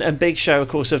 Jericho and Big Show, of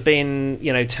course, have been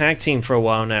tag team for a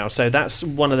while now, so that's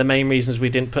one of the main reasons we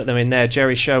didn't put them in there.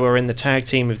 Jerry Show are in the tag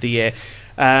team of the year.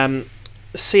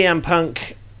 CM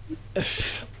Punk.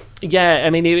 Yeah, I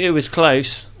mean, it was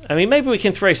close. I mean, maybe we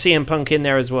can throw CM Punk in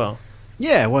there as well.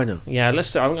 Yeah, why not? Yeah,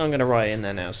 I'm going to write in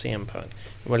there now, CM Punk.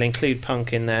 We'll include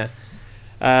Punk in there.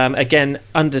 Again,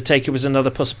 Undertaker was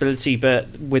another possibility,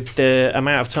 but with the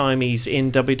amount of time he's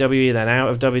in WWE, then out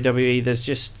of WWE, there's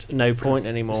just no point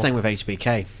anymore. Same with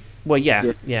HBK. Well,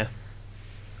 yeah.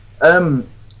 Am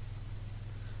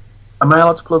I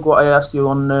allowed to plug what I asked you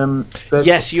on Facebook?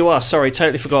 Yes, you are. Sorry,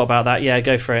 totally forgot about that. Yeah,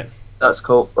 go for it. That's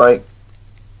cool. Right.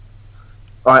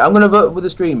 Alright, I'm going to vote with the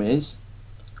streamers,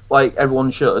 like everyone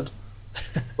should.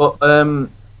 But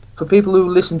for people who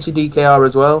listen to DKR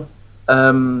as well,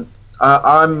 I'm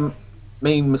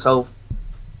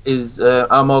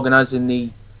organising the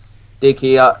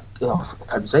DKR. Oh, I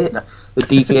can't say it now. The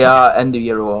DKR End of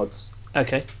Year Awards.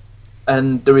 Okay.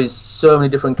 And there is so many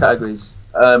different categories.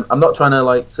 I'm not trying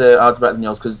to argue better than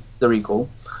yours because they're equal.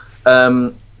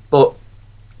 But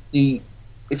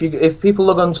if people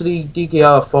log on to the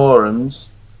DKR forums,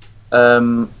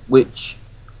 which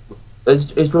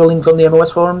is there a link on the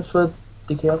MOS forums for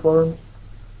DKR forums?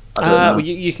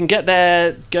 You can get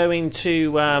there going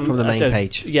to from the main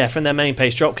page. Yeah, from their main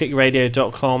page,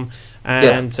 dropkickradio.com,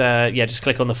 and just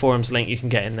click on the forums link. You can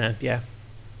get in there. Yeah.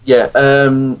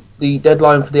 The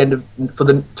deadline for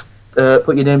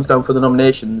put your names down for the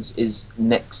nominations is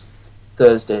next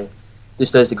Thursday.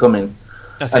 This Thursday coming,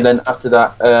 and then after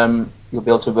that, you'll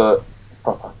be able to vote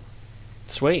proper.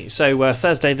 Sweet. So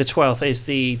Thursday the 12th is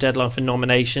the deadline for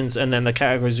nominations, and then the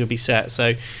categories will be set.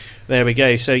 So there we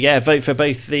go. So yeah, vote for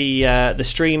both the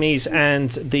Streamies and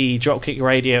the Dropkick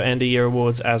Radio End of Year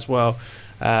Awards as well.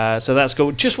 So that's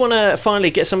cool. Just want to finally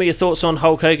get some of your thoughts on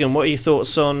Hulk Hogan. What are your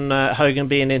thoughts on Hogan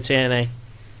being in TNA?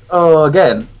 Oh,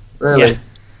 again, really? Yeah.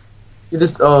 You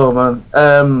just man.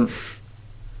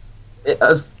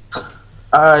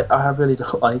 I really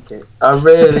don't like it. I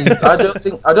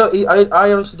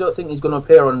honestly don't think he's going to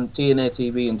appear on TNA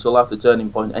TV until after Turning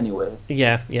Point anyway.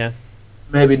 Yeah.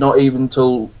 Maybe not even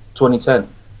till 2010.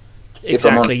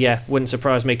 Exactly, yeah. Wouldn't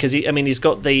surprise me because he's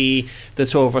got the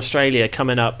tour of Australia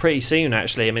coming up pretty soon.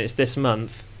 Actually, I mean it's this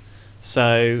month,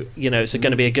 so it's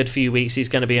going to be a good few weeks. He's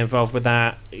going to be involved with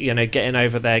that. Getting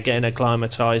over there, getting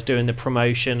acclimatized, doing the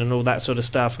promotion and all that sort of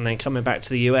stuff, and then coming back to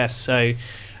the US. So.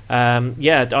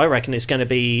 yeah, I reckon it's going to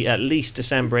be at least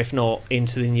December, if not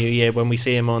into the new year, when we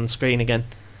see him on screen again.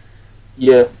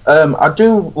 Yeah, I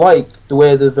do like the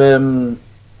way they've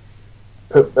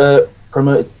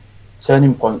promoted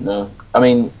Turning Point now. I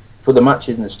mean, for the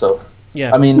matches and stuff.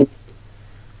 Yeah. I mean,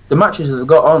 the matches that they've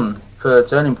got on for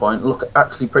Turning Point look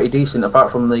actually pretty decent,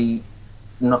 apart from the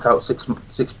knockout six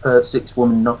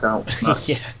woman knockout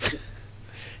match.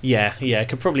 Yeah,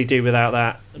 could probably do without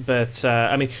that. But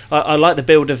I mean, I like the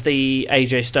build of the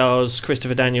AJ Styles,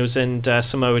 Christopher Daniels, and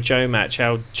Samoa Joe match.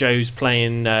 How Joe's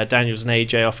playing Daniels and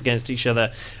AJ off against each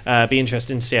other. Be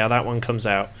interesting to see how that one comes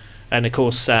out. And of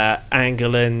course,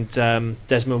 Angle and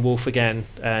Desmond Wolfe again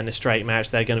in a straight match.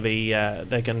 They're going to be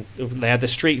they had the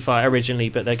street fight originally,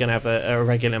 but they're going to have a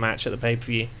regular match at the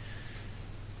pay-per-view.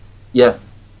 Yeah,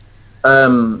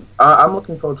 I'm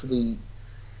looking forward to the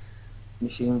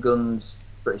Machine Guns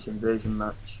British Invasion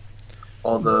match,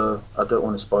 although I don't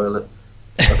want to spoil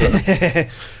it.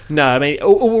 No, I mean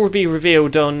all will be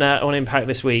revealed on Impact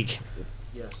this week.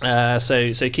 Yes.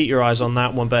 So keep your eyes on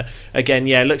that one. But again,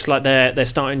 yeah, it looks like they're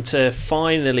starting to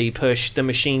finally push the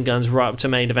Machine Guns right up to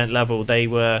main event level. They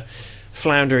were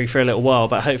floundering for a little while,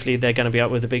 but hopefully they're going to be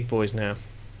up with the big boys now.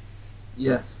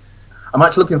 Yeah, I'm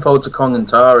actually looking forward to Kong and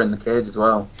Tara in the cage as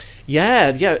well.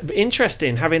 Yeah,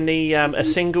 interesting having the a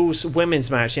singles women's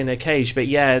match in a cage. But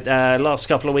yeah, last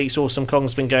couple of weeks, Awesome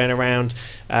Kong's been going around.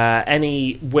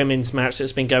 Any women's match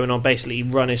that's been going on, basically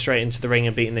running straight into the ring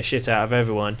and beating the shit out of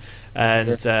everyone.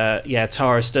 And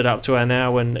Tara stood up to her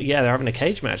now, and yeah, they're having a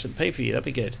cage match at the pay-per-view. That'd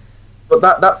be good.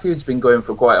 But that feud's been going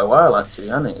for quite a while, actually,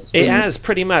 hasn't it? It has,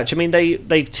 pretty much. I mean,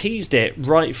 they've teased it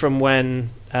right from when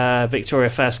Victoria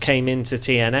first came into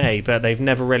TNA, but they've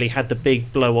never really had the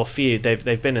big blow-off feud.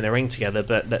 They've been in the ring together,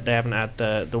 but they haven't had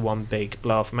the one big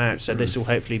blow-off match. So this will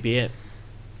hopefully be it.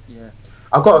 Yeah,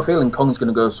 I've got a feeling Kong's going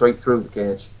to go straight through the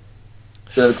cage.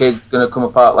 So the cage is going to come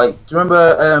apart. Like, do you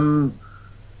remember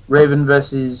Raven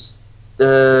versus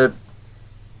Trevor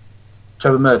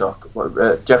Murdoch,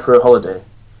 Jeffrey Holiday?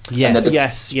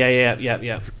 Yes.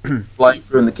 Yeah. Flying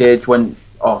through in the cage went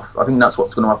off. I think that's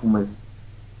what's going to happen with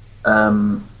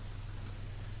Kong.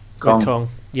 With Kong.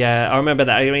 Yeah, I remember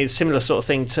that. I mean, similar sort of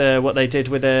thing to what they did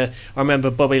with I remember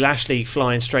Bobby Lashley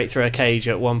flying straight through a cage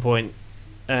at one point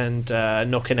and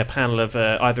knocking a panel of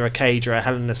either a cage or a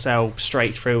Hell in a Cell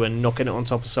straight through and knocking it on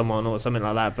top of someone or something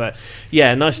like that. But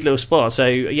yeah, nice little spot. So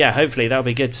yeah, hopefully that'll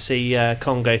be good to see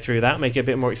Kong go through that, make it a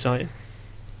bit more exciting.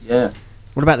 Yeah.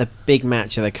 What about the big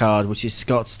match of the card, which is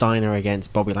Scott Steiner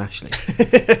against Bobby Lashley?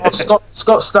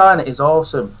 Scott Steiner is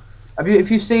awesome. Have you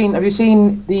seen the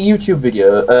YouTube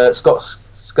video? Scott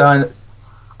Steiner.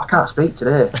 I can't speak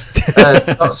today.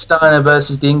 Scott Steiner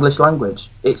versus the English language.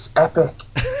 It's epic.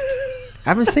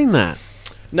 Haven't seen that.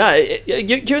 No,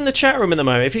 you're in the chat room at the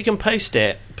moment. If you can post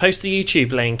the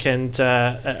YouTube link and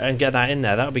get that in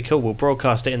there, that would be cool. We'll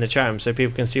broadcast it in the chat room so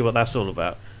people can see what that's all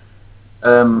about.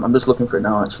 I'm just looking for it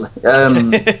now, actually.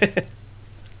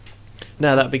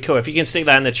 No, that'd be cool. If you can stick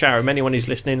that in the chat room, anyone who's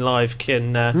listening live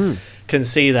can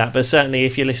see that. But certainly,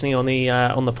 if you're listening on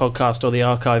the podcast or the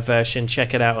archive version,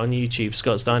 check it out on YouTube.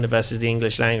 Scott Steiner versus the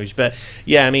English language. But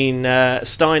yeah, I mean,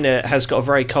 Steiner has got a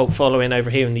very cult following over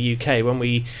here in the UK. When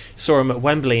we saw him at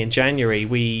Wembley in January,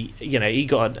 he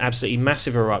got an absolutely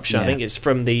massive eruption. Yeah. I think it's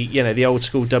from the old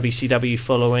school WCW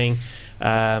following.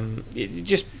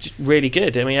 Just really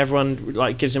good. I mean, everyone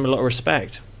gives him a lot of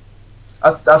respect.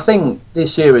 I think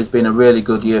this year has been a really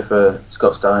good year for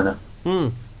Scott Steiner.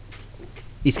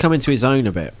 He's come into his own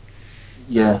a bit.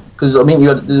 Yeah, because I mean,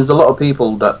 there's a lot of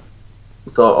people that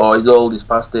thought, "Oh, he's old, he's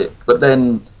past it." But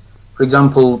then, for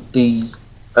example, the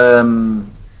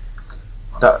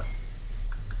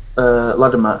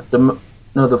ladder match,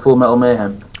 the Full Metal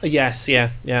Mayhem. Yes,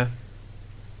 yeah.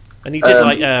 And he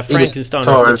did Frankenstein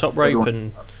off the top rope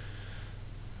and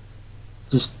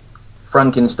just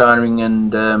Frankensteining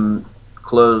and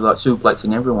close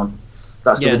suplexing everyone.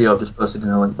 That's the video I've just posted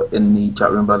in the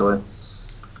chat room, by the way.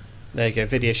 There you go.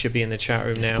 Video should be in the chat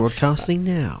room now. It's broadcasting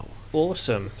now.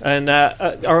 Awesome. And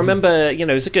I remember, it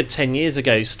was a good 10 years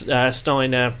ago,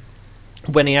 Steiner,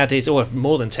 when he had his, or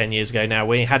more than 10 years ago now,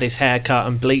 when he had his hair cut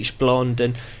and bleached blonde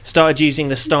and started using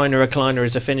the Steiner recliner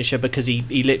as a finisher because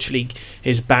he literally,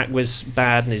 his back was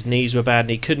bad and his knees were bad and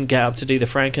he couldn't get up to do the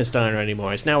Frankensteiner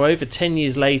anymore. It's now over 10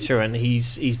 years later and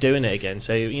he's doing it again.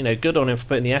 So, good on him for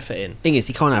putting the effort in. Thing is,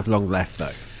 he can't have long left,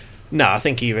 though. No, I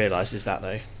think he realises that,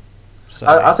 though. So,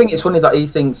 I think it's funny that he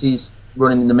thinks he's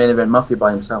running in the main event Mafia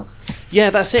by himself. Yeah,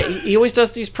 that's it. He always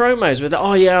does these promos with,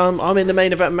 I'm in the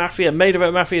main event Mafia. Main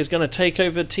event Mafia is going to take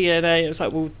over TNA. It's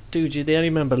like, well, dude, you're the only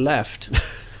member left.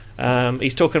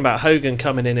 He's talking about Hogan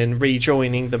coming in and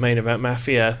rejoining the Main Event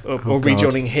Mafia, or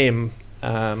rejoining him,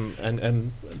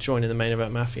 and joining the Main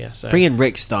Event Mafia. So bring in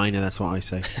Rick Steiner. That's what I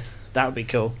say. That would be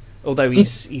cool. Although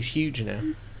he's huge now.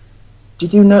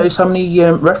 Did you notice how many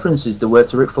references there were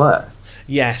to Ric Flair?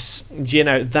 Yes,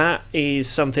 that is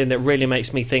something that really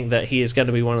makes me think that he is going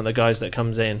to be one of the guys that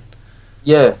comes in.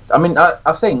 Yeah, I mean,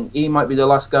 I think he might be the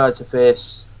last guy to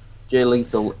face Jay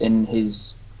Lethal in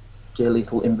his Jay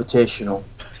Lethal Invitational.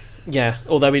 Yeah,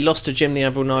 although he lost to Jim the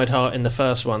Anvil Neidhart in the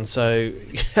first one, so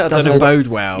doesn't bode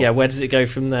well. Yeah, where does it go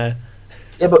from there?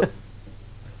 Yeah, but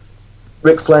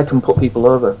Ric Flair can put people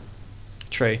over.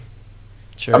 True.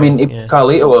 I mean, he put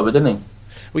Carlito over, didn't he?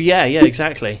 Well, yeah,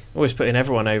 exactly. Always putting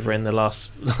everyone over in the last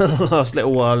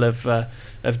little while of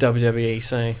WWE.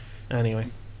 So anyway,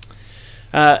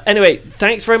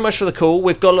 thanks very much for the call.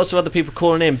 We've got lots of other people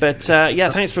calling in, but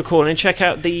thanks for calling in. Check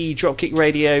out the Dropkick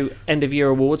Radio End of Year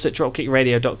Awards at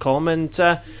dropkickradio.com,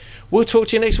 and we'll talk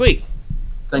to you next week.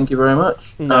 Thank you very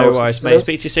much. No worries, mate.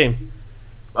 Speak to you soon.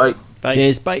 Bye.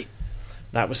 Cheers, bye.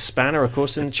 That was Spanner, of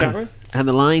course, in the chat room. And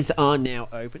the lines are now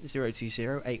open,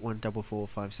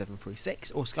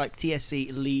 020-8144-5736 or Skype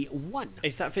TSC Lee1.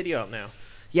 Is that video up now?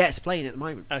 Yeah, it's playing at the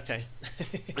moment. Okay.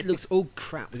 It looks... Oh,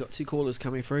 crap. We've got 2 callers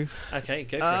coming through. Okay,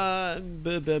 go for it. Oh,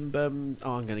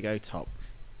 I'm going to go top.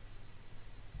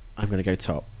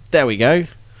 There we go.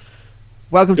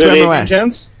 Welcome to Good MOS. evening,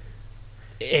 gents.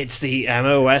 It's the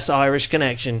MOS Irish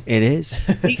Connection. It is.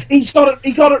 He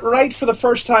got it right for the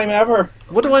first time ever.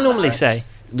 What do I normally say?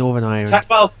 Northern Irish.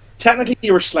 Technically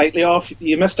you were slightly off.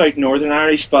 You missed out Northern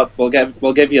Irish, but we'll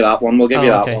give you that one. We'll give you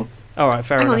that one. All right,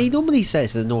 fair enough. He normally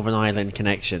says the Northern Ireland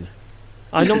Connection.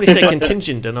 I normally say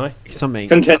contingent, don't I? Something.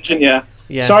 Contingent, yeah.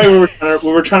 Yeah. Sorry, we were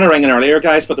trying to ring in earlier,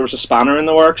 guys, but there was a spanner in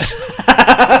the works.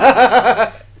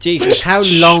 Jesus, how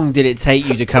long did it take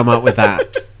you to come up with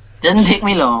that? Didn't take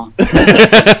me long.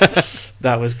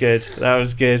 That was good.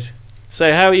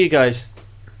 So, how are you guys?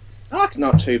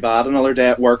 Not too bad. Another day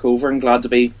at work over, and glad to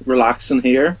be relaxing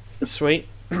here. Sweet.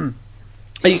 Are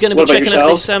you going to be checking out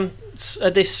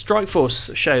this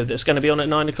Strikeforce show that's going to be on at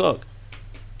 9:00?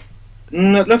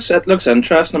 It looks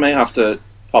interesting. I may have to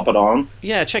pop it on.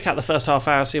 Yeah, check out the first half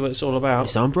hour, see what it's all about.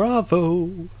 It's on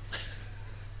Bravo.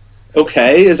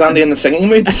 Okay, is Andy in the singing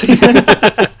mood this evening?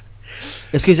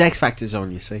 It's because X Factor's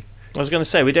on, you see. I was going to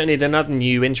say, we don't need another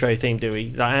new intro theme, do we?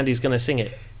 Like Andy's going to sing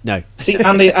it. No. See,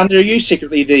 Andy, are you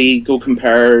secretly the Go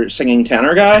Compare singing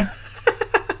tenor guy?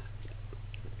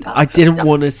 I didn't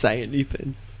want to say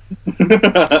anything.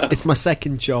 It's my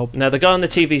second job. No, the guy on the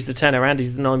TV's the tenor,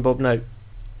 Andy's the 9 bob note.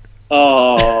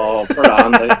 Oh, poor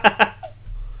Andy.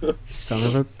 Son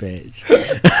of a bitch.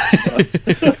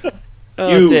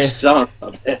 You son of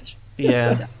a bitch.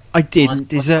 Yeah. I didn't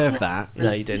deserve that.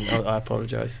 No, you didn't. I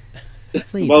apologise.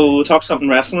 Well, we'll talk something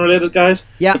wrestling related, guys.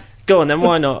 Yeah. Go on then,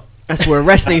 why not? We're a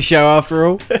wrestling show after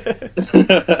all.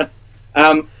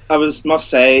 I must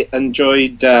say,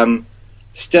 enjoyed...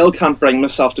 still can't bring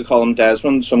myself to call him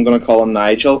Desmond, so I'm going to call him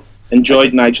Nigel.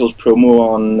 Enjoyed Nigel's promo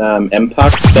on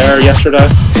Impact there yesterday.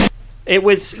 It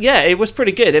was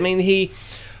pretty good. I mean,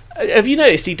 have you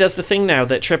noticed he does the thing now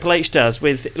that Triple H does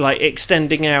with like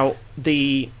extending out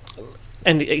the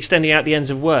ends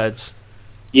of words?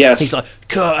 Yes. He's like,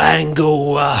 Kurt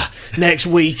Angle, next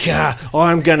week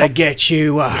I'm going to get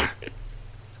you.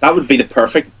 That would be the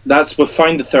perfect... we've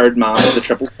found the third man of the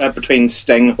triple threat between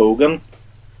Sting Hogan.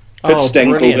 Put Sting,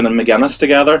 brilliant. Hogan and McGuinness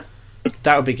together.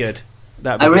 That would be good.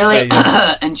 I really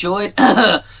enjoyed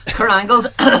Kurt Angle's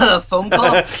phone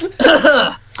call.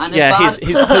 And his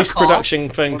post-production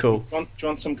phone call. Do you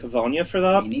want some Cavonia for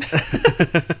that? He needs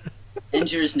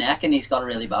injure his neck and he's got a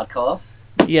really bad cough.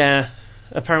 Yeah,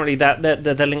 apparently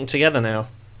they're linked together now.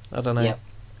 I don't know. Yep.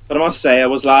 But I must say, I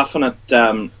was laughing at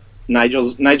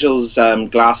Nigel's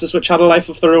glasses, which had a life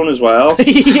of their own as well.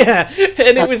 Yeah,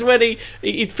 and it was when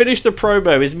he'd finished the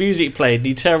promo, his music played, and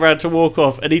he turned around to walk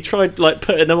off, and he tried like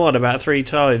putting them on about 3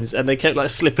 times, and they kept like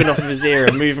slipping off of his ear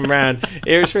and moving around.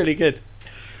 It was really good.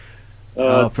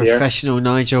 Oh, professional,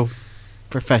 Nigel.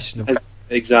 Professional.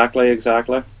 Exactly.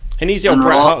 He needs the old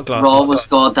Bret Hart glasses. Raw was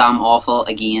goddamn awful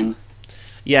again.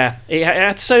 Yeah, it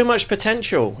had so much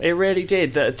potential. It really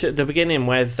did. At the beginning,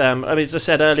 with as I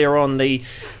said earlier on, the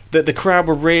crowd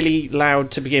were really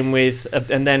loud to begin with,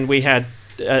 and then we had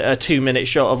a 2-minute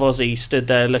shot of Ozzy stood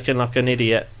there looking like an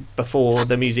idiot before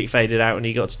the music faded out and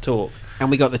he got to talk.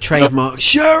 And we got the trademark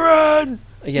Sharon.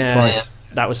 Yeah, twice.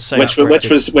 That was so.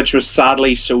 Which was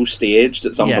sadly so staged.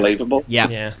 It's unbelievable.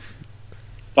 Yeah.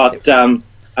 But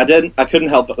I couldn't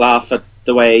help but laugh at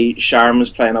the way Sharon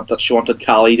was playing up that she wanted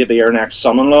Callie to be her next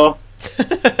son-in-law.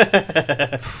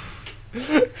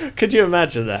 Could you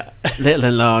imagine that? Little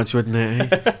and large, wouldn't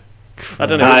it? I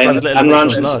don't know which one's little and which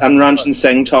one's large. And Ranjan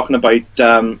Singh talking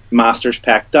about Masters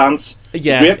Peck Dance.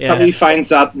 Yeah, Great that he finds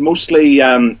that mostly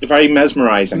very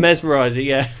mesmerising. Mesmerising,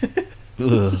 yeah.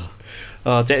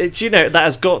 Oh, do you know, that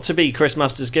has got to be Chris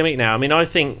Mustard's gimmick now. I mean, I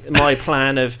think my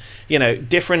plan of,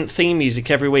 different theme music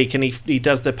every week, and he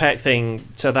does the Peck thing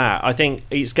to that, I think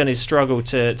he's going to struggle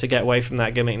to get away from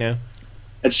that gimmick now.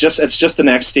 It's just the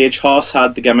next stage. Haas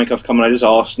had the gimmick of coming out as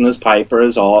Austin, as Piper,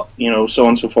 as so on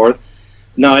and so forth.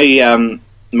 Now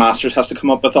Masters has to come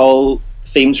up with all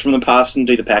themes from the past and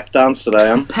do the Peck Dance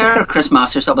today. Pair Chris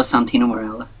Masters up with Santino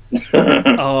Marella.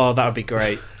 Oh, that would be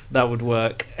great. That would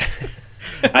work.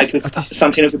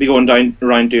 Santino's going to be going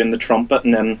around doing the trumpet,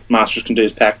 and then Masters can do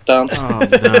his Peck Dance. Oh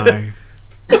no!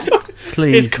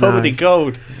 Please, it's comedy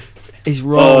gold. He's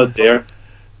wrong. Oh dear.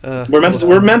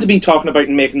 We're meant to be talking about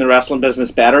making the wrestling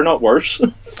business better, not worse.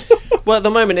 Well, at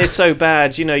the moment it's so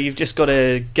bad. You've just got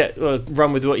to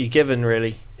run with what you're given,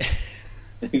 really.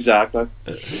 Exactly.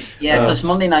 Yeah, because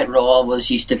Monday Night Raw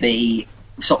used to be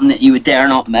something that you would dare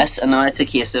not miss, and now it's a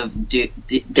case of dare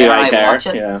I watch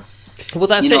it? Yeah. Well,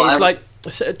 that's it. It's like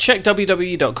check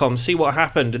WWE.com, see what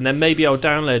happened, and then maybe I'll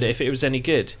download it if it was any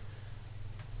good.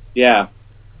 Yeah.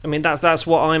 I mean that's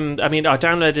what I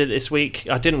downloaded it this week.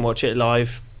 I didn't watch it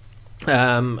live.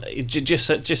 Just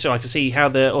so I could see how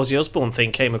the Ozzy Osbourne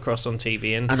thing came across on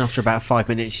TV, and after about 5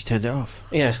 minutes you turned it off.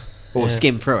 Yeah. Or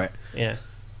skimmed through it. Yeah.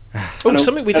 Oh,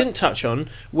 something we didn't touch on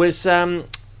was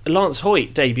Lance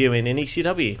Hoyt debuting in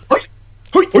ECW. Hoyt.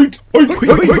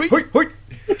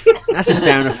 That's a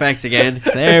sound effect again.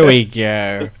 There we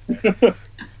go.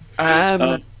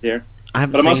 Dear. I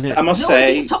haven't seen it. I must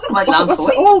say, he's talking about Lance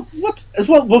Hoyt.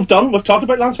 Well, we've talked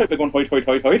about Lance Hoyt by going Hoyt.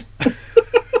 Hoyt.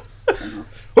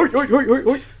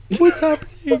 What's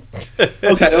happening?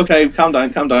 Okay, calm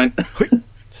down.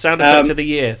 Sound effects of the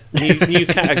year, new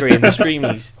category in the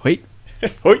streamies. Hoyt.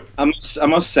 I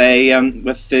must say,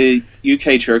 with the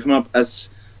UK tour coming up,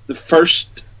 as the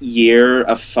first year,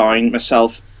 I've found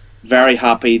myself very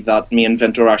happy that me and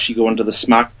Vinto are actually going to the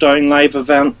SmackDown live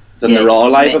event than the Raw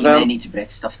live event. You may need to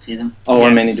break stuff to them. Oh,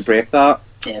 yes. I may need to break that.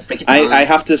 Yeah, break it down. I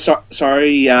have to.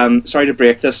 Sorry to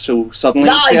break this so suddenly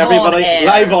to everybody.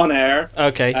 Live on air.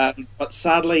 Okay. But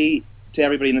sadly, to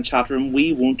everybody in the chat room,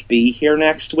 we won't be here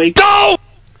next week. No!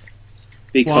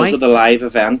 Because of the live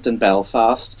event in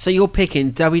Belfast. So you're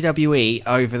picking WWE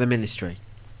over the Ministry?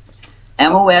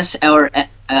 MOS Vince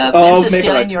is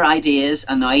stealing your ideas,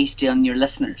 and now he's stealing your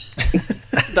listeners.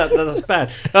 That's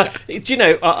bad.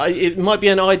 It might be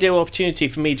an ideal opportunity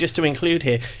for me just to include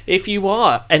here. If you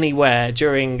are anywhere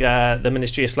during the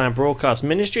Ministry of Slam broadcast,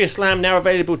 Ministry of Slam now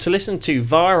available to listen to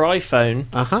via iPhone.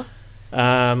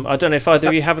 I don't know if either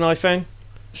of you have an iPhone.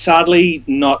 Sadly,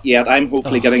 not yet. I'm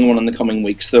hopefully getting one in the coming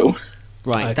weeks, though.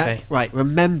 Right. Okay.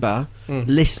 Remember,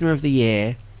 Listener of the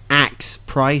Year. Axe,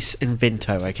 Price, and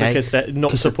Vinto, okay? Because they're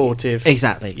not supportive.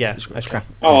 Exactly. Yeah. Okay.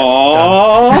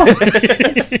 Aww.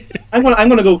 I'm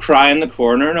gonna go cry in the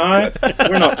corner now.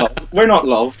 We're not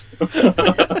loved.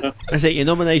 I say your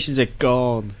nominations are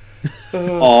gone.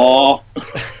 Aww.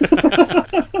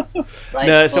 Right,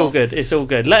 no, it's all good. It's all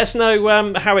good. Let us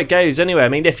know how it goes. Anyway, I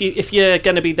mean, if you're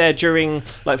going to be there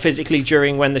physically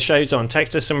during when the show's on,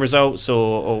 text us some results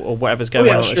or whatever's going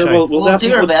on. Sure. The show. We'll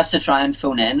do our best to try and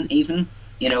phone in, even.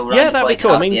 That'd be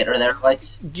cool. I mean,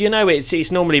 it's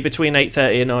it's normally between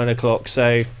 8:30 and 9 o'clock.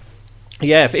 So,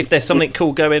 yeah, if there's something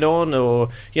cool going on, or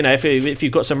if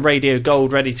you've got some radio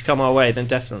gold ready to come our way, then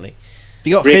definitely.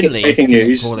 You got Finley. Breaking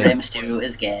news. Rey Mysterio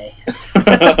is gay.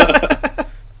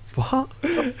 What?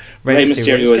 Rey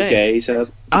Mysterio is gay. He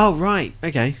said. Oh right.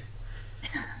 Okay.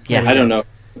 Yeah. I don't know.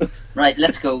 Right,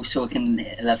 let's go so we can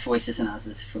let Voices and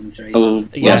Asses phone through. Oh,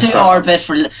 we'll do our bit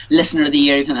for Listener of the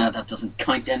Year, even though that doesn't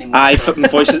count anymore. Aye, flipping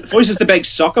Voices the big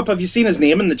suck up. Have you seen his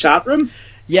name in the chat room?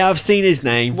 Yeah, I've seen his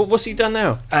name. What's he done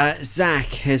now?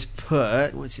 Zach has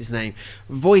put, what's his name?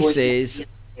 Voices,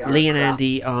 Lee and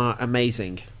Andy are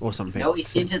amazing, or something. No,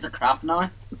 he's into the crap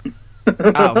now.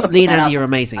 Oh, Lee and Andy are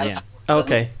amazing, yeah.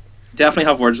 Okay.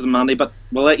 Definitely have words with them, Andy, but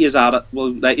we'll let you at it.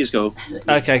 We'll let you go.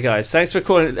 Okay, guys. Thanks for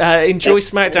calling. Enjoy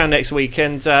SmackDown next week,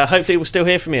 and hopefully we'll still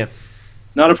hear from you.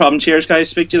 Not a problem. Cheers, guys.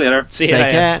 Speak to you later. See you later.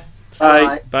 Take care.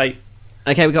 Bye. Bye.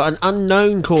 Okay, we've got an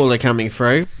unknown caller coming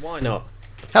through. Why not?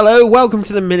 Hello, welcome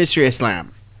to the Ministry of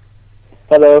Slam.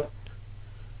 Hello.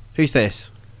 Who's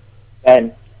this?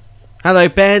 Ben. Hello,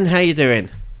 Ben. How you doing?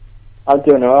 I'm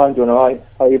doing alright.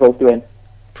 How are you both doing?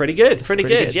 Pretty good. Pretty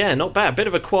good. Yeah, not bad. Bit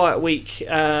of a quiet week,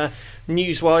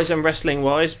 news-wise and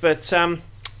wrestling-wise. But how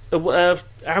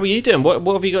are you doing?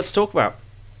 What have you got to talk about?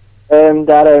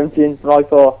 That since I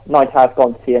thought Night has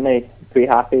gone to TNA, pretty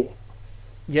happy.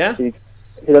 Yeah.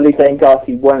 Because at least I ain't got to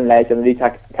see one legend. At least I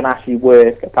can actually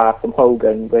work apart from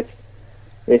Hogan, which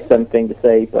is something to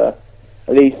say. But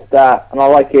at least that, and I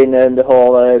like in the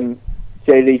whole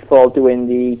Jay Lethal doing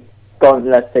the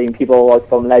gauntlet thing. People like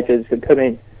from legends could come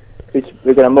in, which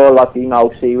we're going to more likely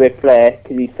now see Ric Flair,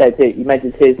 because he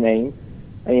mentioned his name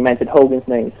and he mentioned Hogan's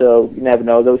name. So you never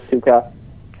know; those two car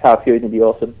feuds would be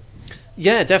awesome.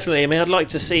 Yeah, definitely. I mean, I'd like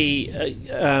to see.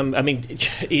 I mean,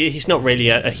 he's not really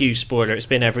a huge spoiler. It's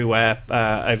been everywhere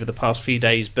over the past few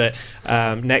days. But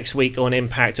next week on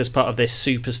Impact, as part of this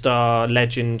Superstar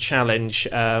Legend Challenge,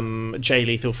 Jay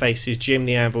Lethal faces Jim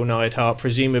the Anvil Neidhart.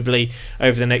 Presumably,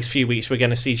 over the next few weeks, we're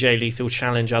going to see Jay Lethal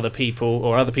challenge other people,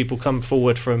 or other people come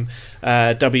forward from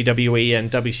WWE and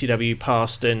WCW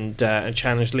past and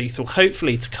challenge Lethal.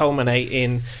 Hopefully, to culminate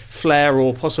in Flair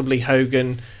or possibly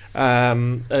Hogan. A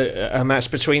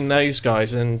match between those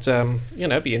guys, and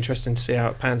it'd be interesting to see how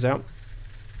it pans out.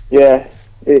 Yeah,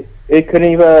 it could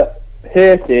either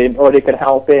hurt him or it could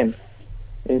help him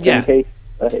in some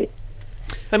cases.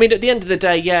 I mean, at the end of the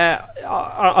day,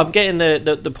 I'm getting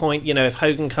the point. If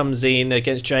Hogan comes in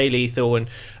against Jay Lethal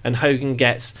and Hogan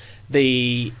gets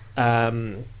the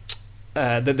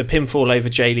pinfall over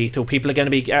Jay Lethal, people are going to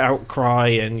be outcry,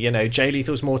 and Jay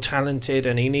Lethal's more talented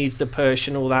and he needs the push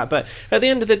and all that. But at the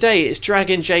end of the day, it's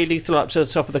dragging Jay Lethal up to the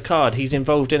top of the card. He's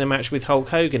involved in a match with Hulk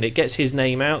Hogan. It gets his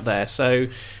name out there, so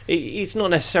it's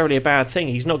not necessarily a bad thing.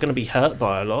 He's not going to be hurt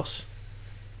by a loss.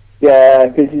 Yeah,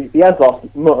 because he has lost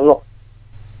a lot.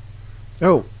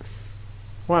 Oh,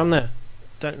 what happened there?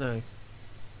 Don't know.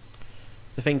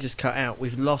 The thing just cut out.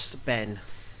 We've lost Ben.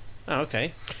 Oh,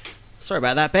 okay. Sorry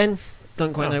about that, Ben.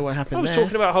 Don't quite know what happened. I was there.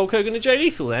 talking about Hulk Hogan and Jay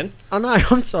Lethal then. I know.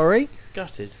 I'm sorry.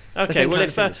 Gutted. Okay, well,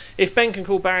 if Ben can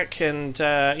call back and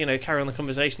carry on the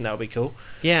conversation, that would be cool.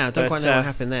 Yeah, I don't quite know what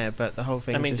happened there, but the whole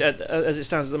thing. I mean, as it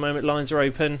stands at the moment, lines are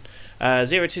open: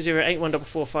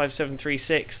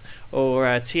 020-8144-5736 or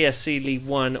TSC League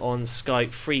 1 on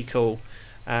Skype, free call,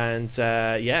 and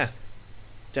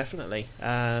definitely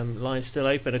lines still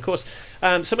open. Of course,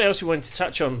 something else we wanted to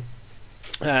touch on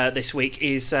this week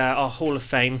is our Hall of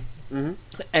Fame.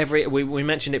 Mm-hmm. We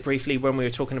mentioned it briefly when we were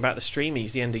talking about the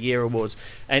Streamies, the end of year awards.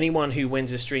 Anyone who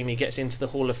wins a Streamie gets into the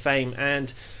Hall of Fame,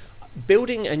 and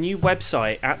building a new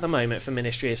website at the moment for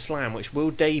Ministry of Slam, which will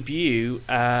debut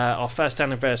our first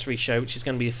anniversary show, which is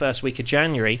going to be the first week of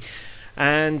January.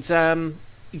 And we're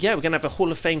going to have a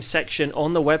Hall of Fame section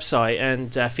on the website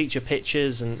and feature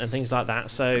pictures and things like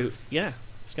that. So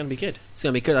it's going to be good. It's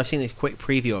going to be good. I've seen a quick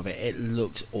preview of it. It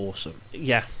looks awesome.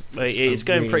 Yeah, it's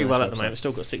going really pretty nice well website. at the moment. We've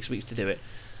still got 6 weeks to do it.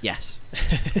 Yes.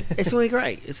 It's going to be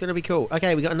great. It's going to be cool.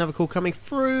 Okay, we got another call coming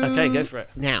through. Okay, go for it.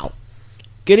 Now.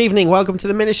 Good evening. Welcome to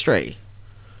the Ministry.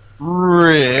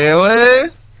 Really?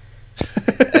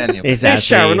 Anyway. It's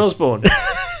Sharon Osbourne.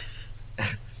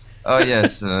 Oh,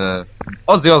 yes.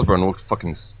 Ozzy Osbourne looked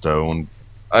fucking stoned.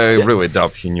 I really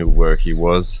doubt he knew where he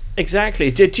was.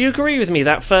 Exactly. Do you agree with me?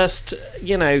 That first,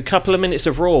 couple of minutes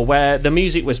of Raw where the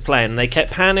music was playing, they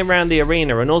kept panning around the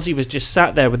arena, and Ozzy was just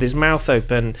sat there with his mouth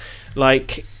open,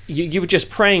 like you were just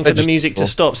praying for the music to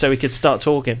stop so he could start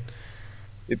talking.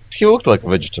 He looked like a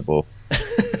vegetable.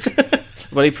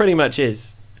 Well, he pretty much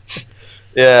is.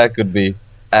 Yeah, could be.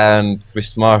 And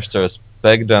Chris Masters,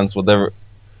 peg dance, whatever.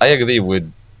 I agree with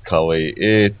Cully.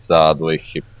 It's oddly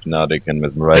hypnotic and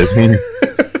mesmerizing.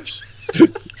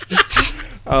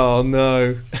 Oh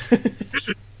no.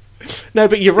 No,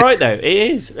 but you're right though. It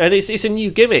is, and it's a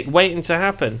new gimmick waiting to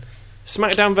happen.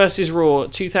 SmackDown vs Raw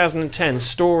 2010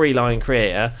 storyline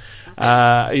creator.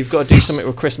 You've got to do something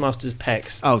with Chris Masters'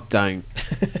 pecs. Oh, don't.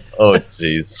 Oh,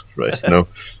 Jesus Christ, no.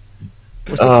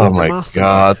 What's it called?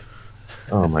 God.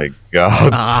 Oh my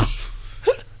God.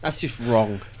 That's just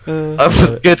wrong.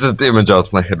 I'm getting the image out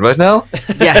of my head right now.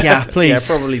 Yeah, please.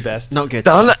 Yeah, probably best. Not good.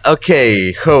 Done.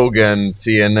 Okay, Hogan,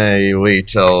 TNA,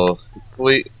 Lethal.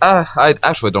 I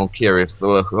actually don't care if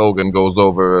Hogan goes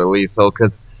over Lethal,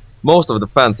 because most of the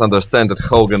fans understand that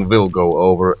Hogan will go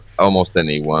over almost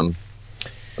anyone.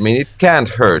 I mean, it can't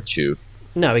hurt you.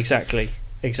 No, exactly.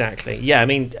 Yeah, I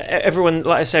mean, everyone,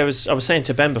 like I say, I was saying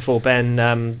to Ben before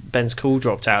Ben's call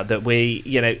dropped out that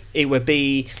it would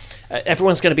be.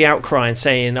 Everyone's going to be outcrying,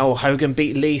 saying, "Oh, Hogan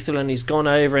beat Lethal and he's gone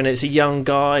over, and it's a young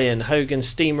guy, and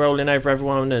Hogan's steamrolling over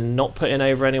everyone and not putting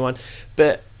over anyone."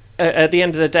 But at the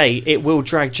end of the day, it will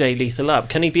drag Jay Lethal up.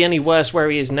 Can he be any worse where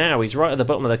he is now? He's right at the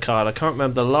bottom of the card. I can't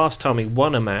remember the last time he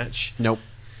won a match. Nope.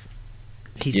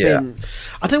 He's been.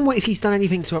 I don't know if he's done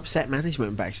anything to upset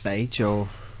management backstage, or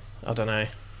I don't know.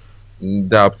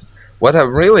 What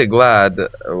I'm really glad,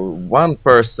 one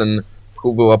person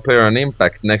who will appear on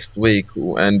Impact next week,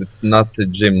 and it's not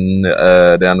Jim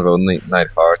the Anvil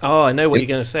Neidhart. Oh, I know what you're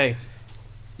going to say.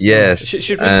 Yes.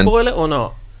 Should we spoil it or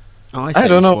not? Oh, I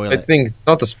don't know. I think it's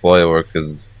not a spoiler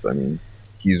because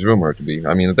he's rumored to be.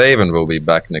 Raven will be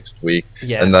back next week,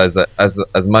 and as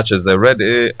much as I read,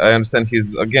 I understand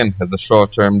he's again has a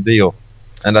short-term deal,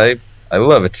 and I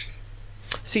love it.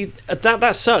 See,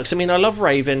 that sucks. I love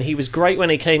Raven. He was great when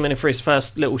he came in for his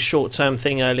first little short-term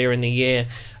thing earlier in the year,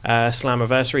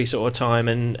 Slammiversary sort of time,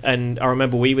 and I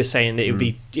remember we were saying that it would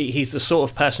be he's the sort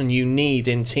of person you need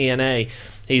in TNA.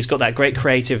 He's got that great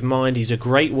creative mind. He's a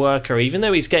great worker. Even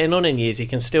though he's getting on in years, he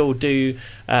can still do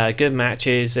good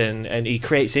matches, and he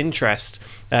creates interest.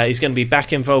 He's going to be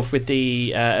back involved with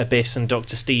the Abyss and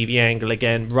Dr. Stevie Angle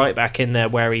again, right back in there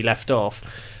where he left off.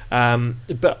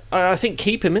 But I think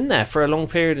keep him in there for a long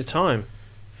period of time.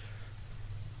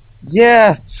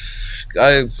 Yeah,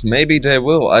 maybe they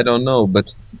will. I don't know.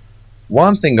 But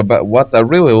one thing about what I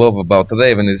really love about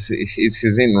Raven is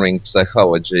his in-ring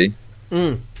psychology.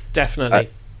 Definitely.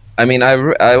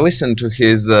 I listened to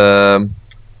his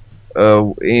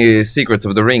Secrets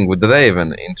of the Ring with the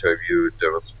Raven interview.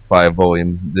 There was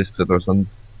 5-volume disc set or something.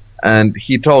 And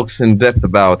he talks in depth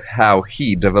about how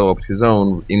he developed his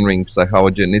own in-ring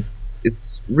psychology, and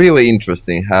it's really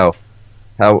interesting how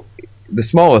the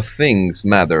smaller things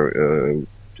matter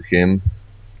to him.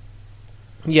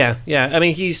 Yeah.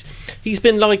 He's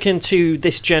been likened to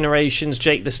this generation's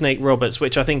Jake the Snake Roberts,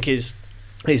 which I think is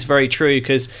very true,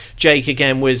 because Jake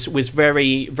again was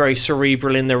very, very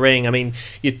cerebral in the ring.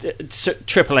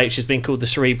 Triple H has been called the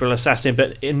cerebral assassin,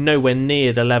 but nowhere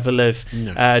near the level of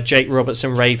Jake Roberts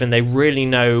and Raven. They really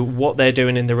know what they're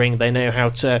doing in the ring. They know how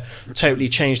to totally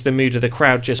change the mood of the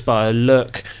crowd just by a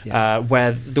look,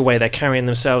 where the way they're carrying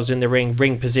themselves in the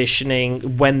ring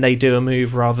positioning, when they do a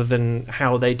move rather than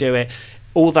how they do it.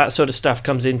 All that sort of stuff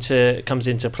comes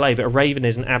into play, but Raven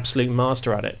is an absolute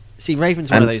master at it. See, Raven's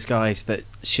one of those guys that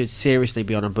should seriously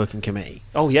be on a booking committee.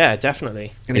 Oh yeah,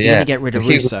 definitely. And if you're going to get rid of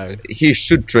Russo, he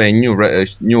should train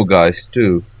new guys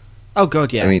too. Oh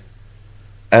god, yeah.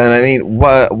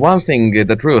 One thing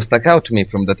that really stuck out to me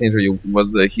from that interview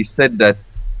was he said that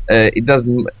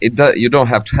you don't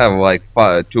have to have like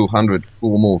 200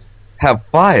 cool moves. Have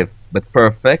 5, but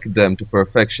perfect them to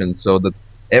perfection, so that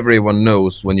everyone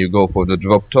knows when you go for the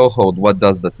drop toe hold, what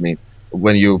does that mean?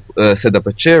 When you set up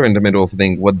a chair in the middle of the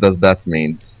thing, what does that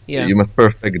mean? Yeah. You must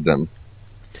perfect them.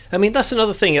 That's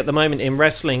another thing at the moment in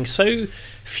wrestling. So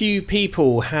few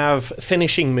people have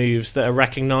finishing moves that are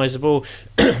recognizable.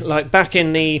 Like back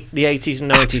in the 80s and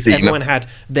 90s, everyone had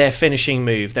their finishing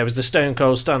move. There was the Stone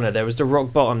Cold Stunner, there was the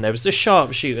Rock Bottom, there was the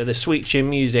Sharpshooter, the Sweet Chin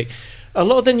Music. A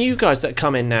lot of the new guys that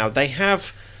come in now, they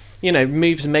have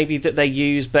moves maybe that they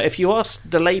use, but if you ask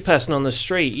the layperson on the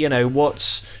street,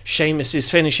 what's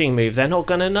Sheamus's finishing move, they're not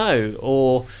going to know.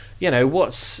 Or,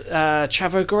 what's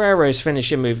Chavo Guerrero's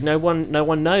finishing move? No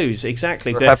one knows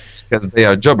exactly. Perhaps because they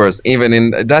are jobbers. Even in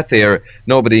that era,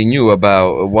 nobody knew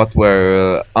about what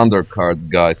were undercards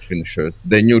guys' finishers.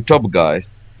 They knew top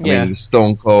guys.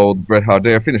 Stone Cold, Bret Hart,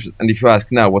 their finishers. And if you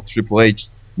ask now what Triple H,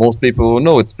 most people will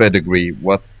know it's pedigree.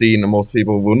 What's seen, most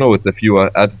people will know it's a few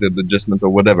attitude adjustment or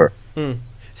whatever.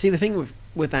 See, the thing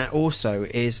with that also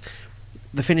is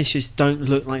the finishers don't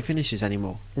look like finishers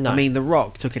anymore. No. The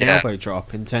Rock took an elbow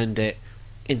drop and turned it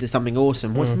into something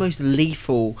awesome. What's the most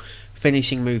lethal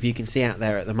finishing move you can see out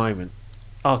there at the moment?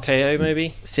 RKO,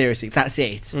 maybe? Seriously, that's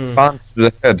it. Punch to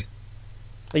the head.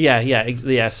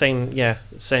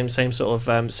 Same sort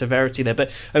of severity there.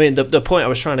 But the point I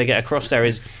was trying to get across there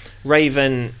is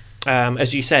Raven,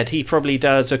 as you said, he probably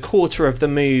does a quarter of the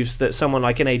moves that someone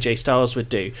like an AJ Styles would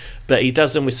do, but he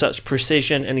does them with such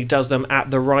precision, and he does them at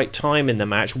the right time in the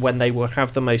match when they will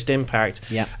have the most impact.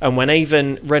 Yeah. And when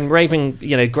Raven,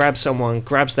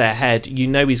 grabs their head,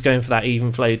 he's going for that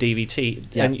even flow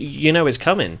DVT, and it's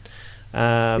coming.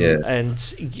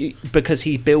 Because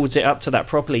he builds it up to that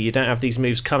properly, you don't have these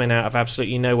moves coming out of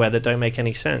absolutely nowhere that don't make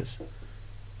any sense.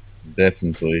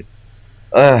 Definitely.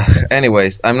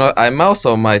 Anyways, I'm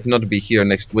also might not be here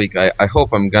next week. I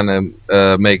hope I'm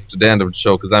gonna make to the end of the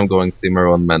show, because I'm going to see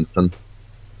Marilyn Manson.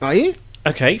 Are you?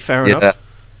 Okay, fair enough.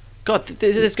 God,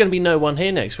 there's going to be no one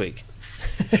here next week.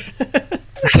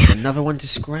 There's another one to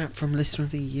scrap from Listener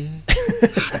of the Year.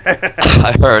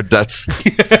 I heard that.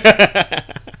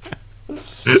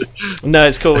 No,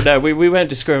 it's cool. No, we won't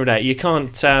discriminate. You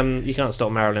can't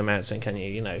stop Marilyn Manson, can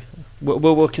you?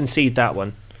 We'll concede that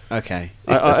one. Okay.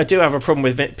 I do have a problem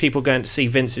with people going to see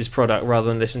Vince's product rather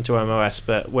than listen to MOS,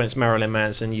 but when it's Marilyn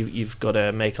Manson, you've got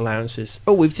to make allowances.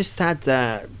 Oh, we've just had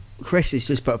Chris has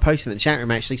just put a post in the chat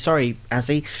room, actually. Sorry,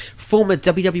 Azzy. Former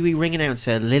WWE ring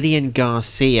announcer Lillian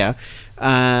Garcia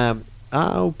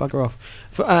Bugger off.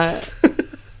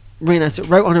 Rena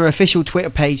wrote on her official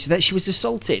Twitter page that she was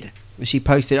assaulted. She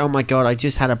posted, "Oh my god, I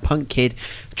just had a punk kid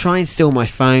try and steal my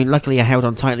phone. Luckily I held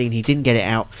on tightly and he didn't get it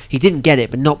out. He didn't get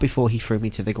it, but not before he threw me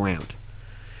to the ground."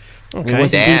 Okay. It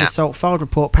was indeed assault. Filed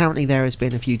report. Apparently there has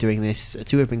been a few doing this.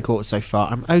 2 have been caught so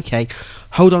far. Okay.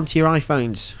 Hold on to your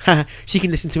iPhones. She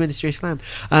can listen to Ministry of Slam.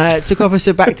 Took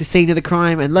officer back to scene of the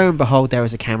crime, and lo and behold, there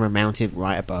was a camera mounted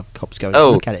right above. Cops going to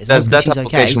look at it. Does that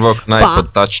application work on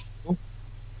iPod Touch?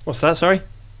 What's that? Sorry.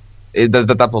 Does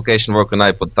that application work on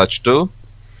iPod Touch too?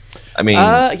 I mean,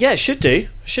 yeah, it should do.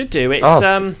 It's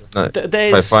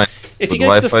there's if you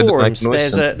go to the forums,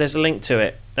 there's a link to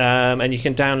it, and you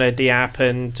can download the app,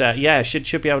 and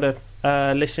should be able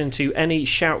to listen to any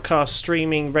Shoutcast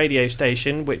streaming radio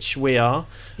station, which we are,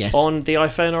 on the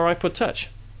iPhone or iPod Touch.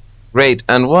 Great,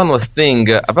 and one last thing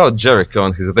about Jericho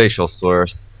and his racial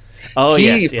slurs.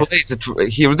 He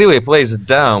really plays it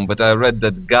down, but I read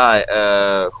that guy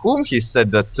whom he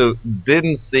said that to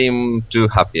didn't seem too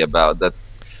happy about that.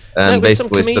 And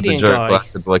basically said the Jericho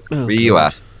acted like a real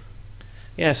ass.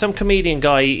 Yeah, some comedian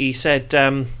guy, he said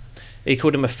he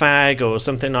called him a fag or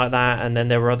something like that, and then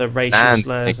there were other racial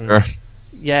slurs. And,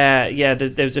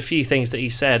 there's a few things that he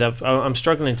said. I'm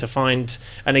struggling to find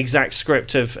an exact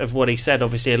script of what he said.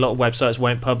 Obviously, a lot of websites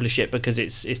won't publish it because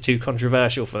it's too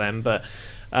controversial for them, but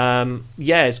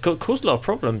it's caused a lot of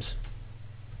problems.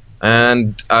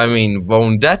 And, I mean,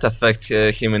 won't that affect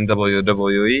him in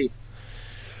WWE?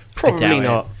 Probably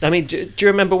not. I mean, do you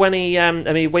remember when he?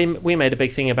 We made a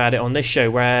big thing about it on this show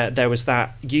where there was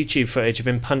that YouTube footage of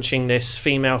him punching this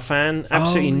female fan.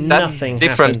 Absolutely nothing.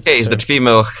 Different case. The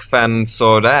female fan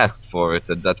sort of asked for it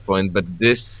at that point, but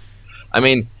this, I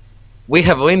mean, we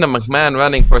have Linda McMahon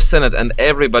running for Senate, and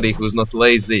everybody who's not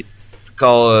lazy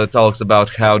talks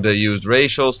about how they used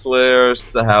racial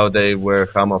slurs, how they were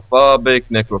homophobic,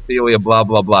 necrophilia, blah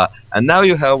blah blah. And now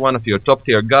you have one of your top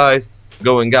tier guys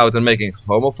going out and making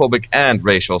homophobic and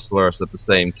racial slurs at the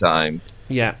same time.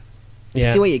 Yeah. You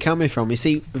see where you're coming from. You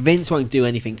see, Vince won't do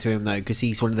anything to him, though, because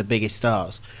he's one of the biggest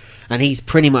stars. And he's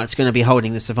pretty much going to be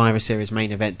holding the Survivor Series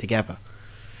main event together.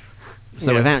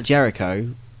 So without Jericho,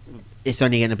 it's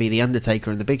only going to be The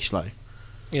Undertaker and The Big Show.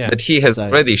 Yeah. But he has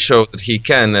already showed that he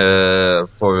can,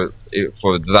 for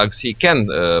drugs, he can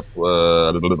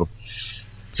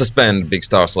suspend big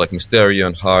stars like Mysterio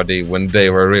and Hardy when they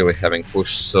were really having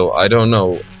push. So I don't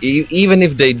know. Even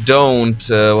if they don't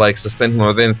suspend him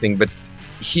or anything, but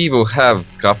he will have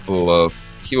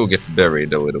he will get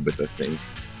buried a little bit, I think.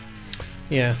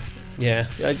 Yeah.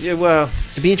 Well,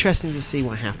 it'd be interesting to see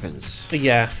what happens.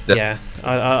 Yeah.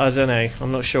 I don't know.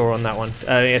 I'm not sure on that one,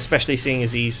 especially seeing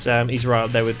as he's right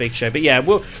up there with Big Show. But yeah,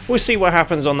 we'll see what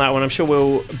happens on that one. I'm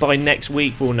sure by next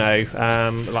week we'll know.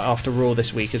 After Raw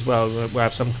this week as well, we'll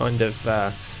have some kind of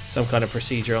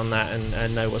procedure on that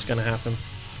and know what's going to happen.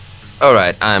 All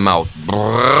right, I'm out,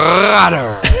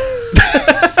 brother.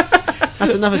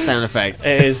 That's another sound effect.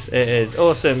 It is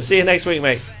awesome. See you next week,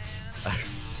 mate.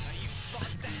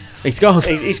 He's gone.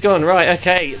 He's gone. Right.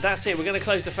 Okay. That's it. We're going to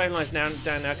close the phone lines down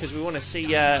now because we want to see.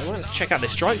 We want to check out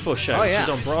this Strikeforce show, which is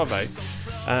on Bravo.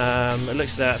 It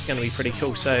looks like that's going to be pretty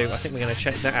cool. So I think we're going to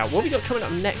check that out. What have we got coming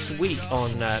up next week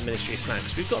on Ministry of Slam?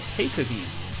 Because we've got a pay-per-view.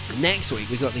 Next week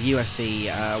we've got the UFC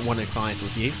 105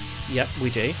 review. Yep, we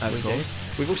do.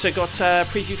 We've also got a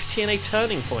preview for TNA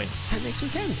Turning Point. Is that next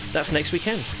weekend? That's next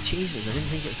weekend. Jesus, I didn't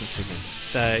think it was next weekend.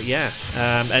 So yeah,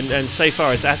 and so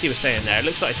far as you were saying there, it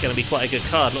looks like it's going to be quite a good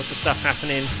card. Lots of stuff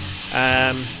happening.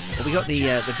 Well, we got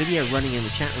the video running in the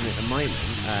chat room at the moment.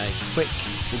 Quick,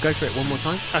 we'll go through it one more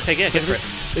time. Okay, yeah, go for it.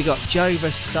 We got Joe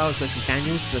versus Styles versus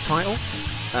Daniels for the title.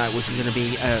 Which is going to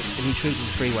be an intriguing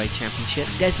three-way championship.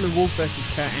 Desmond Wolfe versus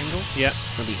Kurt Angle. Yep.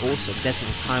 Going to be awesome.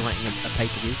 Desmond highlighting a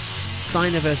pay-per-view.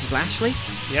 Steiner versus Lashley.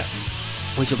 Yep.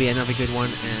 Which will be another good one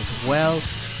as well.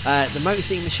 The Motor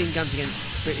City Machine Guns against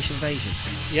British Invasion.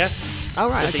 Yeah. Oh,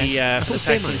 right, for okay. the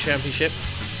Tag Team Championship.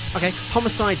 Okay.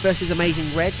 Homicide versus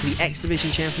Amazing Red for the X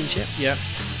Division Championship. Yep.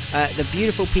 The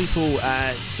Beautiful People,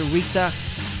 Sarita,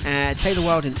 Taylor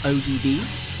Wilde and ODB.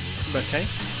 Okay.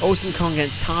 Awesome Kong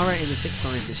against Tara in the Six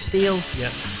Signs of Steel.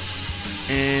 Yep.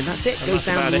 And that's it. Goes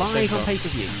down live on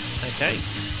pay-per-view. Okay.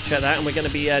 Check that, and we're going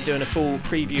to be doing a full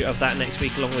preview of that next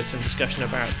week, along with some discussion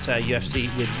about UFC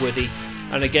with Woody.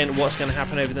 And again, what's going to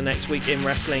happen over the next week in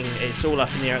wrestling, it's all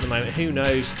up in the air at the moment. Who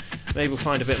knows? Maybe we'll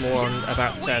find a bit more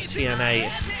about TNA.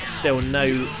 It's still no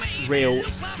real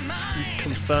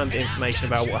confirmed information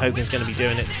about what Hogan's going to be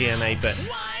doing at TNA, but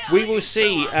we will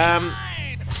see.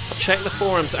 Check the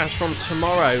forums as from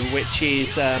tomorrow, which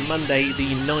is Monday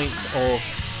the 9th of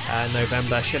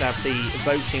November. Should have the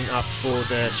voting up for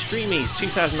the Streamies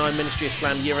 2009 Ministry of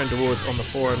Slam Year-End Awards on the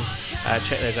forums.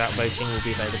 Check those out. Voting will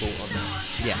be available on that.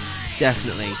 Yeah,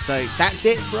 definitely. So that's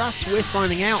it for us. We're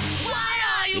signing out.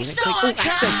 See you next week. Oh,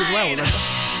 Access as well, remember?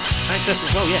 Access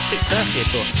as well, yeah, 6:30 of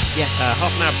course. Yes.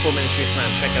 Half an hour before Ministry of Slam.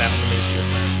 Check it out on the Ministry of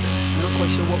Slam stream. I'm not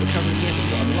quite sure what we're covering yet, but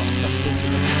we've got a lot of stuff still to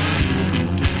look at. So we'll be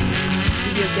giving you a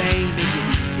video game, maybe a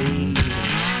DVD.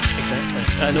 Exactly.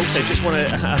 And also, just want to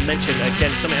mention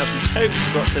again something else we totally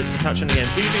forgot to touch on again.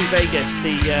 Voodoo Vegas,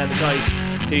 the guys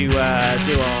who do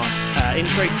our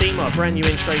intro theme, our brand new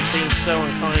intro theme, So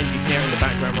Unkind, you can hear it in the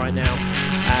background right now.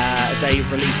 They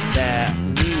released their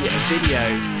new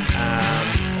video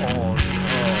on.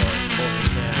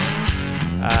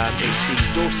 It's the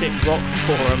Dorset Rock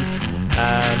Forum.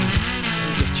 Let me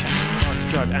just check it.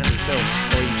 God, Andy, Phil, or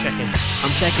are you checking?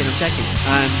 I'm checking.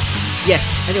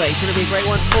 Yes, anyway, it's going to be a great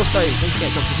one. Also, don't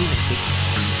forget Dr. Who next week.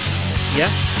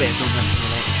 Yeah? Bit of non-wrestling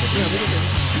related. Yeah, a little bit.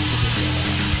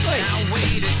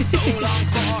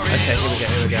 Okay,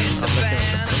 here we go. I'm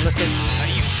looking.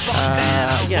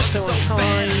 Yeah, So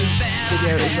Unkind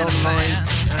video is online.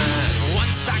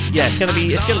 Yeah, it's gonna be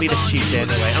this Tuesday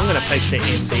anyway. I'm gonna post it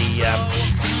in the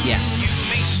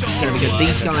It's going to be good.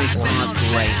 These guys are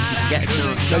great. If you can get a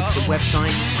chance, go to the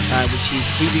website, which is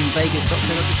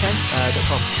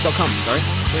voodoovegas.co.uk.com. Sorry.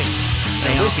 Sweet.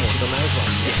 They are working on that as well.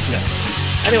 Yes, we are.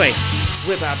 Anyway,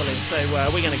 we're babbling, so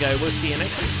we're gonna go. We'll see you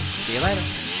next week. See you later.